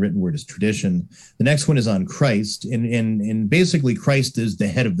scripture, the unwritten word is tradition. The next one is on Christ, and basically Christ is the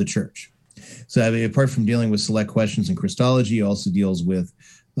head of the church. So apart from dealing with select questions in Christology, he also deals with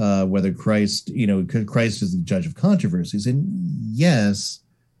whether Christ, Christ is the judge of controversies. And yes,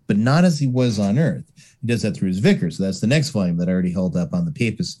 but not as he was on earth. He does that through his vicar. So that's the next volume that I already held up on the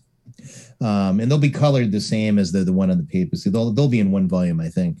papacy. And they'll be colored the same as the one on the papacy. They'll be in one volume, I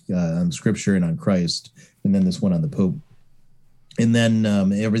think, on scripture and on Christ, and then this one on the Pope. And then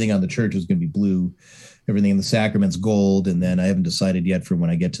everything on the church is going to be blue. Everything in the sacraments, gold. And then I haven't decided yet for when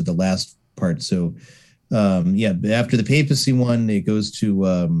I get to the last part. So after the papacy one, it goes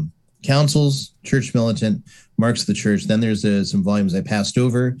to Councils, Church Militant, Marks of the Church. Then there's some volumes I passed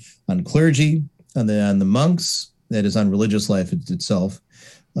over on clergy, on the monks, that is on religious life itself.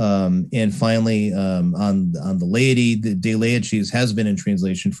 And finally, on the laity, the De Laïcis has been in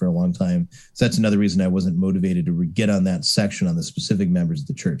translation for a long time. So that's another reason I wasn't motivated to get on that section on the specific members of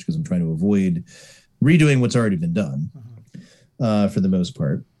the church, because I'm trying to avoid redoing what's already been done for the most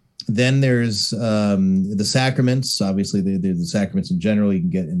part. Then there's the sacraments. Obviously, the sacraments in general you can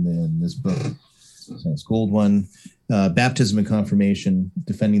get in this book. It's gold one. Baptism and confirmation,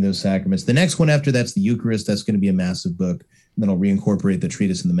 defending those sacraments. The next one after that's the Eucharist. That's going to be a massive book. And then I'll reincorporate the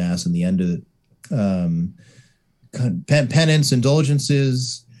treatise in the Mass in the end of it. Penance,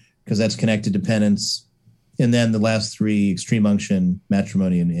 indulgences, because that's connected to penance. And then the last three, extreme unction,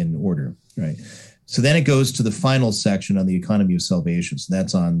 matrimony, and order, right? So then it goes to the final section on the economy of salvation. So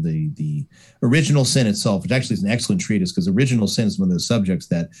that's on the original sin itself, which actually is an excellent treatise, because original sin is one of those subjects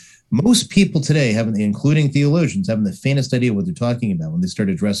that most people today, including theologians, haven't the faintest idea what they're talking about when they start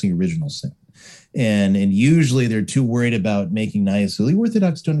addressing original sin. And usually they're too worried about making nice. So the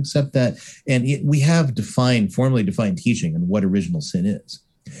Orthodox don't accept that. And we have formally defined teaching on what original sin is.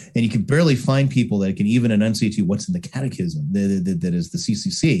 And you can barely find people that can even enunciate to you what's in the catechism, that is the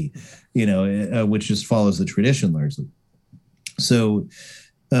CCC, which just follows the tradition largely. So,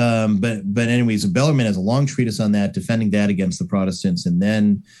 but anyways, Bellarmine has a long treatise on that, defending that against the Protestants. And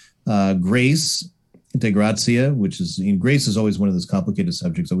then grace, De Gratia, grace is always one of those complicated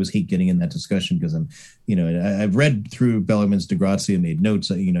subjects. I always hate getting in that discussion because I've read through Bellarmine's De Gratia, made notes,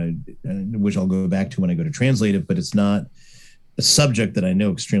 which I'll go back to when I go to translate it, but it's not a subject that I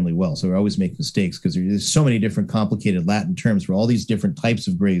know extremely well. So I always make mistakes because there's so many different complicated Latin terms for all these different types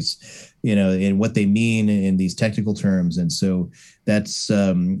of grace, and what they mean in these technical terms. And so that's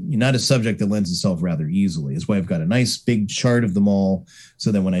not a subject that lends itself rather easily. That's why I've got a nice big chart of them all.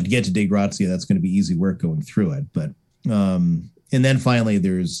 So then when I get to De Gratia, that's going to be easy work going through it. But, and then finally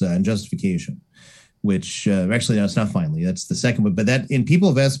there's justification, which actually, no, it's not finally, that's the second one. But and people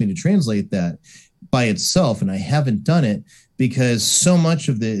have asked me to translate that by itself, and I haven't done it because so many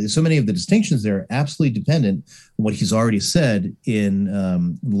of the distinctions there are absolutely dependent on what he's already said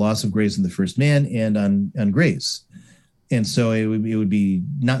in loss of grace in the first man and on grace. And so it would be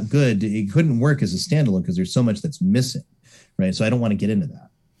not good. It couldn't work as a standalone because there's so much that's missing, right? So I don't want to get into that.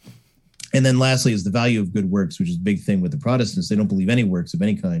 And then lastly is the value of good works, which is a big thing with the Protestants. They don't believe any works of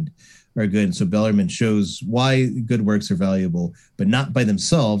any kind are good. And so Bellarmine shows why good works are valuable, but not by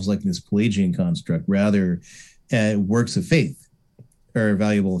themselves, like in this Pelagian construct. Rather, works of faith are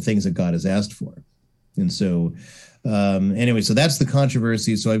valuable things that God has asked for. And so anyway, so that's the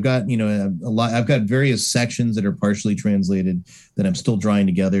controversy. So I've got, I've got various sections that are partially translated that I'm still drawing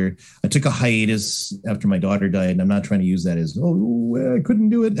together. I took a hiatus after my daughter died, and I'm not trying to use that as, I couldn't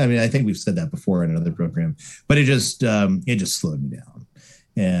do it. I mean, I think we've said that before in another program, but it just slowed me down.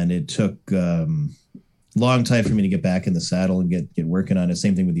 And it took long time for me to get back in the saddle and get working on it.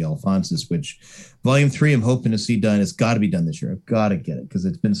 Same thing with the Alphonsus, which volume 3 I'm hoping to see done. It's got to be done this year. I've got to get it because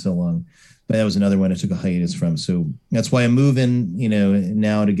it's been so long. But that was another one I took a hiatus from. So that's why I'm moving,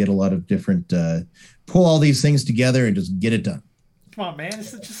 now to get a lot of different, pull all these things together and just get it done. Come on, man.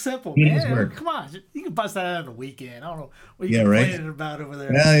 It's just simple, man. Come on. You can bust that out on the weekend. I don't know what you're complaining about over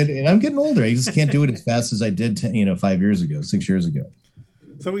there. And I'm getting older. I just can't do it as fast as I did, 6 years ago.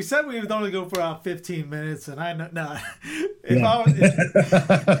 So we said we would only go for about 15 minutes, and I know, no.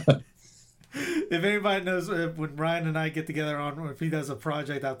 If anybody knows when Ryan and I get together if he does a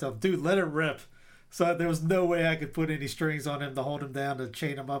project, I'll tell him, dude, let it rip. So there was no way I could put any strings on him to hold him down, to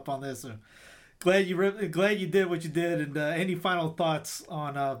chain him up on this. So glad you did what you did. And any final thoughts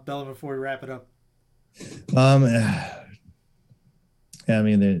on Bellarmine before we wrap it up? I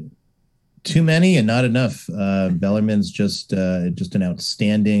mean, too many and not enough. Bellarmine's just an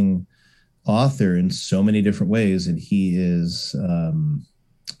outstanding author in so many different ways, and he is.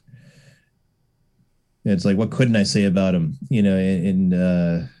 It's like, what couldn't I say about him?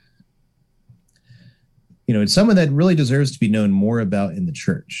 It's someone that really deserves to be known more about in the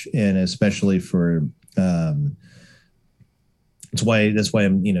church, and especially for. That's why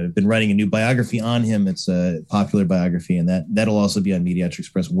I'm, been writing a new biography on him. It's a popular biography, and that'll also be on Mediatrix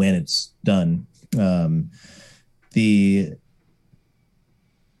Press when it's done. You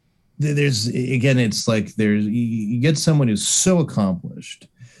get someone who's so accomplished,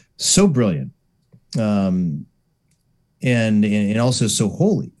 so brilliant, and also so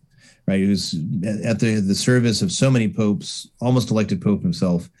holy, right? Who's at the service of so many popes, almost elected pope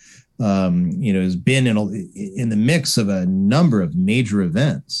himself. Has been in the mix of a number of major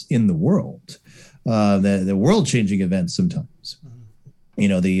events in the world, the world-changing events sometimes.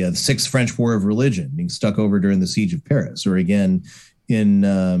 the Sixth French War of Religion being stuck over during the siege of Paris, or again in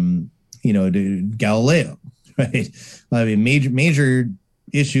Galileo, right? I mean, major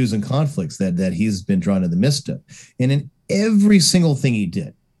issues and conflicts that he's been drawn in the midst of, and in every single thing he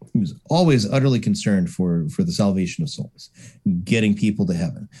did, he was always utterly concerned for the salvation of souls, getting people to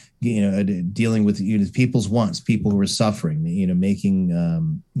heaven, dealing with people's wants, people who are suffering,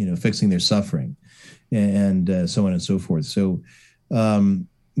 making fixing their suffering, and so on and so forth. So I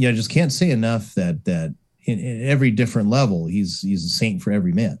just can't say enough that in every different level, he's a saint for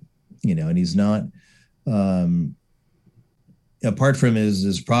every man, and he's not, apart from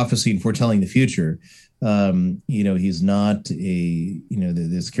his prophecy and foretelling the future, he's not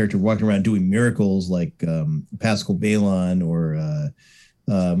this character walking around doing miracles like Pascal Baylon, or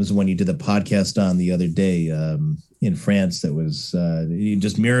was the one you did the podcast on the other day in France that was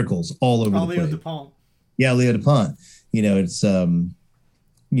just miracles all over the place. Leo Dupont. Yeah, Leo Dupont. It's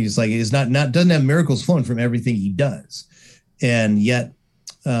he's like, he's not doesn't have miracles flowing from everything he does, and yet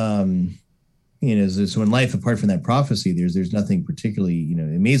so in life, apart from that prophecy, there's nothing particularly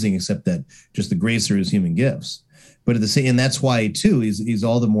amazing except that just the grace through his human gifts. But at the same, and that's why too he's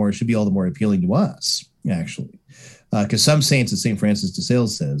all the more should be all the more appealing to us, actually, because some saints, as Saint Francis de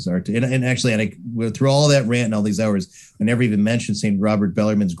Sales says, are through all that rant and all these hours, I never even mentioned Saint Robert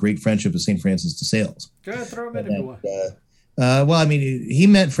Bellarmine's great friendship with Saint Francis de Sales. Go ahead, throw him in if you want. Well, I mean, he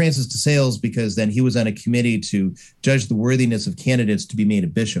met Francis de Sales because then he was on a committee to judge the worthiness of candidates to be made a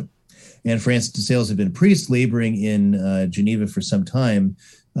bishop. And Francis de Sales had been a priest laboring in Geneva for some time,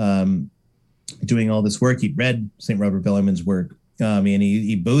 doing all this work. He'd read St. Robert Bellarmine's work, and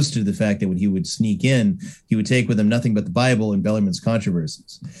he boasted the fact that when he would sneak in, he would take with him nothing but the Bible and Bellarmine's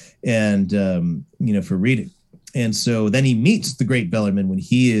controversies, and for reading. And so then he meets the great Bellarmine when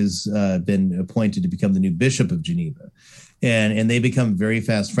he is been appointed to become the new bishop of Geneva. And they become very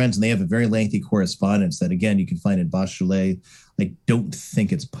fast friends, and they have a very lengthy correspondence that, again, you can find in Bachelet. I don't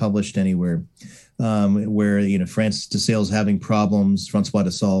think it's published anywhere, where, Francis de Sales having problems, Francois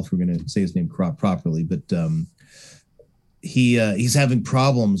de Sales, if we're going to say his name properly, but he's having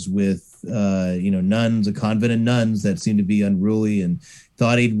problems with, nuns, a convent of nuns that seem to be unruly, and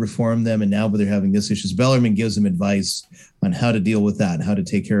thought he'd reform them. And now they're having this issue. Bellarmine gives him advice on how to deal with that, how to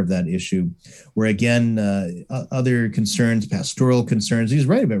take care of that issue, where again, other concerns, pastoral concerns, he's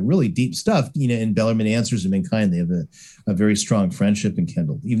writing about really deep stuff, and Bellarmine answers him in kind. They have a very strong friendship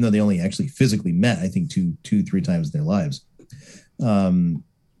enkindled, even though they only actually physically met, I think, three times in their lives.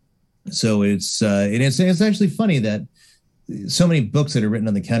 So it's actually funny that so many books that are written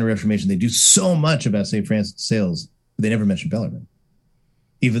on the Counter-Reformation, they do so much about St. Francis de Sales, but they never mention Bellarmine,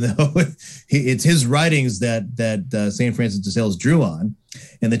 even though it's his writings that St. Francis de Sales drew on,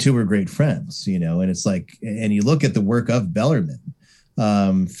 and the two were great friends, and it's like, and you look at the work of Bellarmine,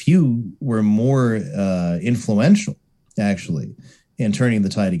 few were more influential, actually, in turning the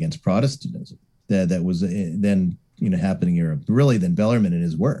tide against Protestantism that was then, happening in Europe, really, than Bellarmine and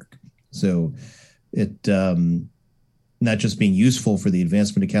his work. So it, not just being useful for the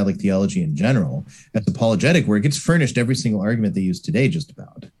advancement of Catholic theology in general, as apologetic work, it's furnished every single argument they use today, just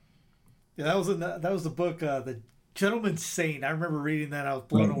about. Yeah, that was the book, The Gentleman's Saint. I remember reading that. I was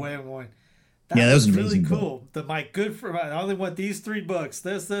blown away. I'm going, that was really cool. My good friend, I only want these three books,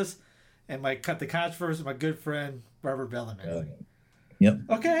 this, and the controversy of my good friend, Robert Bellarmine. Yep.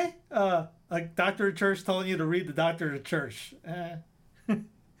 Okay. Like Doctor of Church telling you to read the Doctor of Church.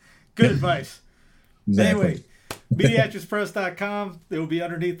 Good advice. Exactly. Anyway, MediatrixPress.com. It will be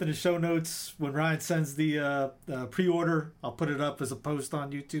underneath in the show notes when Ryan sends the pre-order. I'll put it up as a post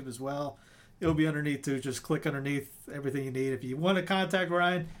on YouTube as well. It will be underneath too. Just click underneath everything you need. If you want to contact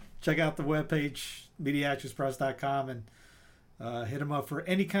Ryan, check out the webpage, MediatrixPress.com, and hit him up for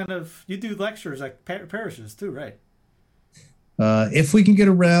any kind of... You do lectures at parishes too, right? If we can get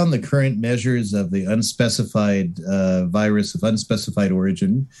around the current measures of the unspecified virus of unspecified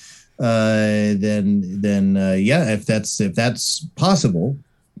origin, then if that's possible,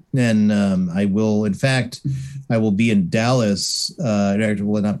 then I will. In fact, I will be in Dallas.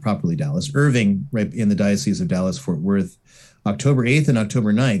 Well, not properly Dallas, Irving, right in the Diocese of Dallas, Fort Worth, October 8th and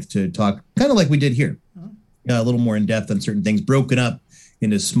October 9th, to talk kind of like we did here, a little more in depth on certain things, broken up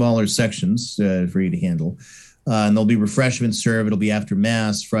into smaller sections for you to handle. And there'll be refreshments served. It'll be after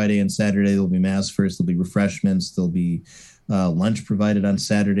Mass Friday and Saturday. There'll be Mass first. There'll be refreshments. There'll be lunch provided on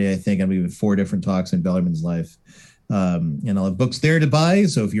Saturday. I think I'll be with 4 different talks in Bellarmine's life. And I'll have books there to buy.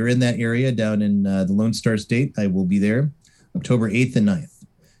 So if you're in that area down in the Lone Star State, I will be there October 8th and 9th.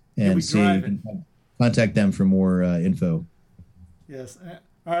 And see, you can contact them for more info. Yes.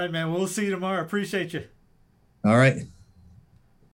 All right, man. We'll see you tomorrow. Appreciate you. All right.